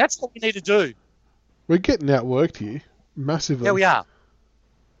middle here. And that's what we need to do. We're getting outworked here. Massively. Yeah, we are.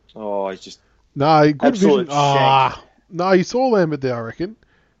 Oh, he's just... No, good absolute vision. No, he saw Lambert there, I reckon.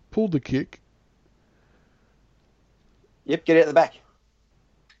 Pulled the kick. Yep, get out the back.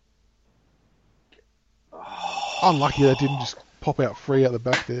 Unlucky that didn't just pop out free out the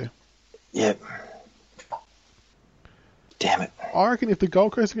back there. Yep. Damn it. I reckon if the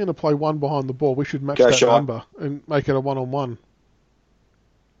Gold Coast are going to play one behind the ball, we should match that number and make it a one-on-one.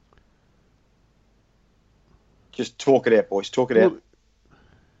 Just talk it out, boys. Talk it out.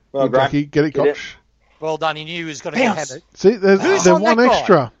 Well, Graham, get it, Koch. Well done. He knew he was going to have it. See, there's one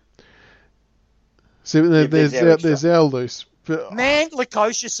extra. See, there's our loose. Man,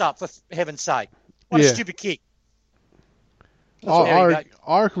 Lukosius up, for heaven's sake. What a stupid kick. I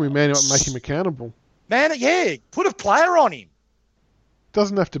reckon we man him up and make him accountable. Man, put a player on him.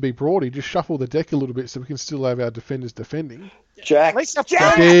 Doesn't have to be Brody. Just shuffle the deck a little bit so we can still have our defenders defending. Jack.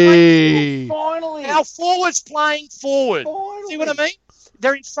 Finally. Our forwards playing forward. Finally. See what I mean?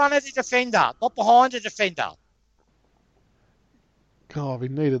 They're in front of the defender, not behind the defender. God, we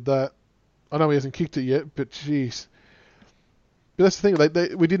needed that. I know he hasn't kicked it yet, but jeez. But that's the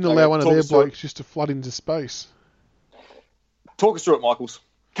thing. We didn't allow one of their blokes just to flood into space. Talk us through it, Michaels.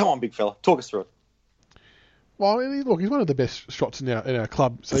 Come on, big fella. Talk us through it. Well, look, he's one of the best shots in our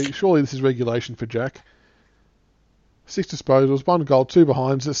club, so surely this is regulation for Jack. 6 disposals, 1 goal, 2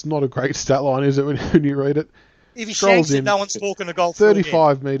 behinds. That's not a great stat line, is it, when you read it? If he Strolls shanks it, in, no one's talking to golf.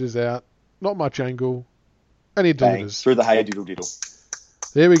 35 metres out, not much angle, and he Bang, delivers. through the hay diddle diddle.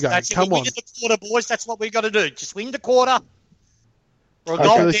 There we go. That's it. Come We on. win the quarter, boys. That's what we got to do. Just win the quarter. Or a Okay, goal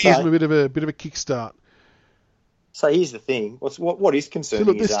Hopefully this gives down. them a bit of a kickstart. So here's the thing. What is See, concerning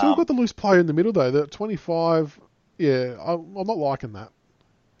look, they've is still got the loose player in the middle, though. The 25, yeah, I'm not liking that.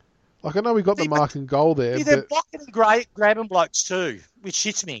 Like, I know we got the mark and goal there, See, they're but blocking and grabbing blokes too, which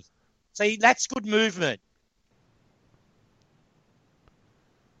shits me. See, that's good movement.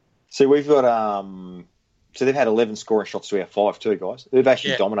 so we've got so they've had 11 scoring shots to our 5 too, guys. They've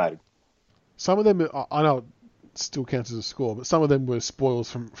actually dominated. some of them, I know it still counts as a score, but some of them were spoils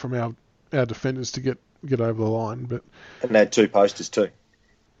from our defenders to get over the line. But And they had 2 posters too.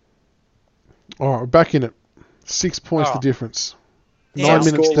 all right, we're back in it. 6 points Oh. the difference. Yeah, 9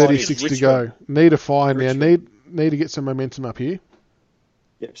 minutes scoreline 36 is to go. Need a fire now. Richmond. Need to get some momentum up here.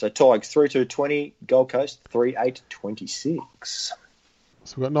 Yep. So Tigers 3-2-20, Gold Coast 3-8-26.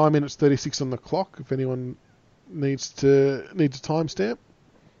 So we've got 9 minutes 36 on the clock. If anyone needs a timestamp,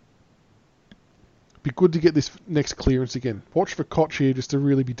 be good to get this next clearance again. Watch for Koch here just to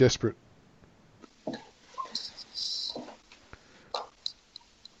really be desperate.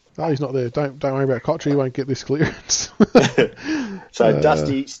 Oh, he's not there. Don't worry about Koch. He won't get this clearance. So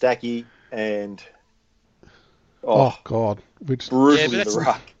Dusty, Stacky, and oh God, which brutally Yeah, the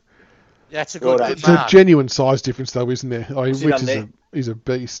ruck. That's a Well good done. it's a mark. genuine size difference though, isn't there? Oh, What's he Rich done there? he's a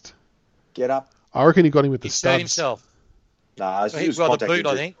beast. Get up. I reckon he got him with the He's hurt studs. himself. Nah, So it he was got the contact boot,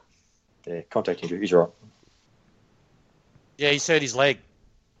 injury. I think. Yeah, contact injury. He's all right. Yeah, he's hurt his leg.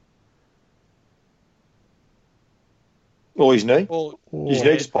 Or his knee. Or, His yeah.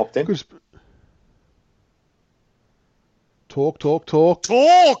 knee just popped in. Good talk.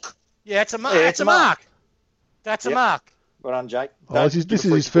 Talk! Yeah, it's a mark. Yeah, That's a mark. That's a Yep. mark. Well done, Jake. Oh, Don't this give is a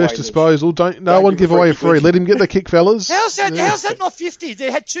free his kick away, first Mitch. disposal. No Don't one give give a away a free free. kick. Let him get the kick, fellas. How's that? Yeah. How's that not 50?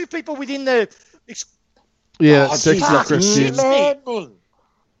 They had 2 people within the. Yeah, Oh, sexy fuck, Chris in.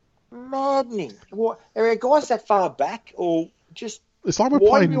 Maddening. What? Are our guys that far back, or just It's like we're why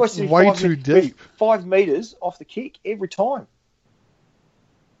playing do we always see way 5 too meters- deep. 5 meters off the kick every time?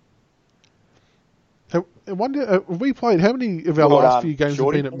 I wonder, have we played, how many of our Well last done, few games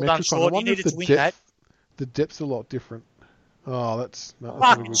Shorty. have been at Well done, Metricon? I Shorty. wonder You if needed to win that. the depth's a lot different. Oh, that's not a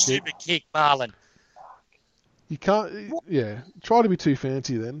Fucking good kick. stupid kick, Marlon. You can't, yeah, try to be too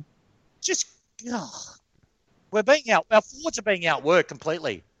fancy then. Just. Ugh. We're being out. Our forwards are being outworked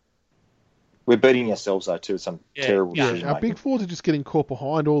completely. We're beating ourselves though too. Some Yeah, terrible yeah. decision Our making. big forwards are just getting caught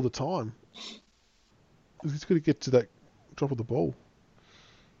behind all the time. He's got to get to that drop of the ball.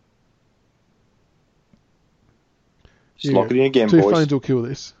 Just lock it in again, 2 boys. phones will kill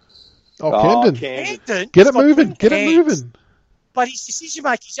this. Oh, Oh, Camden. Hampton, Get he's it got moving. 10 Get it hands, moving. But his decision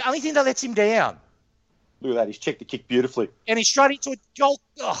making is the only thing that lets him down. Look at that. He's checked the kick beautifully. And he's straight into a goal.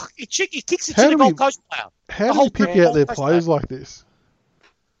 Ugh, he kicks it How to the do we- Gold Coast player. How The do whole you pick ground out their goes players back. like this?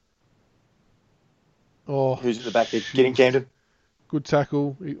 Oh, Who's at the back there? Getting Camden. good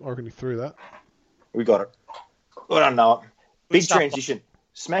tackle. I reckon he threw that. We got it. I don't know it. Big stuff. transition.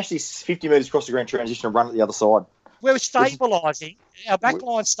 Smash this 50 metres across the ground transition and run at the other side. We're stabilising. Our back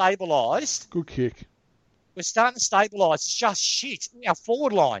line stabilised. Good kick. We're starting to stabilise. It's just shit. Our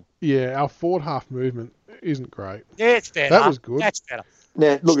forward line. Yeah, our forward half movement isn't great. Yeah, it's better. That was good. That's better.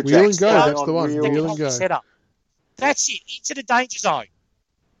 Now, look at Wheel and Jack. go, Staying that's on the one. wheel. Wheel and go. Set up. That's it. Into the danger zone.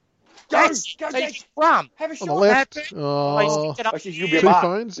 Go, That's go, it. So you Jack. can run. Have a On shot. the left. Happy. Oh, Get up. Actually, you'll be a Two mark.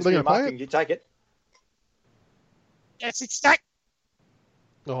 phones. Just They're be a gonna play mark it? and you take it. That's it. Stack.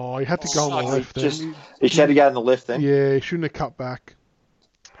 oh, he had to go on the Oh, left then. just- He had to go on the left then. Yeah, he shouldn't have cut back.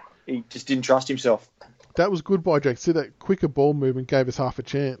 He just didn't trust himself. That was good by Jake. See, that quicker ball movement gave us half a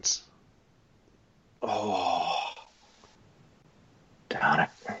chance. Oh. Darn it.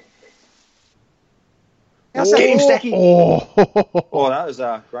 How's Get him, that? Stacky. Oh, Oh, no, it was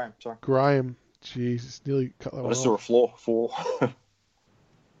Graham. Sorry. Graham. Jesus, nearly cut that I one just saw a off. floor. 4.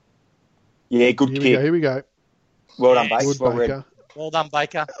 Yeah, good Here kick. we go. Well done, Yeah, Bates. Good Well read. Baker. Well done,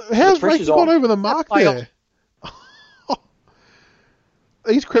 Baker. How's pressure's Baker gone on. over the mark Play there?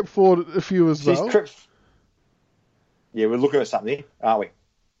 He's crept forward a few as He's well. Yeah, we're looking at something here, aren't we?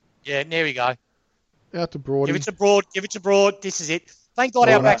 Yeah, there we go. Out to Broady. Give it to Broad. Give it to Broad. This is it. Thank God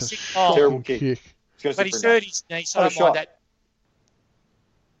Oh, our back that's a six. Oh, terrible shocking kick. kick. He's gonna but sit he's for a hurt nut. his knee, so Have I a don't mind shot. that.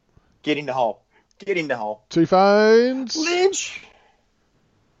 Get in the hole. Get in the hole. 2 phones. Lynch.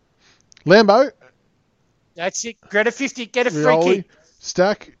 Lambo. That's it. Get a 50. Get a free Rioli. kick.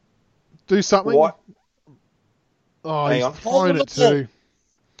 Stack. Do something. What? Oh, Hang he's on. throwing Hold it the ball. too.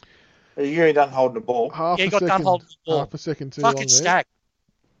 You ain't done holding the ball. Half Yeah, a he got second. done holding the ball. Half a second too long Fucking there. stack.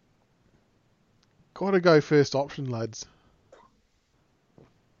 Got to go first option, lads.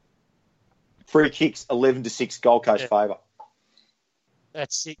 Free kicks, 11-6, Gold Coast favour.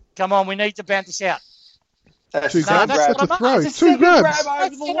 That's it. Come on, we need to bounce this out. That's Two grabs. that's That's a what throw. I'm Two grabs. grab over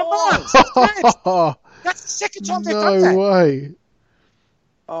That's the what line. That's the second time they've done that. No way.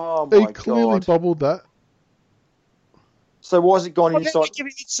 Oh, He my clearly God. bobbled that. So why has it gone Well, then inside? they're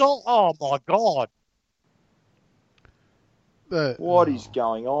giving it salt. Oh, my God. What is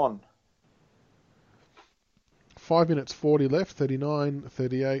going on? 5 minutes 40 left. 39,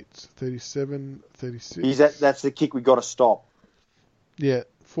 38, 37, 36. That's the kick we got to stop. Yeah,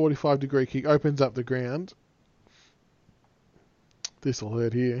 45-degree kick. Opens up the ground. This'll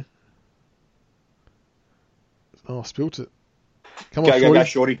hurt here. Oh, spilt it. Come on, Go,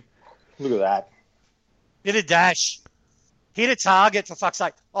 Shorty. Look at that. Hit a dash. Hit a target, for fuck's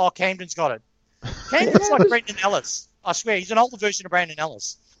sake. Oh, Camden's got it. Camden's like Brendan Ellis. I swear, he's an older version of Brandon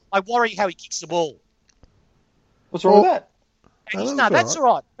Ellis. I worry how he kicks the ball. What's wrong with that? And that's all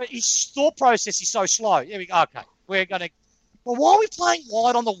right. But his thought process is so slow. There we go. Okay, we're going to... Well, why are we playing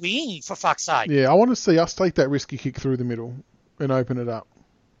wide on the wing, for fuck's sake? Yeah, I want to see us take that risky kick through the middle and open it up.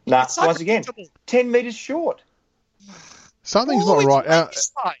 Nah, so once again, 10 metres short. Something's not right. Our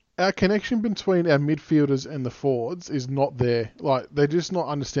Our connection between our midfielders and the forwards is not there. Like, they're just not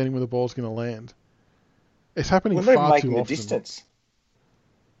understanding where the ball's going to land. It's happening We're not far making too the often. distance.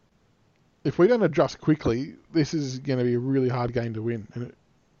 If we don't adjust quickly, this is going to be a really hard game to win. And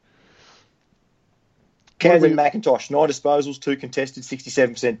Camden McIntosh, 9 disposals, 2 contested,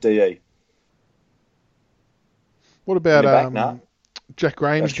 67% DE. what about back, nah. Jack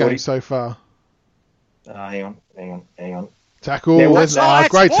Graham's game so far? Hang on. Tackle. Now, There's what's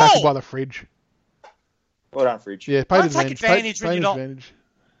great that? tackle by the Fridge. Well done, Fridge. Yeah, Don't paid take advantage when you're not- advantage.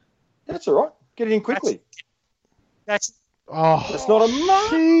 That's all right. Get it in quickly. That's That's not a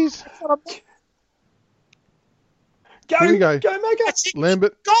mark. Jeez. Go, Here we go. Mega. that's it.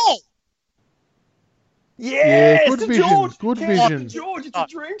 Lambert. Goal. Yeah, good it's vision, George. good Come vision. on, George, it's a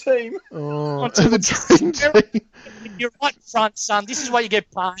dream team. Oh, Onto the dream team. You're right in front, son. This is what you get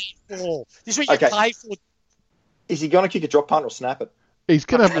paid for. This is what you get paid for. Is he going to kick a drop punt or snap it? He's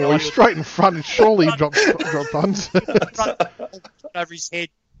going to have he's straight in front and surely drop punts. Over his head.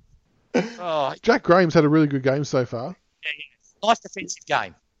 Oh, Jack Graham's had a really good game so far. nice defensive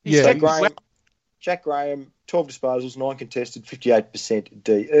game. Yeah. Jack Graham, 12 disposals, 9 contested, 58%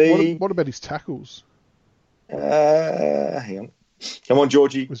 DE. What about his tackles? Hang on. Come on,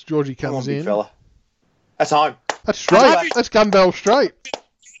 Georgie. As Georgie Come comes on, big in. fella. That's home. That's straight. That's gun barrel straight.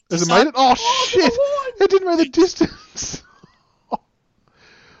 Has it made it? Oh, shit. It didn't make the distance.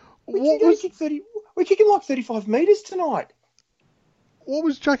 We're kicking like 35 metres tonight. What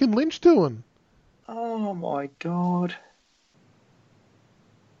was Jack and Lynch doing? Oh, my God.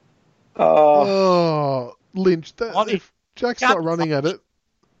 Oh, Lynch. If Jack's not running at it,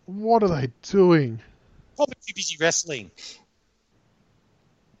 what are they doing? Probably too busy wrestling.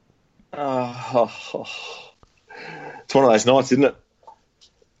 It's one of those nights, isn't it?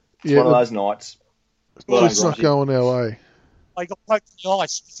 It's one of those nights. It's not going our way. I got poked in the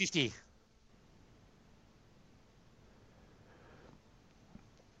ice, 50.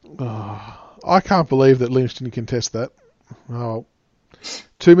 Oh, I can't believe that Lynch didn't contest that. Oh,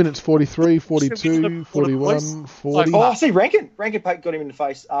 2 minutes 43, 42, 41, 40. Oh, see, Rankin got him in the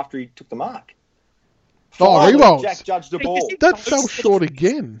face after he took the mark. Oh, Rewalt. Jack judged the ball. That fell short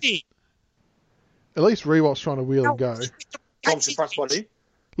again. At least Rewalt's trying to wheel and go. Tom's in front spot,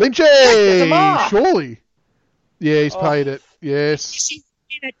 Lynchy! Surely. Yeah, he's paid it. Yes.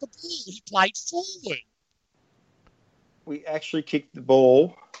 At the ball, he played forward. We actually kicked the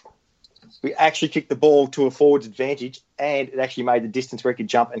ball. To a forward's advantage, and it actually made the distance where he could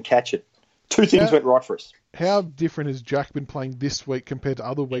jump and catch it. Two things went right for us. How different has Jack been playing this week compared to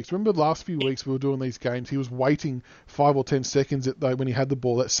other weeks? Remember the last few weeks we were doing these games, he was waiting 5 or 10 seconds when he had the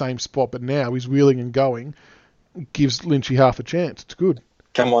ball, that same spot, but now he's wheeling and going. Gives Lynchy half a chance. It's good.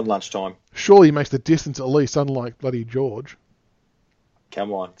 Come on, lunchtime. Surely he makes the distance at least, unlike bloody George.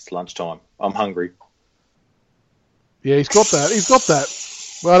 Come on, it's lunchtime. I'm hungry. Yeah, he's got that.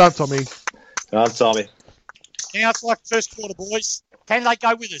 Well done, Tommy. Well done, Tommy. Now it's like first quarter, boys. Can they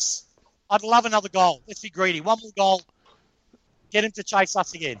go with us? I'd love another goal. Let's be greedy. One more goal. Get him to chase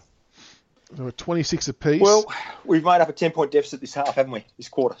us again. So we're 26 apiece. Well, we've made up a 10-point deficit this half, haven't we? This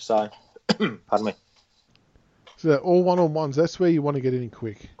quarter, so pardon me. So all one-on-ones, that's where you want to get in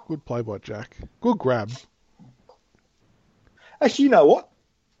quick. Good play by Jack. Good grab. Actually, you know what?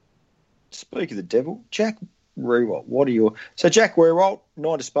 Speak of the devil, Jack Rewalt. What are your... So Jack Rewalt,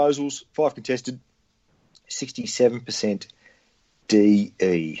 9 disposals, 5 contested, 67%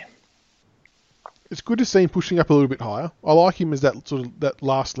 DE. It's good to see him pushing up a little bit higher. I like him as that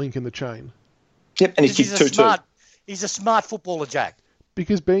last link in the chain. Yep, and he's kicked 2-2. He's a smart footballer, Jack.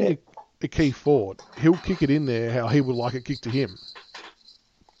 Because being a key forward, he'll kick it in there how he would like it kicked to him.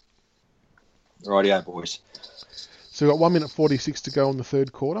 Rightio, boys. So we've got 1 minute 46 to go in the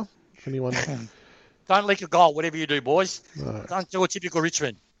third quarter. If anyone... Don't leak a goal, whatever you do, boys. No. Don't do a typical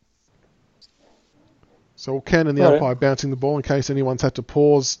Richmond. So Ken and the umpire bouncing the ball in case anyone's had to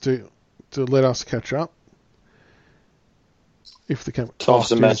pause to let us catch up. If the camera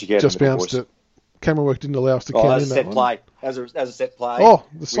just bounced it. Camera work didn't allow us to count in that one. Play. As a set play. Oh,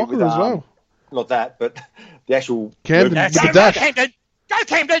 the soccer as well. Not that, but the actual... Camden with the dash. Go, Camden! Go,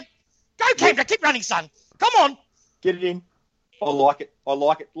 Camden! Go, Camden! Keep running, son. Come on. Get it in. I like it.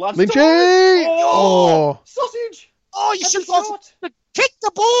 Lynchy! Oh! Sausage! Oh, you should have kick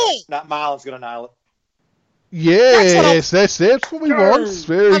the ball. No, Marlon's going to nail it. Yes, that's what we want.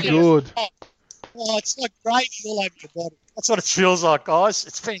 Very good. Oh, it's like gravy all over your body. That's what it feels like, guys.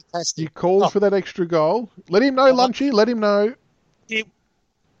 It's fantastic. You called for that extra goal. Let him know, Lunchy. Let him know. Yeah.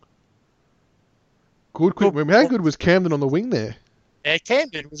 Good quick move. How good was Camden on the wing there? Yeah,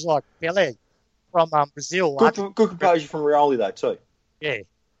 Camden was like Pelé from Brazil. Good composure from Rioli, though, too. Yeah.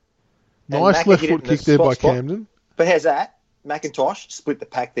 Nice left foot kick there by Camden. But how's that? McIntosh split the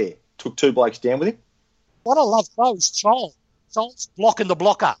pack there. Took 2 blokes down with him. What I love, though, is Charles. Charles blocking the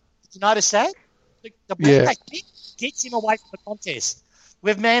blocker. Did you notice that? The back kick gets him away from the contest.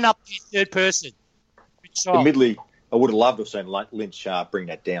 We've man up to third person. Admittedly, I would have loved to have seen Lynch bring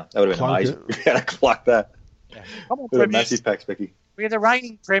that down. That would have been amazing. If he had to cluck that. Yeah. Come on, Premiers. Massive packs, Becky. We're the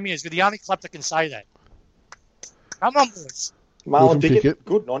reigning premiers. We're the only club that can say that. Come on, boys. Marlon Pickett,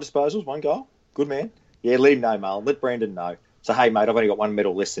 good. 9 disposals, 1 goal. Good man. Yeah, let him know, Marlon. Let Brandon know. So, hey, mate, I've only got 1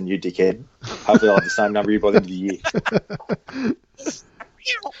 medal less than you, dickhead. Hopefully I'll have the same number you by the end of the year.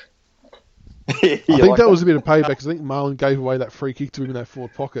 I think that was a bit of payback because I think Marlon gave away that free kick to him in that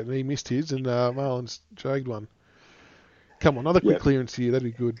forward pocket and he missed his and Marlon's jagged one. Come on, another quick clearance here. That'd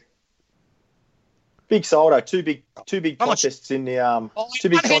be good. Big Soldo. Two big contests in the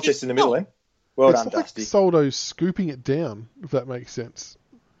contests in the middle, eh? Well done, Dusty. Soldo's scooping it down, if that makes sense.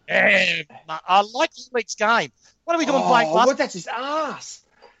 Yeah, I like this week's game. What are we doing playing fast? That's his ass.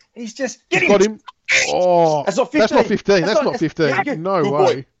 He's just... He's got him. Oh, that's not 15. That's not 15. That's not 15. Yeah, no way.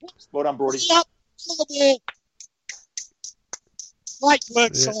 Boy. Well done, Brody. Great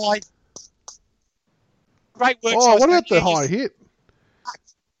work, side. Great work. Oh, what about the high hit?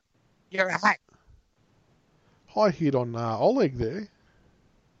 You're a hack. High hit on Oleg there.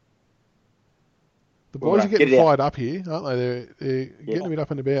 The boys are getting fired up here, aren't they? They're getting a bit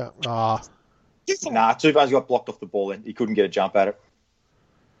up and about. Nah, Tupans got blocked off the ball then. He couldn't get a jump at it.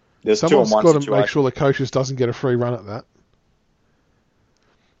 There's Someone's got to make sure the coaches doesn't get a free run at that.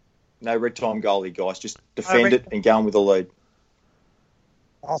 No red time goalie, guys. Just defend it and go on with the lead.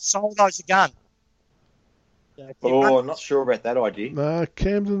 Oh, Soldo's a gun. I'm not sure about that idea. No,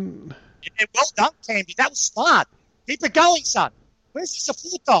 Camden... Yeah, well done, Camden. That was smart. Keep it going, son. Where's the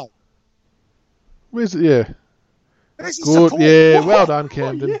support, though? Where's it? Yeah. Where's the good. Support? Yeah, well done,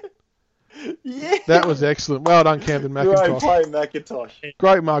 Camden. Yeah. That was excellent. Well done, Camden McIntosh. Great play, McIntosh.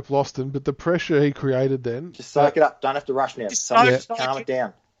 Great Mark Vlosten, but the pressure he created then... Just soak it up. Don't have to rush now. Just calm it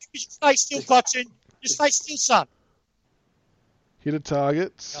down. Just stay still, Clutchin. Just stay still, son. Hit a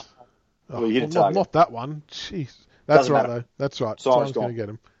target. Target. Not that one. Jeez. That's right, though. That's right. Simon's going to get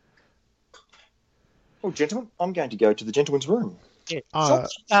him. Well, gentlemen, I'm going to go to the gentleman's room. Yeah.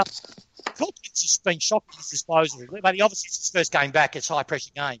 Hawkins has been shocked at his disposal. But he obviously, it's his first game back. It's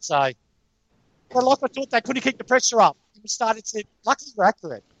high-pressure game. So, but like I thought, they couldn't keep the pressure up. We started to... Luckily, we're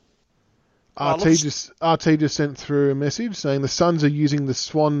accurate. RT just sent through a message saying the Suns are using the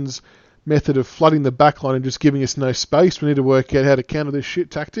Swans method of flooding the backline and just giving us no space. We need to work out how to counter this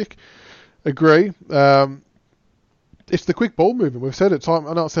shit tactic. Agree. It's the quick ball movement. We've said it time.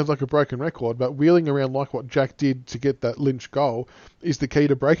 I know it sounds like a broken record, but wheeling around like what Jack did to get that Lynch goal is the key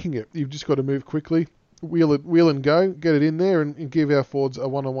to breaking it. You've just got to move quickly, wheel and go, get it in there, and give our forwards a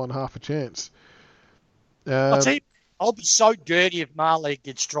one-on-one half a chance. I'll tell you, I'll be so dirty if Marley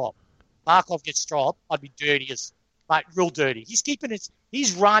gets dropped. Markov gets dropped, I'd be dirty as, like, real dirty. He's keeping us.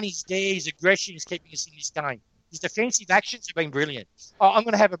 His run, his dare, his aggression is keeping us in this game. His defensive actions have been brilliant. I'm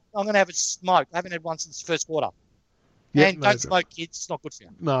going to have a smoke. I haven't had one since the first quarter. Yep, and don't smoke, kids. It's not good for you.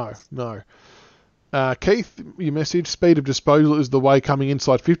 No. Keith, your message, speed of disposal is the way coming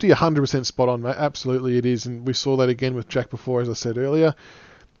inside 50. 100% spot on, mate. Absolutely it is. And we saw that again with Jack before, as I said earlier.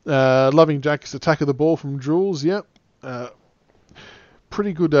 Loving Jack's attack of the ball from Jules. Yep.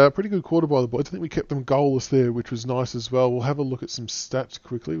 Pretty good quarter by the boys. I think we kept them goalless there, which was nice as well. We'll have a look at some stats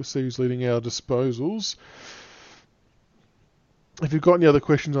quickly. We'll see who's leading our disposals. If you've got any other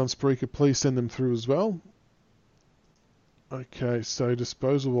questions on Spreaker, please send them through as well. Okay, so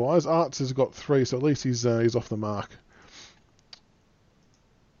disposal-wise, Arts has got 3, so at least he's off the mark.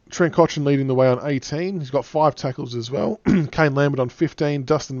 Trent Cotchin leading the way on 18. He's got 5 tackles as well. Kane Lambert on 15.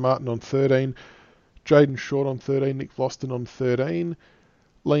 Dustin Martin on 13. Jaden Short on 13. Nick Vlosten on 13.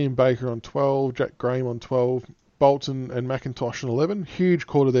 Liam Baker on 12. Jack Graham on 12. Bolton and McIntosh on 11. Huge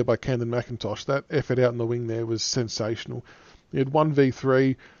quarter there by Camden McIntosh. That effort out in the wing there was sensational. He had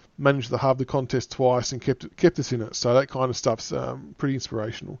 1v3, managed to halve the contest twice and kept us in it. So that kind of stuff's pretty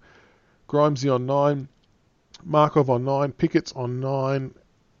inspirational. Grimesy on 9. Markov on 9. Pickett's on 9,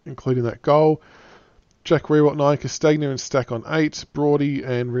 including that goal. Jack Rewalt 9, Castagna and Stack on 8, Brody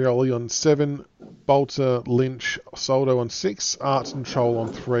and Rioli on 7, Bolter, Lynch, Soldo on 6, Arts and Chol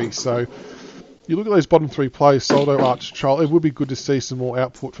on 3. So you look at those bottom 3 players, Soldo, Arts, Chol, it would be good to see some more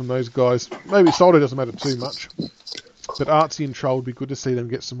output from those guys. Maybe Soldo doesn't matter too much, but Artsy and Chol would be good to see them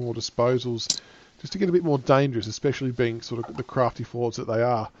get some more disposals, just to get a bit more dangerous, especially being sort of the crafty forwards that they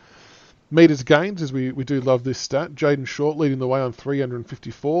are. Metres gained, as we do love this stat. Jaden Short leading the way on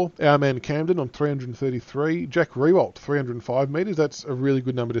 354. Our man Camden on 333. Jack Rewalt, 305 metres. That's a really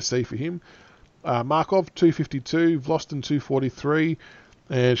good number to see for him. Markov, 252. Vlosten, 243.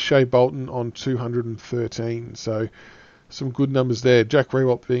 And Shea Bolton on 213. So some good numbers there. Jack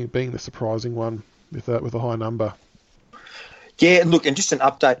Rewalt being the surprising one with a high number. Yeah, and look, and just an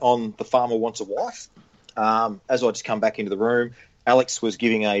update on The Farmer Wants a Wife. As I just come back into the room, Alex was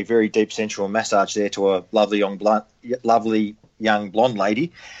giving a very deep sensual massage there to a lovely young blonde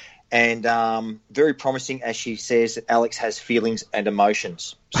lady, and very promising, as she says, that Alex has feelings and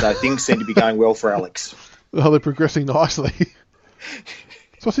emotions. So things seem to be going well for Alex. Oh, they're progressing nicely.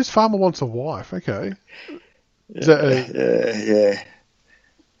 So what's this Farmer Wants a Wife? Okay. Is that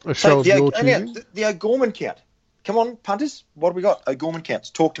a show of your choosing? The O'Gorman count. Come on, punters. What have we got? O'Gorman counts.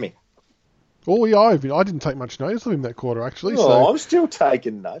 Talk to me. Oh, yeah, I didn't take much notice of him that quarter, actually. Oh, so I'm still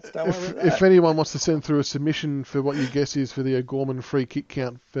taking notes. Don't worry about that. If anyone wants to send through a submission for what your guess is for the O'Gorman free kick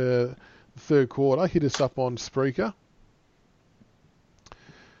count for the third quarter, hit us up on Spreaker.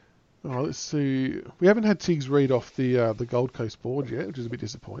 Oh, let's see. We haven't had Tiggs read off the Gold Coast board yet, which is a bit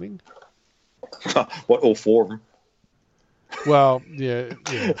disappointing. What, all 4 of them? Well, yeah,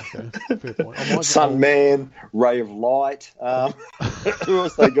 okay, fair point. Sunman, Ray of Light. Who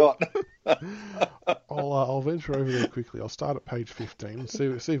else they got? I'll venture over there quickly. I'll start at page 15 and see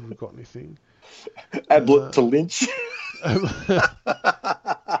if we've got anything. Ablett to Lynch.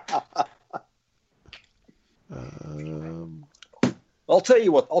 I'll tell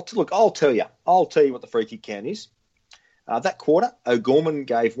you what. I'll tell you what the free kick count is. That quarter, O'Gorman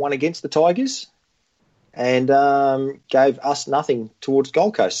gave 1 against the Tigers and gave us nothing towards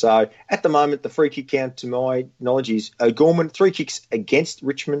Gold Coast. So at the moment, the free kick count, to my knowledge, is O'Gorman 3 kicks against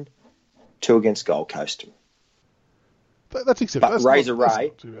Richmond, 2 against Gold Coast. That's acceptable. But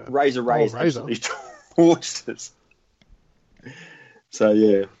Razor Ray is absolutely torched us. So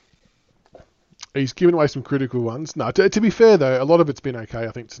yeah, he's given away some critical ones. No, to be fair though, a lot of it's been okay.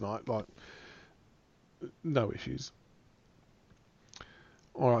 I think tonight, like, no issues.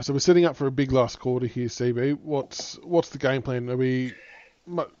 All right, so we're setting up for a big last quarter here, CB. What's the game plan? Are we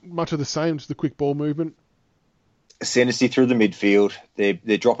much of the same, just the quick ball movement? Ascendancy through the midfield.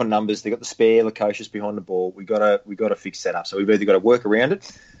 They're dropping numbers. They got the spare Lukosius behind the ball. We got to fix that up. So we've either got to work around it,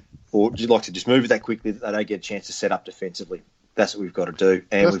 or would you like to just move it that quickly that they don't get a chance to set up defensively? That's what we've got to do,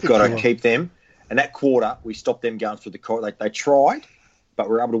 and we've got to keep them. And that quarter, we stopped them going through the corridor. They tried, but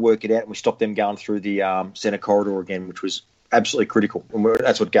we were able to work it out, and we stopped them going through the centre corridor again, which was absolutely critical, and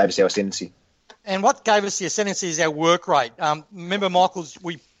that's what gave us our ascendancy. And what gave us the ascendancy is our work rate. Remember, Michaels,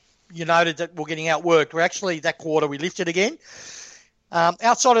 you noted that we're getting outworked. We're actually, that quarter, we lifted again.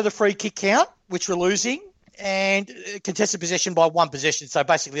 Outside of the free kick count, which we're losing, and contested possession by 1 possession, so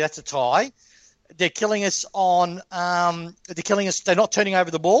basically that's a tie. They're killing us on. They're not turning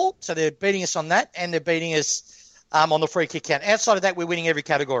over the ball, so they're beating us on that, and they're beating us on the free kick count. Outside of that, we're winning every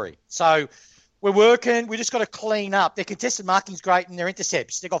category. So we're working. We just got to clean up. Their contested marking's great, and their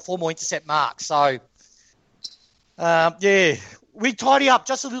intercepts. They've got 4 more intercept marks. So we tidy up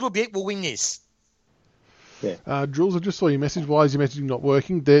just a little bit, we'll win this. Yeah. Jules, I just saw your message. Why is your messaging not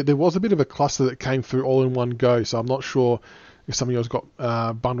working? There was a bit of a cluster that came through all in one go, so I'm not sure if some of yours got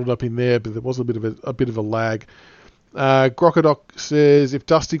bundled up in there, but there was a bit of a lag. Grocodoc says, if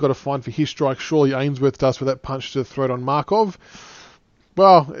Dusty got a fine for his strike, surely Ainsworth does for that punch to the throat on Markov.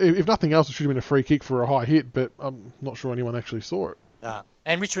 Well, if nothing else, it should have been a free kick for a high hit, but I'm not sure anyone actually saw it.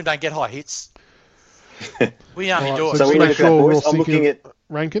 And Richmond don't get high hits. We only do it. So we make look sure at we're boys. all I'm looking at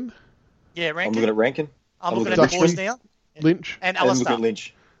Rankin, Yeah, I'm Rankin. looking at Rankin. I'm looking at Dusty, the boys now. Lynch, And and looking Alistair. at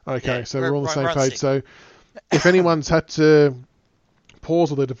Lynch. Okay, Yeah, so we're all on the same we're on page. sync. So if anyone's had to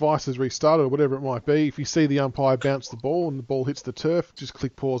pause or their device has restarted or whatever it might be, if you see the umpire bounce the ball and the ball hits the turf, just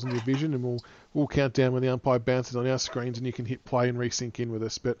click pause on your vision and we'll count down when the umpire bounces on our screens and you can hit play and resync in with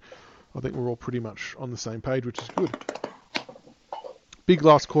us. But I think we're all pretty much on the same page, which is good. Big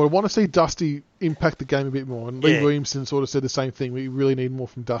last quarter. Want to see Dusty impact the game a bit more. And Lee Williamson sort of said the same thing. We really need more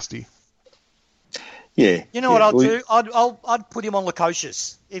from Dusty. Yeah. You know what I'll do? I'd put him on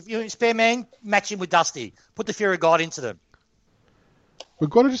Lukosius. If you're a spare man, match him with Dusty. Put the Fear of God into them. We've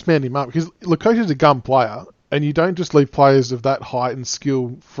got to just man him up because Lukosius is a gun player and you don't just leave players of that height and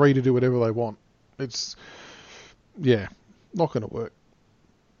skill free to do whatever they want. It's, not going to work.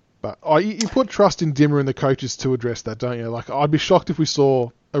 But you put trust in Dimmer and the coaches to address that, don't you? Like, I'd be shocked if we saw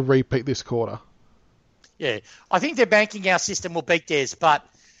a repeat this quarter. Yeah, I think their banking our system will beat theirs, but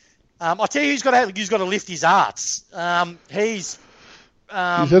I'll tell you who's got to lift his arts. He's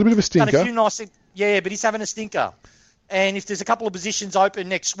had a bit of a stinker. Done a few nice things. Yeah, but he's having a stinker. And if there's a couple of positions open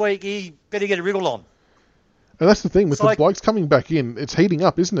next week, he better get a wriggle on. And that's the thing, with the blokes coming back in, it's heating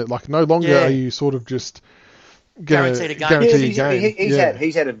up, isn't it? Like, no longer are you sort of just guaranteed a game. Guaranteed a game.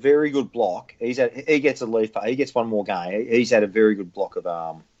 He's had a very good block. He gets a leaf. He gets one more game. He's had a very good block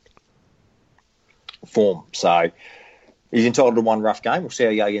of form. So he's entitled to one rough game. We'll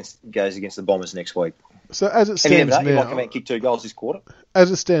see how he goes against the Bombers next week. So as it stands now, he might come out and kick 2 goals this quarter.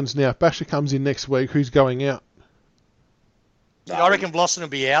 As it stands now, if Basher comes in next week, who's going out? I reckon Blossom will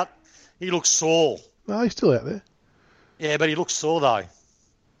be out. He looks sore. No, he's still out there. Yeah, but he looks sore though.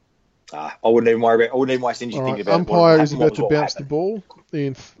 I wouldn't even worry about. I wouldn't even waste energy thinking about umpire it. is about to bounce the ball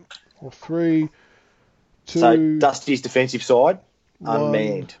in 3, 2. So Dusty's defensive side, 1,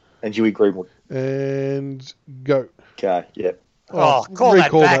 unmanned, and Huey Greenwood. And go. Okay, yep. Call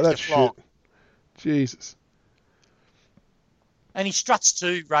that back. That's shit. Jesus. And he struts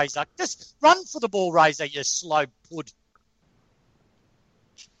too, Razor. Just run for the ball, Razor, you slow pud.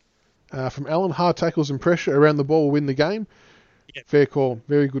 From Allen, hard tackles and pressure around the ball will win the game. Yep. Fair call.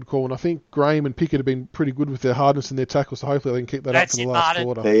 Very good call. And I think Graham and Pickett have been pretty good with their hardness and their tackles, so hopefully they can keep that up for the last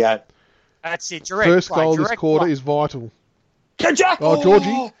quarter. There you go. That's it. Direct First play, goal this quarter is vital. Oh,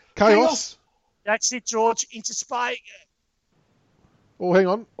 Georgie. Chaos. That's it, George. Into space. Oh, hang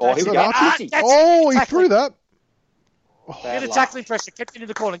on. Oh, he threw that. Get a tackling pressure. Kept into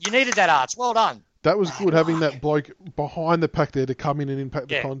the corner. You needed that, Arts. Well done. That was good having that bloke behind the pack there to come in and impact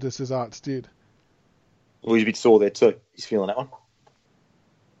the contest as Arts did. Well, he's a bit sore there too. He's feeling that one.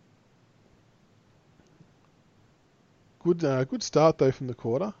 Good start though from the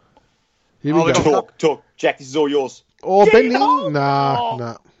quarter. Here we go. Talk. Jack, this is all yours. Oh, bending? Nah.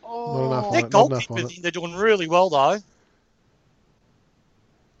 Not enough. Their goalkeepers, they're doing really well though.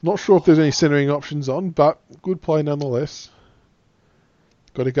 Not sure if there's any centering options on, but good play nonetheless.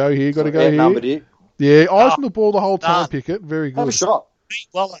 Got to go here. Here. Yeah, eyes on the ball the whole time, Pickett. Very good. Have a shot.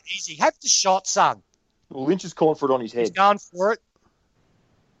 Well, easy. Have the shot, son. Well, Lynch is calling for it on his head. He's going for it.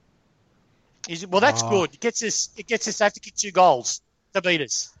 That's good. It gets us. They have to kick 2 goals to beat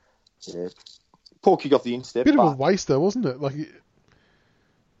us. Yeah. Poor kick off the instep. Bit of a waste though, wasn't it? Like,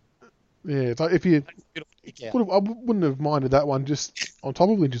 it's like if you, I wouldn't have minded that one just on top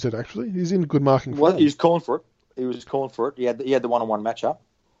of Lynch's head. Actually, he's in good marking form. Well, he was calling for it. He had the one-on-one matchup.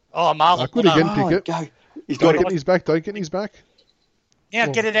 Oh, Marlon. Good again, Pickett. Go. He's got to get his back. Don't get his back. Now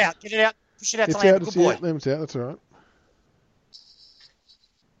get it out. Push it out to It's land. out. Good boy. It's out. That's all right.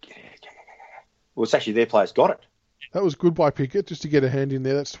 Well, it's actually their players got it. That was good by Pickett just to get a hand in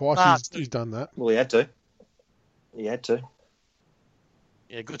there. That's twice he's done that. Well, he had to. Yeah,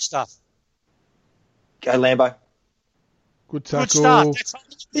 good stuff. Go, Lambo. Good tackle. Good stuff.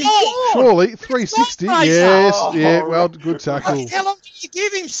 Surely 360. Yes. Well, good tackle. How long did you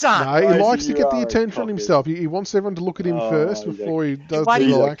give him, son? No, he likes to get the attention on himself. He wants everyone to look at him first before he does the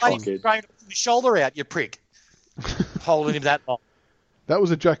real action. He's throwing his shoulder out, you prick. Holding him that long. That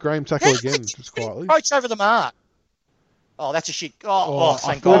was a Jack Graham tackle again, just quietly. Approach over the mark. Oh, that's a shit. I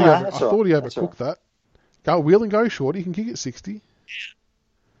thought he overcooked that. Go wheel and go short. He can kick it 60.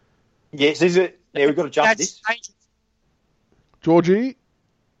 Yes, we've got to jump this. Georgie.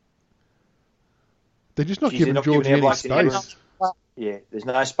 They're just not giving Georgie any space. Yeah, there's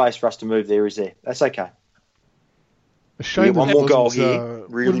no space for us to move there, is there? That's okay. A shame one more goal here.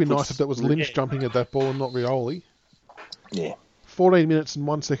 Would have been nice if that was Lynch jumping at that ball and not Rioli. Yeah. 14 minutes and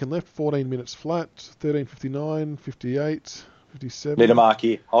 1 second left. 14 minutes flat. 13:59, 58, 57. Need a mark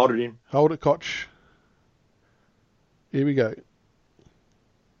here. Hold it in. Hold it, Koch. Here we go.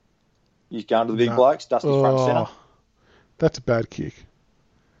 He's going to the big No. blokes. Dusty's front and centre. That's a bad kick.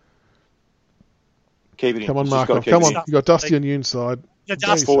 Keep it in. Come on, He's just Markov. gotta keep Come it on. You got Dusty on your inside. Yeah, Go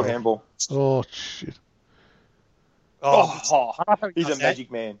Dusty. Forward yourself. handball. Oh, shit. Oh, I know how he he's a does that.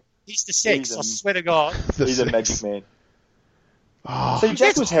 magic man. He's the sex, he's a- I swear to God. He's a magic man. Oh, See,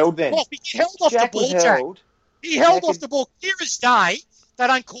 Jack was held then. Oh, he held off Jack the ball, was Jack. held. He held Jack off the ball clear as day. They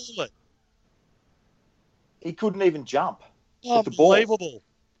don't call it. He couldn't even jump. With the ball. Unbelievable.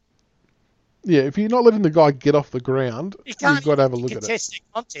 yeah, if you're not letting the guy get off the ground, You can't you've got to have a look at it. contest the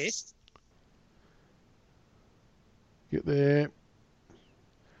contest. Get there.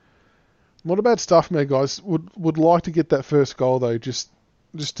 Not a bad stuff, man, guys. Would like to get that first goal, though, just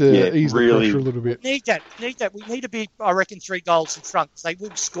to ease the pressure a little bit. Need that. We need to be, I reckon, 3 goals in front because they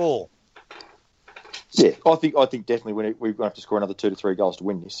will score. Yeah, I think definitely we're going to have to score another 2 to 3 goals to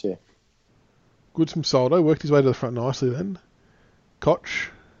win this, yeah. Good from Soldo. Worked his way to the front nicely then. Koch.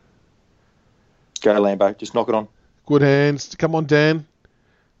 Go, Lambo. Just knock it on. Good hands. Come on, Dan.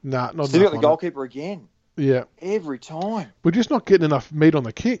 Nah, not Still enough got the on it. goalkeeper again. Yeah. Every time. We're just not getting enough meat on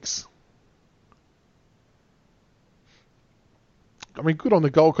the kicks. I mean, good on the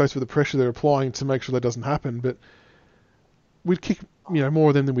Gold Coast for the pressure they're applying to make sure that doesn't happen, but we'd kick, more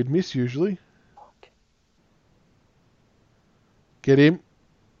of them than we'd miss usually. Get him.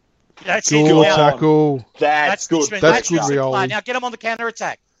 That's Good it. Now, tackle. That's good. That's good, the Rioli. play. Now get them on the counter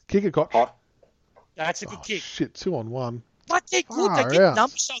attack. Kick it, Koch. Hot. That's a good kick. Shit, 2-on-1. But they're good. Far They get out.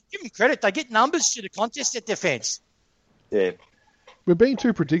 numbers. So give them credit. They get numbers to the contest at defence. Yeah. We're being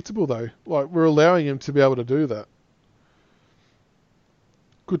too predictable, though. Like, we're allowing him to be able to do that.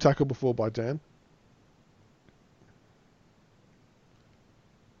 Good tackle before by Dan.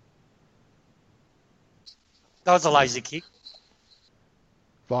 That was a lazy kick.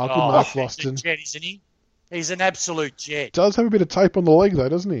 Oh, good mark, He's a Boston. jet, isn't he? He's an absolute jet. Does have a bit of tape on the leg, though,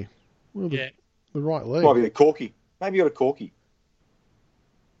 doesn't he? Well, Yeah. the right leg. Might be a corky. Maybe you got a corky.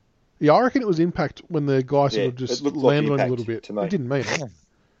 Yeah, I reckon it was impact when the guy sort Yeah, of just it looked like landed on him a impact little bit. to me. He didn't mean it.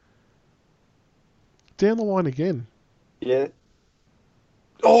 Down the line again. Yeah.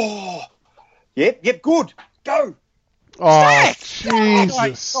 Oh. Yep, good. Go. Oh, Stack!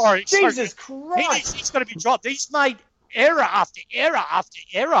 Jesus. Sorry. Jesus Christ. He's got to be dropped. He's made error after error after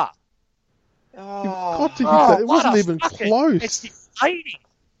error. You've Oh, got to get that. It what wasn't a even fucking- close. It's deflating.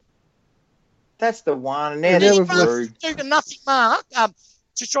 that's the one. And now And they're now He we've left- through. must do the nothing mark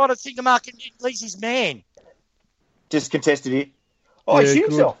to try to think of mark and leaves his man. Just contested it. Oh, he Yeah, shit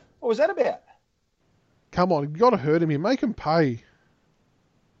good. himself. What was that about? Come on, you got to hurt him here. Make him pay.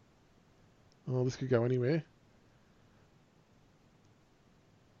 Oh, this could go anywhere.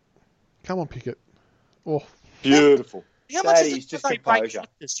 Come on, Pickett. Oh, Beautiful. How much That is is just break composure. like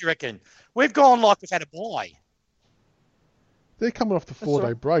this, do you reckon? We've gone like we've had a bye. they're coming off the That's 4-day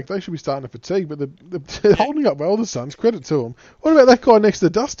right. break. They should be starting to fatigue, but they're holding up well, the Suns. Credit to them. What about that guy next to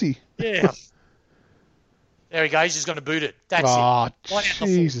Dusty? Yeah. There he goes. He's going to boot it. That's Ah, it. Right out the full.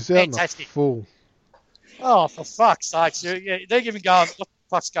 Jesus, out in the Fantastic. full. Oh, for fuck's sake. Yeah, they're even going, what the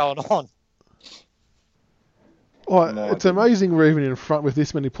fuck's going on? Like, No, it's I didn't. amazing we're even in front with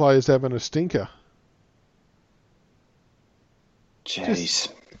this many players having a stinker.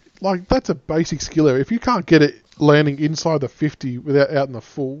 Jeez. Like, that's a basic skill area. If you can't get it landing inside the 50 without out in the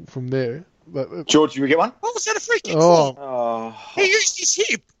full from there, George, you get one? What was that a free kick Oh. for? Oh, He used his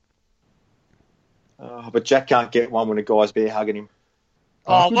hip. but Jack can't get one when a guy's bear hugging him.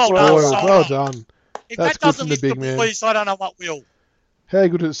 Oh, good well spoil. done, Well Simon. done. If That's that good doesn't from the lift the big man. boys, I don't know what will. How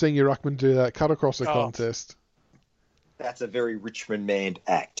good is it seeing your ruckman do that? Cut across the Oh. contest. That's a very Richmond man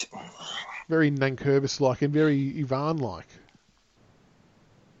act. Very Nankervis-like and very Ivan-like.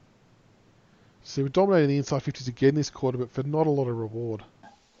 So we're dominating the inside 50s again this quarter, but for not a lot of reward.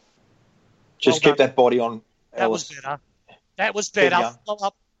 Just Well keep that body on, That was Ellis. better. That was There better. you go. Follow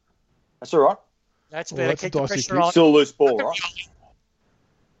up. That's all right. That's Oh, better. that's a Keep the dicey pressure kick. on. Still a loose ball, right?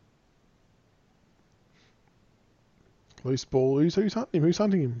 Loose ball. Who's hunting him? Who's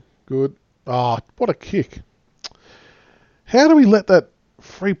hunting him? Good. Ah, what a kick. How do we let that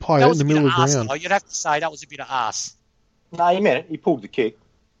free play That out in was the a bit middle of of the arse, ground? though. You'd have to say that was a bit of arse. No, he meant it. He pulled the kick.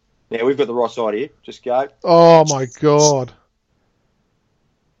 Now we've got the right side here. Just go. Oh my god.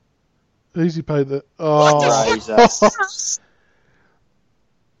 Easy paid that. What Oh, the Razor. fuck?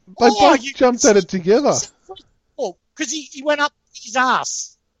 they Oh, both you- jumped at it together. Oh, because he went up his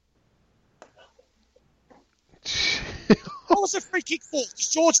ass. What was the free kick for? Because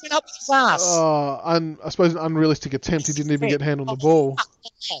George went up with his ass. I suppose an unrealistic attempt. He didn't even get hand on the ball.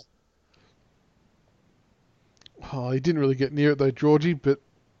 Oh, he didn't really get near it though, Georgie, but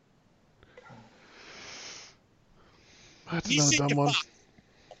that's You another said dumb you one. fuck.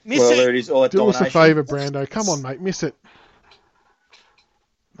 There it is. All that Do us domination. a favour, Brando. Come on, mate. Miss it.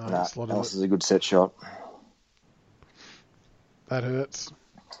 No, Ellis is a good set shot. That hurts.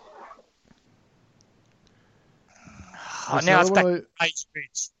 Now it's back to 8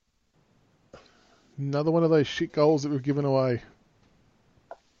 sprints. Another one of those shit goals that we've given away.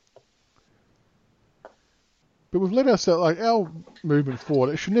 But we've let ourselves, like, our movement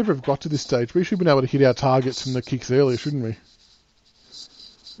forward, it should never have got to this stage. We should have been able to hit our targets from the kicks earlier, shouldn't we?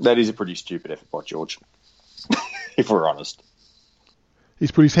 That is a pretty stupid effort by George, if we're honest.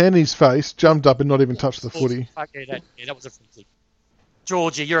 He's put his hand in his face, jumped up and not even touched the footy. That was a free kick.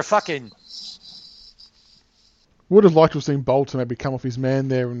 Georgie, you're a fucking... Would have liked to have seen Bolton maybe come off his man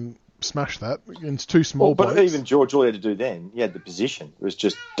there and smash that. It's too small. But even George, all he had to do then, he had the position. It was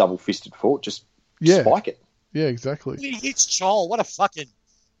just double-fisted forward, just spike it. Yeah, exactly. He hits Chol. What a fucking...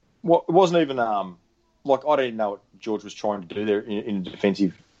 Well, it wasn't even, I didn't know what George was trying to do there in a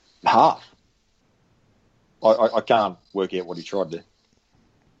defensive half. I can't work out what he tried to.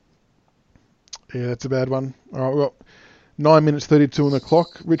 Yeah, that's a bad one. All right, we've got 9 minutes 32 on the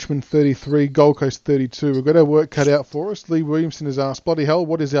clock. Richmond 33, Gold Coast 32. We've got our work cut out for us. Lee Williamson has asked, bloody hell,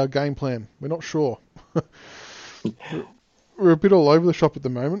 what is our game plan? We're not sure. We're a bit all over the shop at the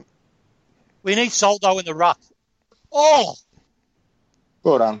moment. We need Soldo in the ruck. Oh!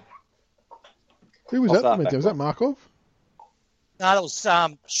 Well done. Who was that? Was that Markov? No, that was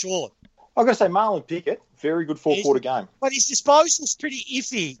Short. I've got to say, Marlon Pickett, very good four-quarter game. But his disposal's pretty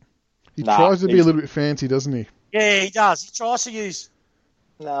iffy. He tries to be a little bit fancy, doesn't he? Yeah, he does. He tries to use...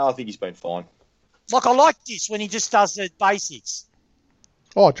 No, I think he's been fine. Like, I like this when he just does the basics.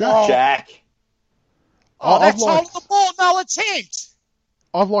 Oh, Jack. Oh. Jack. Oh, that's holding the ball, no attempt.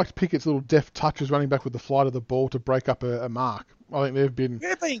 I've liked Pickett's little deft touches running back with the flight of the ball to break up a mark. I think they've been...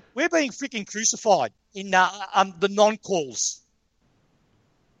 We're being freaking crucified in the non-calls.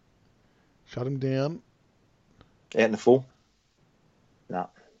 Shut him down. Out in the full? No.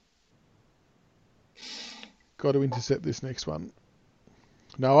 Got to intercept this next one.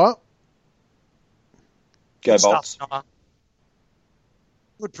 Noah. Go Bolts.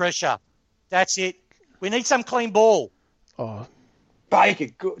 Good pressure. That's it. We need some clean ball. Oh. Baker,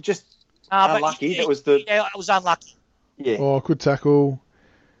 just unlucky. It was unlucky. Yeah. Oh, good tackle.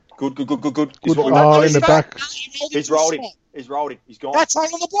 Good. In the back. He's rolled him. He's gone. That's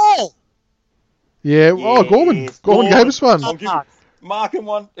holding the ball. Yeah. Yes. Oh, Gorman. Gorman gave us one. Marking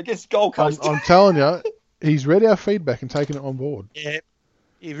one against Gold Coast. I'm telling you, he's read our feedback and taken it on board. Yeah.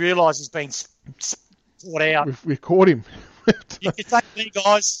 He realised he's been caught out. We've caught him. You can take me,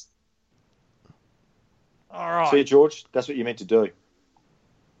 guys. All right. See, George, that's what you meant to do.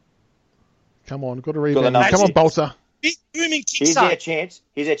 Come on, got to read that. Come on, Bolter. Big booming kick. Here's our chance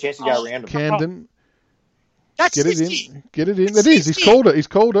to go around him. Camden. That's Get 50. it in. Get it in. It is. He's called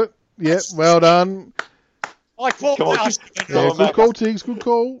it. Yeah, well done. I called it. Yeah, good call, Tiggs. Good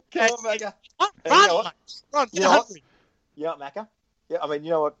call. Come on, Macca. Run. You know what, Macca? Yeah, I mean,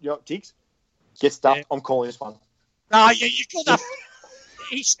 you know what, Tiggs? Get stuffed. Yeah. I'm calling this one. No, yeah, you called that.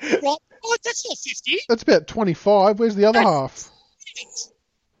 He's right. Oh, that's not 50. That's about 25. Where's the other half?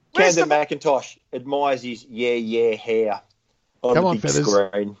 Camden McIntosh admires his hair on the big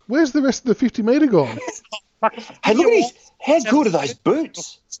screen. Where's the rest of the 50-metre gone? Hey, look at his... How good are those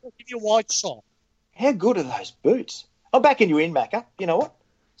boots? I'll give you a wide shot. How good are those boots? I'm backing you in, Macca. You know what?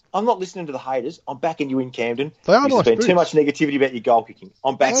 I'm not listening to the haters. I'm backing you in, Camden. They are nice There's been boots. Too much negativity about your goal kicking.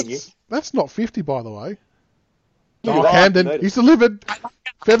 I'm backing you. That's not 50, by the way. Oh, Camden, he's delivered.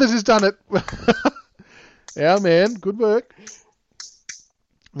 Feathers has done it. Our man, good work.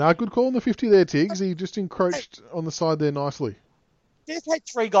 No, good call on the 50 there, Tiggs. He just encroached on the side there nicely. They've had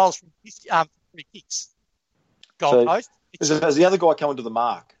 3 goals from 50, 3 kicks. Goal post. There's the other guy coming to the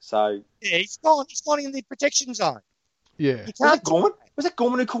mark. So yeah, he's gone. He's gone in the protection zone. Yeah. Was that Gorman? Was that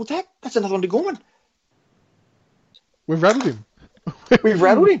Gorman who called that? That's another one to Gorman. We've rattled him. We've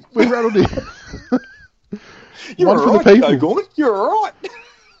rattled him. You're one all for right, the people. Gorman. You're all right.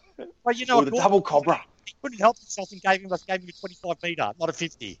 Well, you know, the double cobra. He couldn't help himself and gave him a 25-metre, not a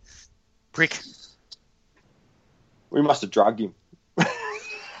 50. Prick. We must have drugged him.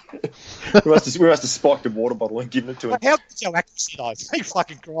 we must have spiked a water bottle and given it to him. How good's our accuracy, though? Thank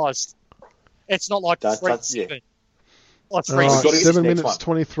fucking Christ. It's not like 3-7. Like 7 minutes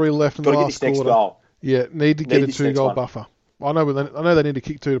 23 left in the last quarter. Goal. Yeah, need to get a 2-goal buffer. I know they need to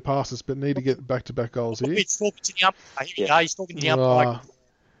kick 2 to pass us, but need to get back-to-back goals here. He's talking to the umpire. Here we go. He's talking to the umpire.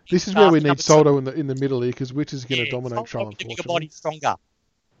 This is where we need Soldo in the middle here, because Witch is going to dominate Chol, unfortunately. Bigger body, stronger.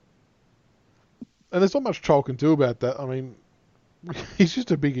 And there's not much Chol can do about that. I mean, he's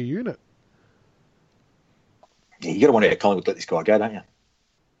just a bigger unit. Yeah, you got to wonder how Collingwood let this guy go, don't you?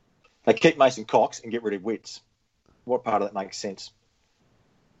 They keep Mason Cox and get rid of Witts. What part of that makes sense?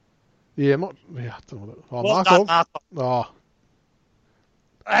 Yeah, I'm not. Yeah, I don't know. Oh, Well Markov. done, Markov. Oh,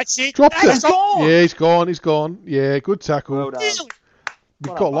 That's it. dropped That's it. gone. Yeah, he's gone. He's gone. Yeah, good tackle. Well done. Easily. We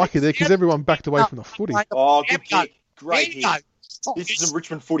Well got done, lucky mate. there because everyone backed away from the footy. Oh, There good we go. kick. Great There you hit. go. This is some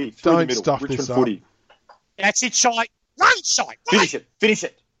Richmond footy through Don't the middle. stuff Richmond this up. footy. That's it, Shy. Run, Shy. Run. Finish it. Finish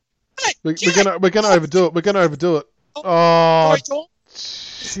it. We're gonna overdo it. We're gonna overdo it. Oh, Sorry, Tom.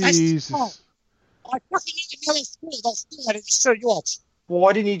 Jesus. I fucking need to know it's good. I'll still let it show you watch.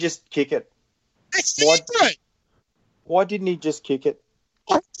 Why didn't he just kick it? That's What? deliberate. Why didn't he just kick it?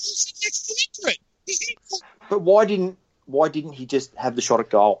 That's deliberate. But why didn't he just have the shot at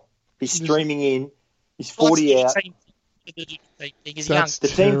goal? He's streaming in. He's 40 out. That's The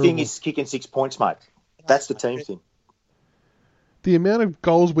team thing terrible. is kicking 6 points, mate. That's the team thing. The amount of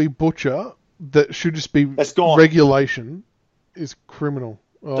goals we butcher that should just be That's gone. regulation is criminal.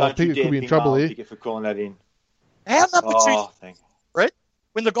 Oh, I Don't think you it could dare be in ping trouble Marlon here. Pickett for calling that in. How number Oh, two, thank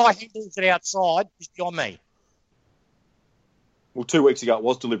when the guy handles it outside, is beyond me. Well, 2 weeks ago it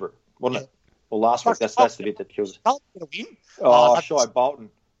was deliberate, wasn't it? Well, last week, that's the bit that kills it. Can't get a win. Oh, that's- Shy Bolton,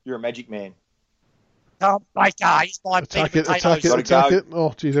 you're a magic man. Can't break he's my Attack big it, attack potatoes. it, Gotta attack go. it.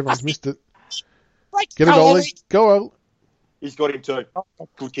 Oh, geez, everyone's missed it. Break Get it, go, Ollie. Go, Ollie. He's got him too.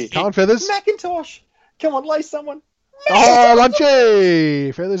 Good kick. Can't feathers. Macintosh, come on, lay someone. Oh,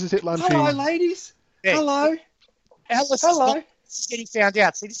 Lunchy! Feathers has hit Lunchy. Hello, ladies. Yeah. Hello. Ellis Hello. is getting found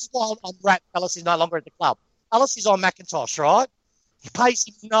out. See, this is why I'm rat. Ellis is no longer at the club. Ellis is on Macintosh, right? He pays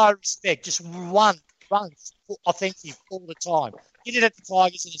him no respect. Just runs offensive all the time. He did it at the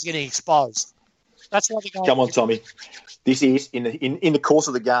Tigers and he's getting exposed. That's why they're going. Come on, Tommy. This is in the course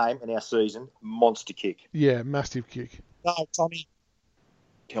of the game and our season, monster kick. Yeah, massive kick. No, Tommy.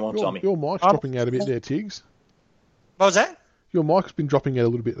 Come on, Tommy. Your mic's dropping out a bit there, Tiggs. What was that? Your mic's been dropping out a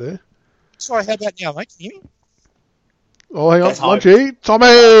little bit there. Sorry, how about now, mate? Can you hear me? Oh, hang on. That's home. Lunchy.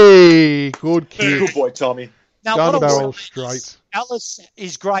 Tommy! Good kick. Good boy, Tommy. Now, Gun what I barrel will- straight. Ellis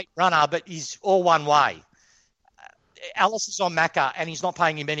is great runner, but he's all one way. Ellis is on Macca, and he's not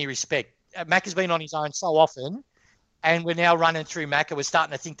paying him any respect. Macca's been on his own so often, and we're now running through Macca. We're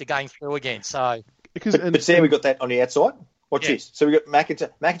starting to think the game's through again. So, Because But see, we got that on the outside. Watch Yeah. this. So we got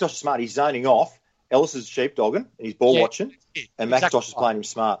McIntosh is smart. He's zoning off. Ellis is sheepdogging, and he's ball Yeah. watching, yeah, and exactly McIntosh is playing him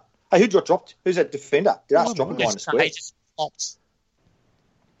smart. Hey, who got dropped? Who's that defender? Did Arse drop a guy in the No, square? he just flops.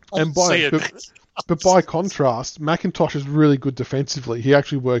 I And didn't see it. but by contrast, McIntosh is really good defensively. He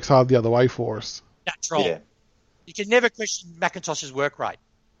actually works hard the other way for us. That's right. Yeah. You can never question McIntosh's work rate.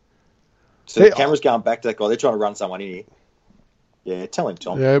 So Hey, the camera's going back to that guy. They're trying to run someone in here. Yeah, tell him,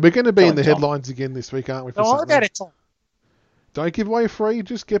 Tom. Yeah, we're going to be Tell in the him, Tom. headlines again this week, aren't we? For No, I something? got it, Tom. Don't give away a free.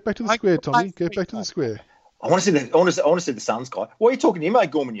 Just get back to the I square, give away Tommy. a Get free, back to the Tom. square. I want to see the Suns guy. What are you talking to him,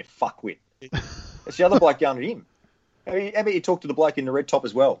 mate, Gorman? You fuckwit. It's the other bloke going to him. How about you talk to the bloke in the red top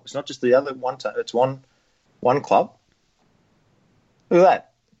as well? It's not just the other one. It's one club. Look at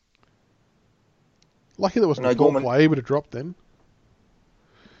that. Lucky there wasn't No, a foul Gorman. play. He would have dropped them.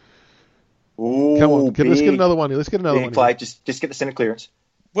 Ooh, Come on, let's get big, another one here. Let's get another big one play. here. Just get the centre clearance.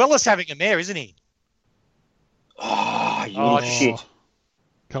 Weller's having a mare, isn't he? Oh, you Oh, shit.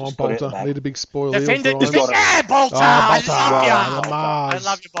 Come on, Just got it, Bolter. mate. Need a big spoil Defend here. it. He's got it. Yeah, Bolter. Oh, I Bolter. love Wow. you. The I Mars.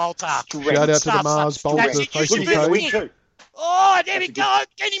 love you, Bolter. Shout out to the Stuff, Mars, stuff. Bolter. That's it, Face you to should face. win it. Oh, there we go.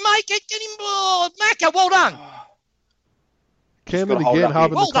 Can he make it? Can he? Oh, Macca, well done. Camden gotta hold again, up having here.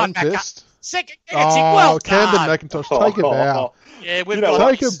 the Well done, contest. Second, that's it. Well Camden done. McIntosh, take a bow. Yeah, we've You know got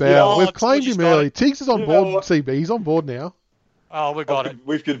what? Take a it. bow. Oh, We've claimed George him has got early. it. Tiggs is on You board, know what? CB. He's on board now. Oh, we got it.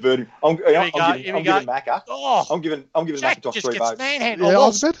 We've converted him. I'm Here we giving go. Macca. Oh, I'm giving Jack McIntosh just 3 gets votes. manhandled. Yeah, I Well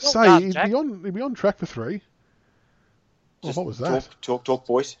was about to say, done, he'd Jack. be on track for 3. Oh, Just what was that? Talk,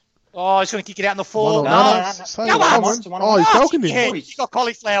 boys. Oh, he's going to kick it out in the full. One No. on no, one. no. Say Come it, on. Cameron. One on Oh, one. he's Oh, falconed yeah, him. he got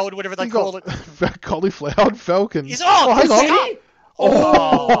cauliflowered, whatever they He call it. got cauliflowered falcon. He's Oh, hang on. on.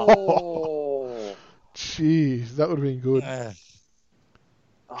 Oh. Jeez, that would have been good. Uh,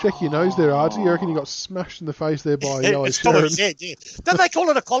 Check your nose there, Archie. You reckon you got smashed in the face there by Yellow it's not what he Sharon? said, yeah. Don't they call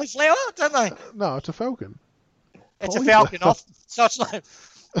it a cauliflower? Don't they? No, it's a falcon. It's a Cauliflower. falcon off. So it's like,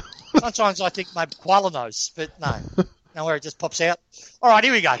 sometimes I think maybe koala nose, but no. Now where it just pops out. All right,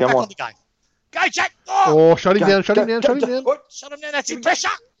 here we go. Come Back on. on the game. Go, Jack. Oh, Oh, shut him down, shut him down, shut him down. What? shut him down. That's it. Pressure.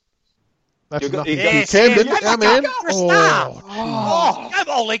 That's You've got- nothing. Yes, Camden, yes. our man. You're a star. Oh, Oh,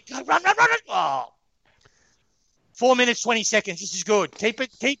 go, Ollie. Go, run. Oh. 4 minutes, 20 seconds. This is good. Keep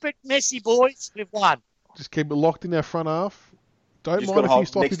it messy, boys. We've won. just keep it locked in our front half. Don't Just mind got to a few hold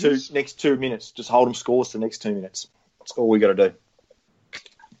stoppages. next 2 minutes. Just hold them scoreless the next 2 minutes. That's all we got to do.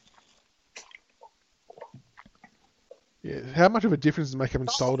 Yeah. How much of a difference does it make having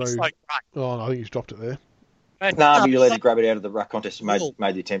Soldo? So great. Oh, no, I think he's dropped it there. But, No, but you let it grab it out of the ruck contest and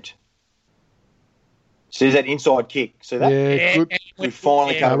made the attempt. See that inside kick? See that? Yeah, good. We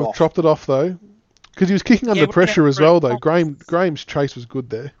finally cut it We've off. dropped it off, though. Because he was kicking under pressure as well, though. Graham's chase was good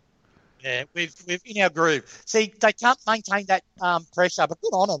there. Yeah, we've in our groove. See, they can't maintain that pressure, but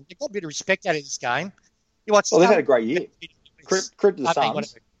good on them. They've got a bit of respect out of this game. You watch. Well, they've had a great year. Credit to the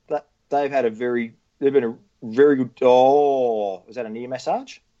Suns. They've been a very good. Oh, was that a knee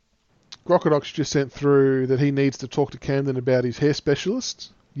massage? Crocodile just sent through that he needs to talk to Camden about his hair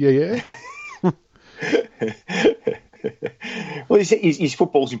specialist. Yeah. Well, his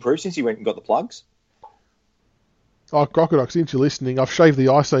football's improved since he went and got the plugs. Oh, Crocodile, since you're listening, I've shaved the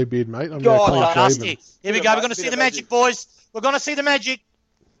ISO beard, mate. I'm going to clean shave him. Here we go. We're going to see the magic, boys. We're going to see the magic.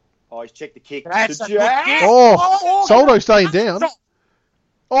 Oh, he's checked the kick. That's a good kick. Oh, Soldo staying down.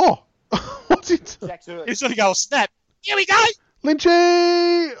 Oh, what's it? He's going to go snap. Here we go.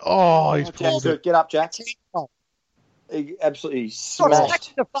 Lynchy! Oh, he's pulled it. Get up, Jack. He absolutely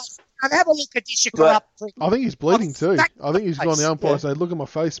smashed. And have a look at this. You come up. I think he's bleeding too. I think he's gone the umpire and said, look at my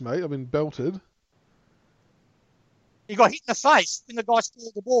face, mate. I've been belted. He got hit in the face when the guy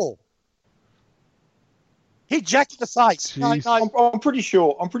scored the ball. He jacked in the face. No. I'm pretty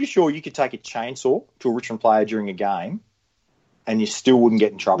sure you could take a chainsaw to a Richmond player during a game, and you still wouldn't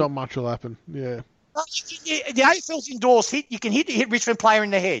get in trouble. Not much will happen. Yeah. No, the AFL's indoors. You can hit Richmond player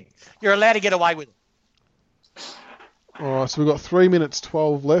in the head. You're allowed to get away with it. All right, so we've got 3 minutes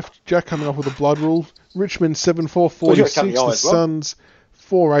 12 left. Jack coming off with a blood rule. Richmond 7-4-46. The Suns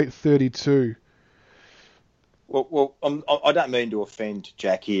 4-8-32. Well, I don't mean to offend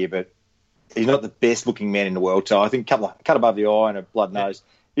Jack here, but he's not the best-looking man in the world. So I think cut above the eye and a blood nose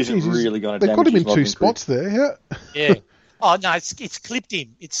isn't really going to damage his. They've got him in two spots there, yeah. Yeah. Oh no, it's clipped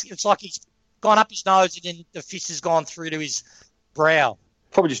him. It's like he's gone up his nose and then the fist has gone through to his brow.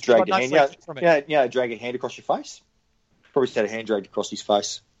 Probably just dragged a hand. Drag a hand across your face. Probably just had a hand dragged across his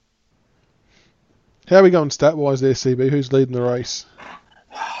face. How are we going stat-wise there, CB? Who's leading the race?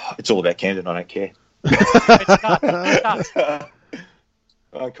 It's all about Camden. I don't care.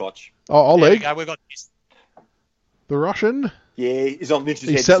 Oh, Koch. Oh, Oleg. We've got this. The Russian. Yeah, he's on Lynch's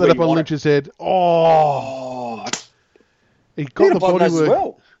head. He set that up on Lynch's head. Oh. He got the body work.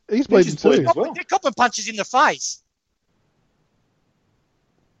 Well. He's bleeding too. They're copping punches in the face.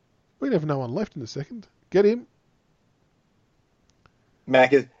 We have no one left in a second. Get him.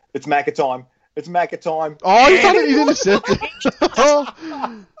 It's Macca time. It's Macca time. Oh, he's done it. He's intercepted.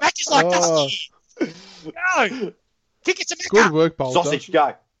 Macca's like this. Go. Kick it to Macca. Good work, Bolter. Sausage,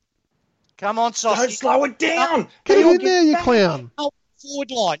 go. Come on, Sausage. Don't slow it down. Get in there, you clown.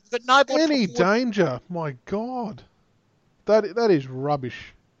 Forward line. You've got nobody. Any danger. My God. That is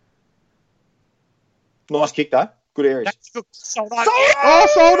rubbish. Nice kick, though. Good areas. That's good. Soldo. Oh,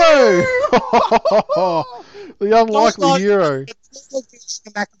 Soldo! The unlikely hero.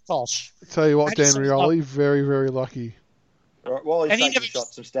 McIntosh. I tell you what, Dan Rioli, very, very lucky. All right, while he's taking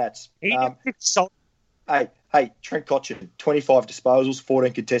shots, some stats. Hey, Trent Cotchin, 25 disposals,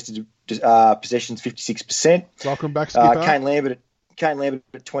 14 contested possessions, 56%. Welcome back, Skipper. Kane Lambert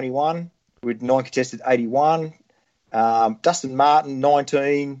at 21 with 9 contested, 81. Dustin Martin,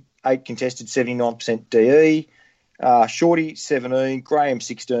 19, 8 contested, 79% DE. Shorty, 17. Graham,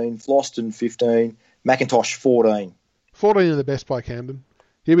 16. Floston, 15. McIntosh, 14. 14 are the best by Camden.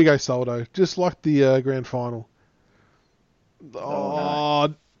 Here we go, Soldo. Just like the grand final. Oh,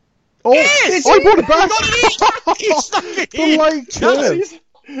 no. Yes! I brought it back. The late curve.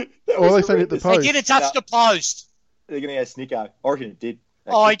 Or they say hit the post. They didn't touch the post. They're going to go Snicko. I reckon it did.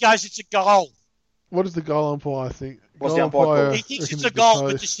 Oh, he goes, it's a goal. What does the goal umpire think? What's the umpire called? He thinks it's a goal,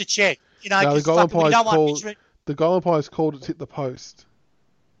 but just to check. No, the goal umpire's called it's hit the post.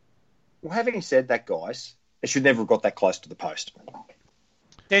 Well, having said that, guys, they should never have got that close to the post.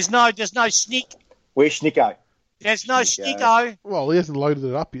 There's no snick. Where's Snicko? There's no Snicko. Well, he hasn't loaded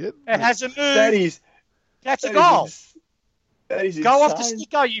it up yet. It hasn't moved. That's a goal. That is go off the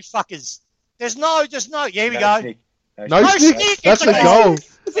Snicko, you fuckers. There's no. Yeah, here we go. Snick. No snick. That's a goal.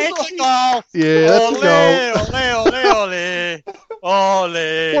 It's a goal. Yeah, that's a goal.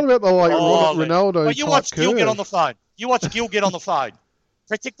 Ole. What about the Ronaldo? Well, you watch Gil get on the phone.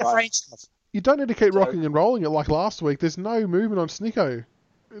 Protect the French stuff. You don't need to keep rocking and rolling it like last week. There's no movement on Snicko.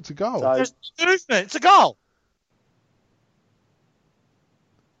 It's a goal. There's movement. It's a goal.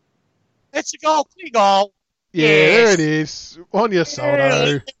 It's a goal. Clear goal. Yeah, yes. There it is. On your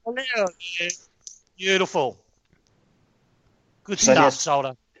Soldo. Beautiful. Good stuff,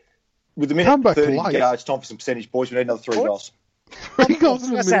 Soldo. With the minute 30 to go, it's time for some percentage, boys. We need another 3 goals. 3 goals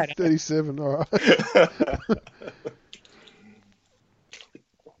in a minute 37. All right.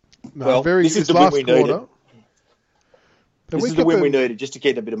 No, Well, this is the win we needed. This is the win we needed just to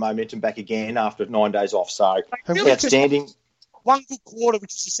get a bit of momentum back again after 9 days off. So, outstanding. One good quarter,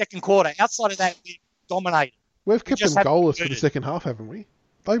 which is the second quarter. Outside of that, we dominated. We've kept them goalless for the second half, haven't we?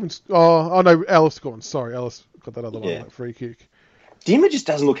 They even. Oh no, Ellis gone. Sorry, Ellis got that other one, that free kick. Dimmer just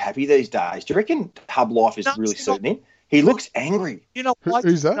doesn't look happy these days. Do you reckon Hub life is really suiting him? He looks angry. You know,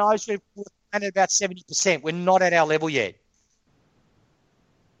 who's that? We're at about 70%. We're not at our level yet.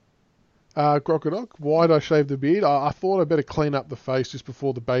 Crocodile, why'd I shave the beard? I thought I'd better clean up the face just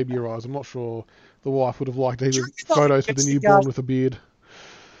before the baby arrives. I'm not sure the wife would have liked either photos with the newborn with a beard.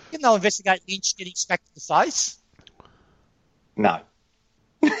 Didn't they investigate Lynch getting smacked in the face? No.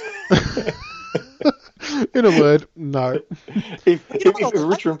 In a word, no. If a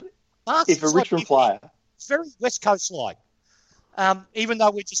Richmond player... It's very West Coast-like. Even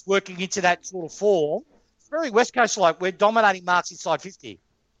though we're just working into that sort of form, it's very West Coast-like. We're dominating marks inside 50.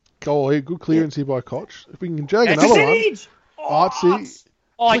 Goal, good clearance here by Koch. If we can jag another one. Artsy,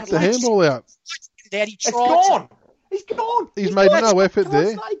 put the handball out. It's gone. He's gone. He's made no effort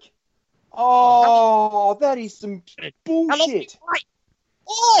there. Oh, that is some bullshit.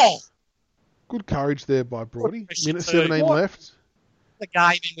 Oh! Good courage there by Brody. Minute 17 left. The game,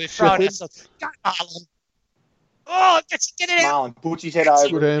 and we're throwing ourselves. Go, Marlon. Oh, get it out. Marlon puts his head over.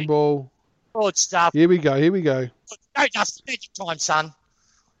 Good handball. Good stuff. Here we go. No, Dustin, take your time, son.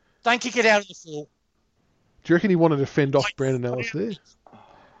 Don't kick it out of the floor. Do you reckon he wanted to fend off Brandon Ellis there?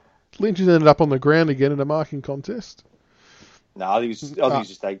 Lynch has ended up on the ground again in a marking contest. No, I think it was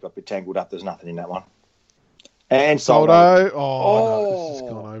just they got a bit tangled up. There's nothing in that one. And Soldo. No, it's just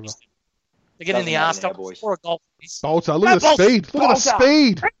gone over. They're getting the arse for a goal. Bolter, look at the speed. Look at the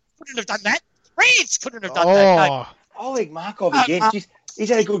speed. Couldn't have done that. Reeds couldn't have done that. No. Oleg Markov again. He's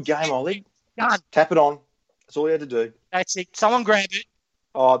had a good game, Oleg. Done. Tap it on. That's all he had to do. That's it. Someone grab it.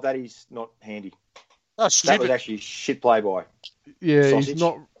 Oh, that is not handy. Oh, stupid. That was actually shit play by. Yeah, Sausage. He's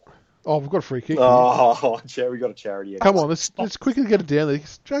not. Oh, we've got a free kick. Oh, we got a charity. Come on, let's quickly get it down there.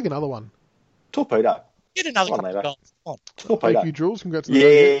 Drag another one. Torpedo. Get another goal. Torpedo. Thank you, Jules. Congrats to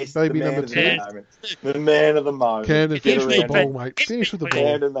the baby the number 2. The man of the moment. Camden, finish with the ball, mate. Finish with the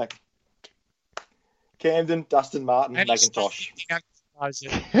ball. Camden, Dustin Martin, McIntosh.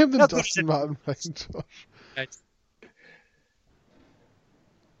 Camden, Dustin Martin, McIntosh.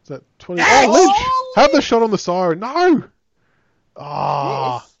 Is that 20? Oh, Lynch! Have the shot on the siren. No!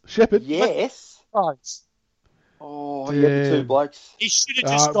 Ah, yes. Shepherd. Yes. Oh, he had the two blokes. He should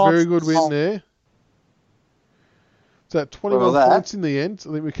have just gone. Very good win there. Is that 21 points in the end?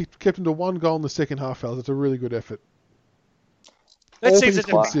 I think we kept him to 1 goal in the second half, fellas. It's a really good effort. Let's all see things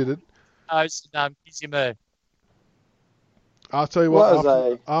considered. Gives him a... I'll tell you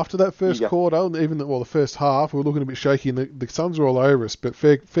what, after that first quarter, even the first half, we were looking a bit shaky, and the Suns were all over us, but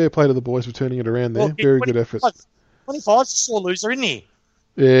fair play to the boys for turning it around there. Very good effort. 25's a sore loser, isn't he?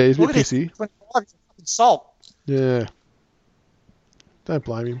 Yeah, he's a bit pissy. 25 is a salt. Yeah. Don't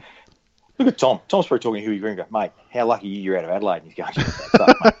blame him. Look at Tom. Tom's probably talking to Huey Green. Mate, how lucky you're out of Adelaide. And he's going,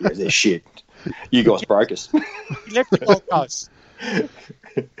 mate, you're this shit. You guys broke us. He left the Gold Coast.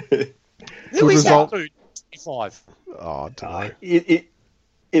 Who is that dude? 25. Oh, I don't know.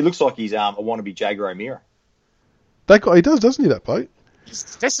 It looks like he's a wannabe Jager O'Meara. He does, doesn't he, that bloke? He's a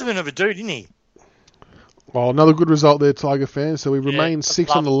specimen of a dude, isn't he? Well, another good result there, Tiger fans. So we remain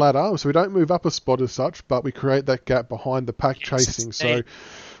 6th on the ladder. So we don't move up a spot as such, but we create that gap behind the pack chasing. So,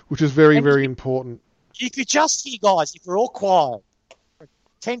 which is very, very important. If you just hear, guys, if we're all quiet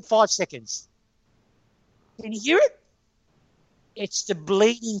for 5 seconds, can you hear it? It's the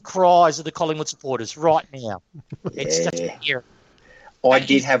bleeding cries of the Collingwood supporters right now. It's just hear it. I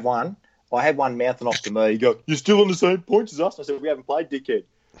did have one. I had one mouthing off to me. He goes, "You're still on the same points as us." I said, "We haven't played, dickhead."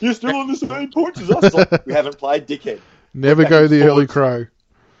 "You're still on the same points as us." It's like, "We haven't played, dickhead." Never go the early crow.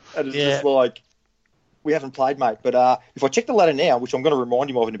 And it's just like, we haven't played, mate. But if I check the ladder now, which I'm going to remind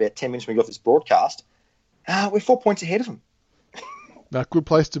him of in about 10 minutes when we got this broadcast, we're 4 points ahead of him. Now, good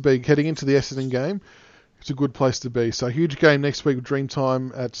place to be. Heading into the Essendon game, it's a good place to be. So, huge game next week with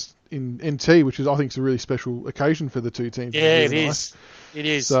Dreamtime in NT, which I think is a really special occasion for the two teams. Yeah, it is. It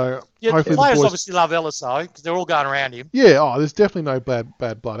is. So, hopefully the players obviously love Ellis, though, because they're all going around him. Yeah, there's definitely no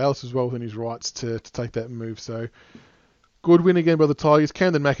bad blood. Ellis is well within his rights to take that move. So, good win again by the Tigers.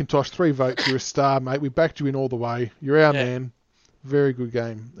 Camden McIntosh, 3 votes. You're a star, mate. We backed you in all the way. You're our man. Very good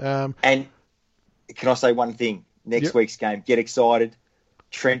game. And can I say one thing? Next week's game, get excited.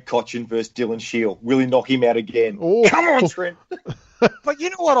 Trent Cotchin versus Dylan Shield. Really knock him out again. Oh. Come on, Trent. But you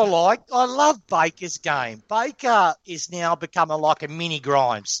know what I like? I love Baker's game. Baker is now becoming like a mini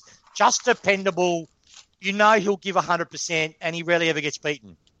Grimes. Just dependable. You know he'll give 100% and he rarely ever gets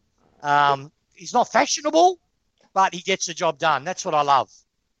beaten. He's not fashionable, but he gets the job done. That's what I love.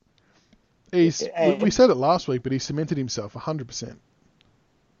 We said it last week, but he cemented himself 100%.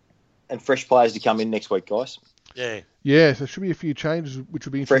 And fresh players to come in next week, guys. Yeah. Yeah, so there should be a few changes, which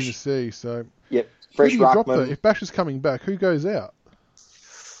will be interesting to see. So, yep, fresh ruckman. If Bash is coming back, who goes out?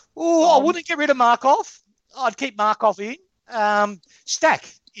 Oh, I wouldn't get rid of Markov. I'd keep Markov in. Stack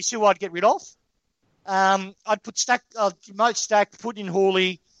is who I'd get rid of. I'd put Stack, promote Stack, put in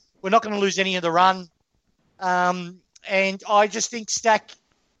Hawley. We're not going to lose any of the run. And I just think Stack,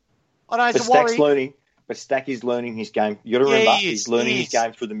 I don't have to worry. Stack's learning. But Stack is learning his game. You got to remember, he's learning his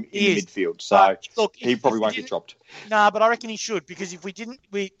game through in the midfield. So look, he probably won't get dropped. No, but I reckon he should, because if we're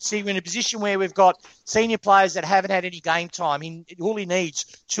in a position where we've got senior players that haven't had any game time. All he needs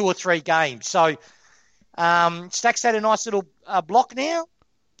 2 or 3 games. So Stack's had a nice little block now.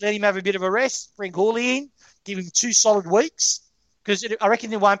 Let him have a bit of a rest. Bring Hawley in. Give him 2 solid weeks, because I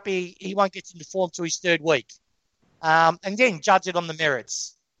reckon he won't get into form till his 3rd week. And then judge it on the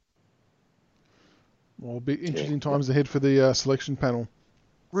merits. Well, it'll be interesting times ahead for the selection panel.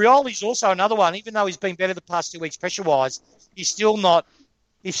 Rioli's also another one. Even though he's been better the past 2 weeks pressure-wise, he's still not.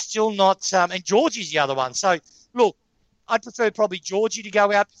 And Georgie's the other one. So, look, I'd prefer probably Georgie to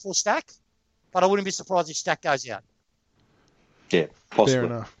go out before Stack, but I wouldn't be surprised if Stack goes out. Yeah, possibly. Fair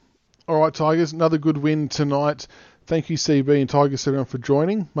enough. All right, Tigers, another good win tonight. Thank you, CB and Tigers, everyone, for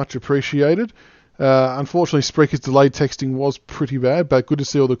joining. Much appreciated. Unfortunately, Spreaker's delayed texting was pretty bad, but good to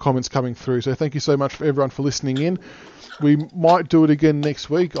see all the comments coming through. So thank you so much for everyone for listening in. We might do it again next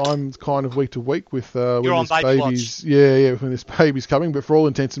week. I'm kind of week to week with when this baby's when this baby's coming. But for all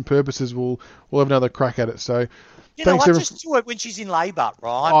intents and purposes, we'll have another crack at it. So thanks, everyone. Just do it when she's in labour,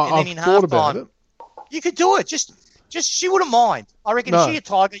 right? And then in half time, you could do it. Just she wouldn't mind. I reckon. Is she a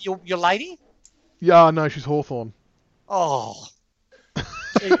Tiger? Your lady? Yeah, no, she's Hawthorn. Oh.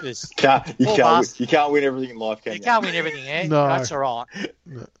 You can't win everything in life, can you? You can't win everything, eh? No. That's all right.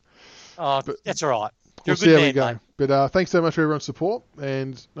 No. Oh, that's all right. You're a good man, mate. But thanks so much for everyone's support,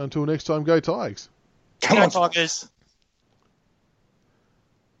 and until next time, go Tigers. Go Tigers.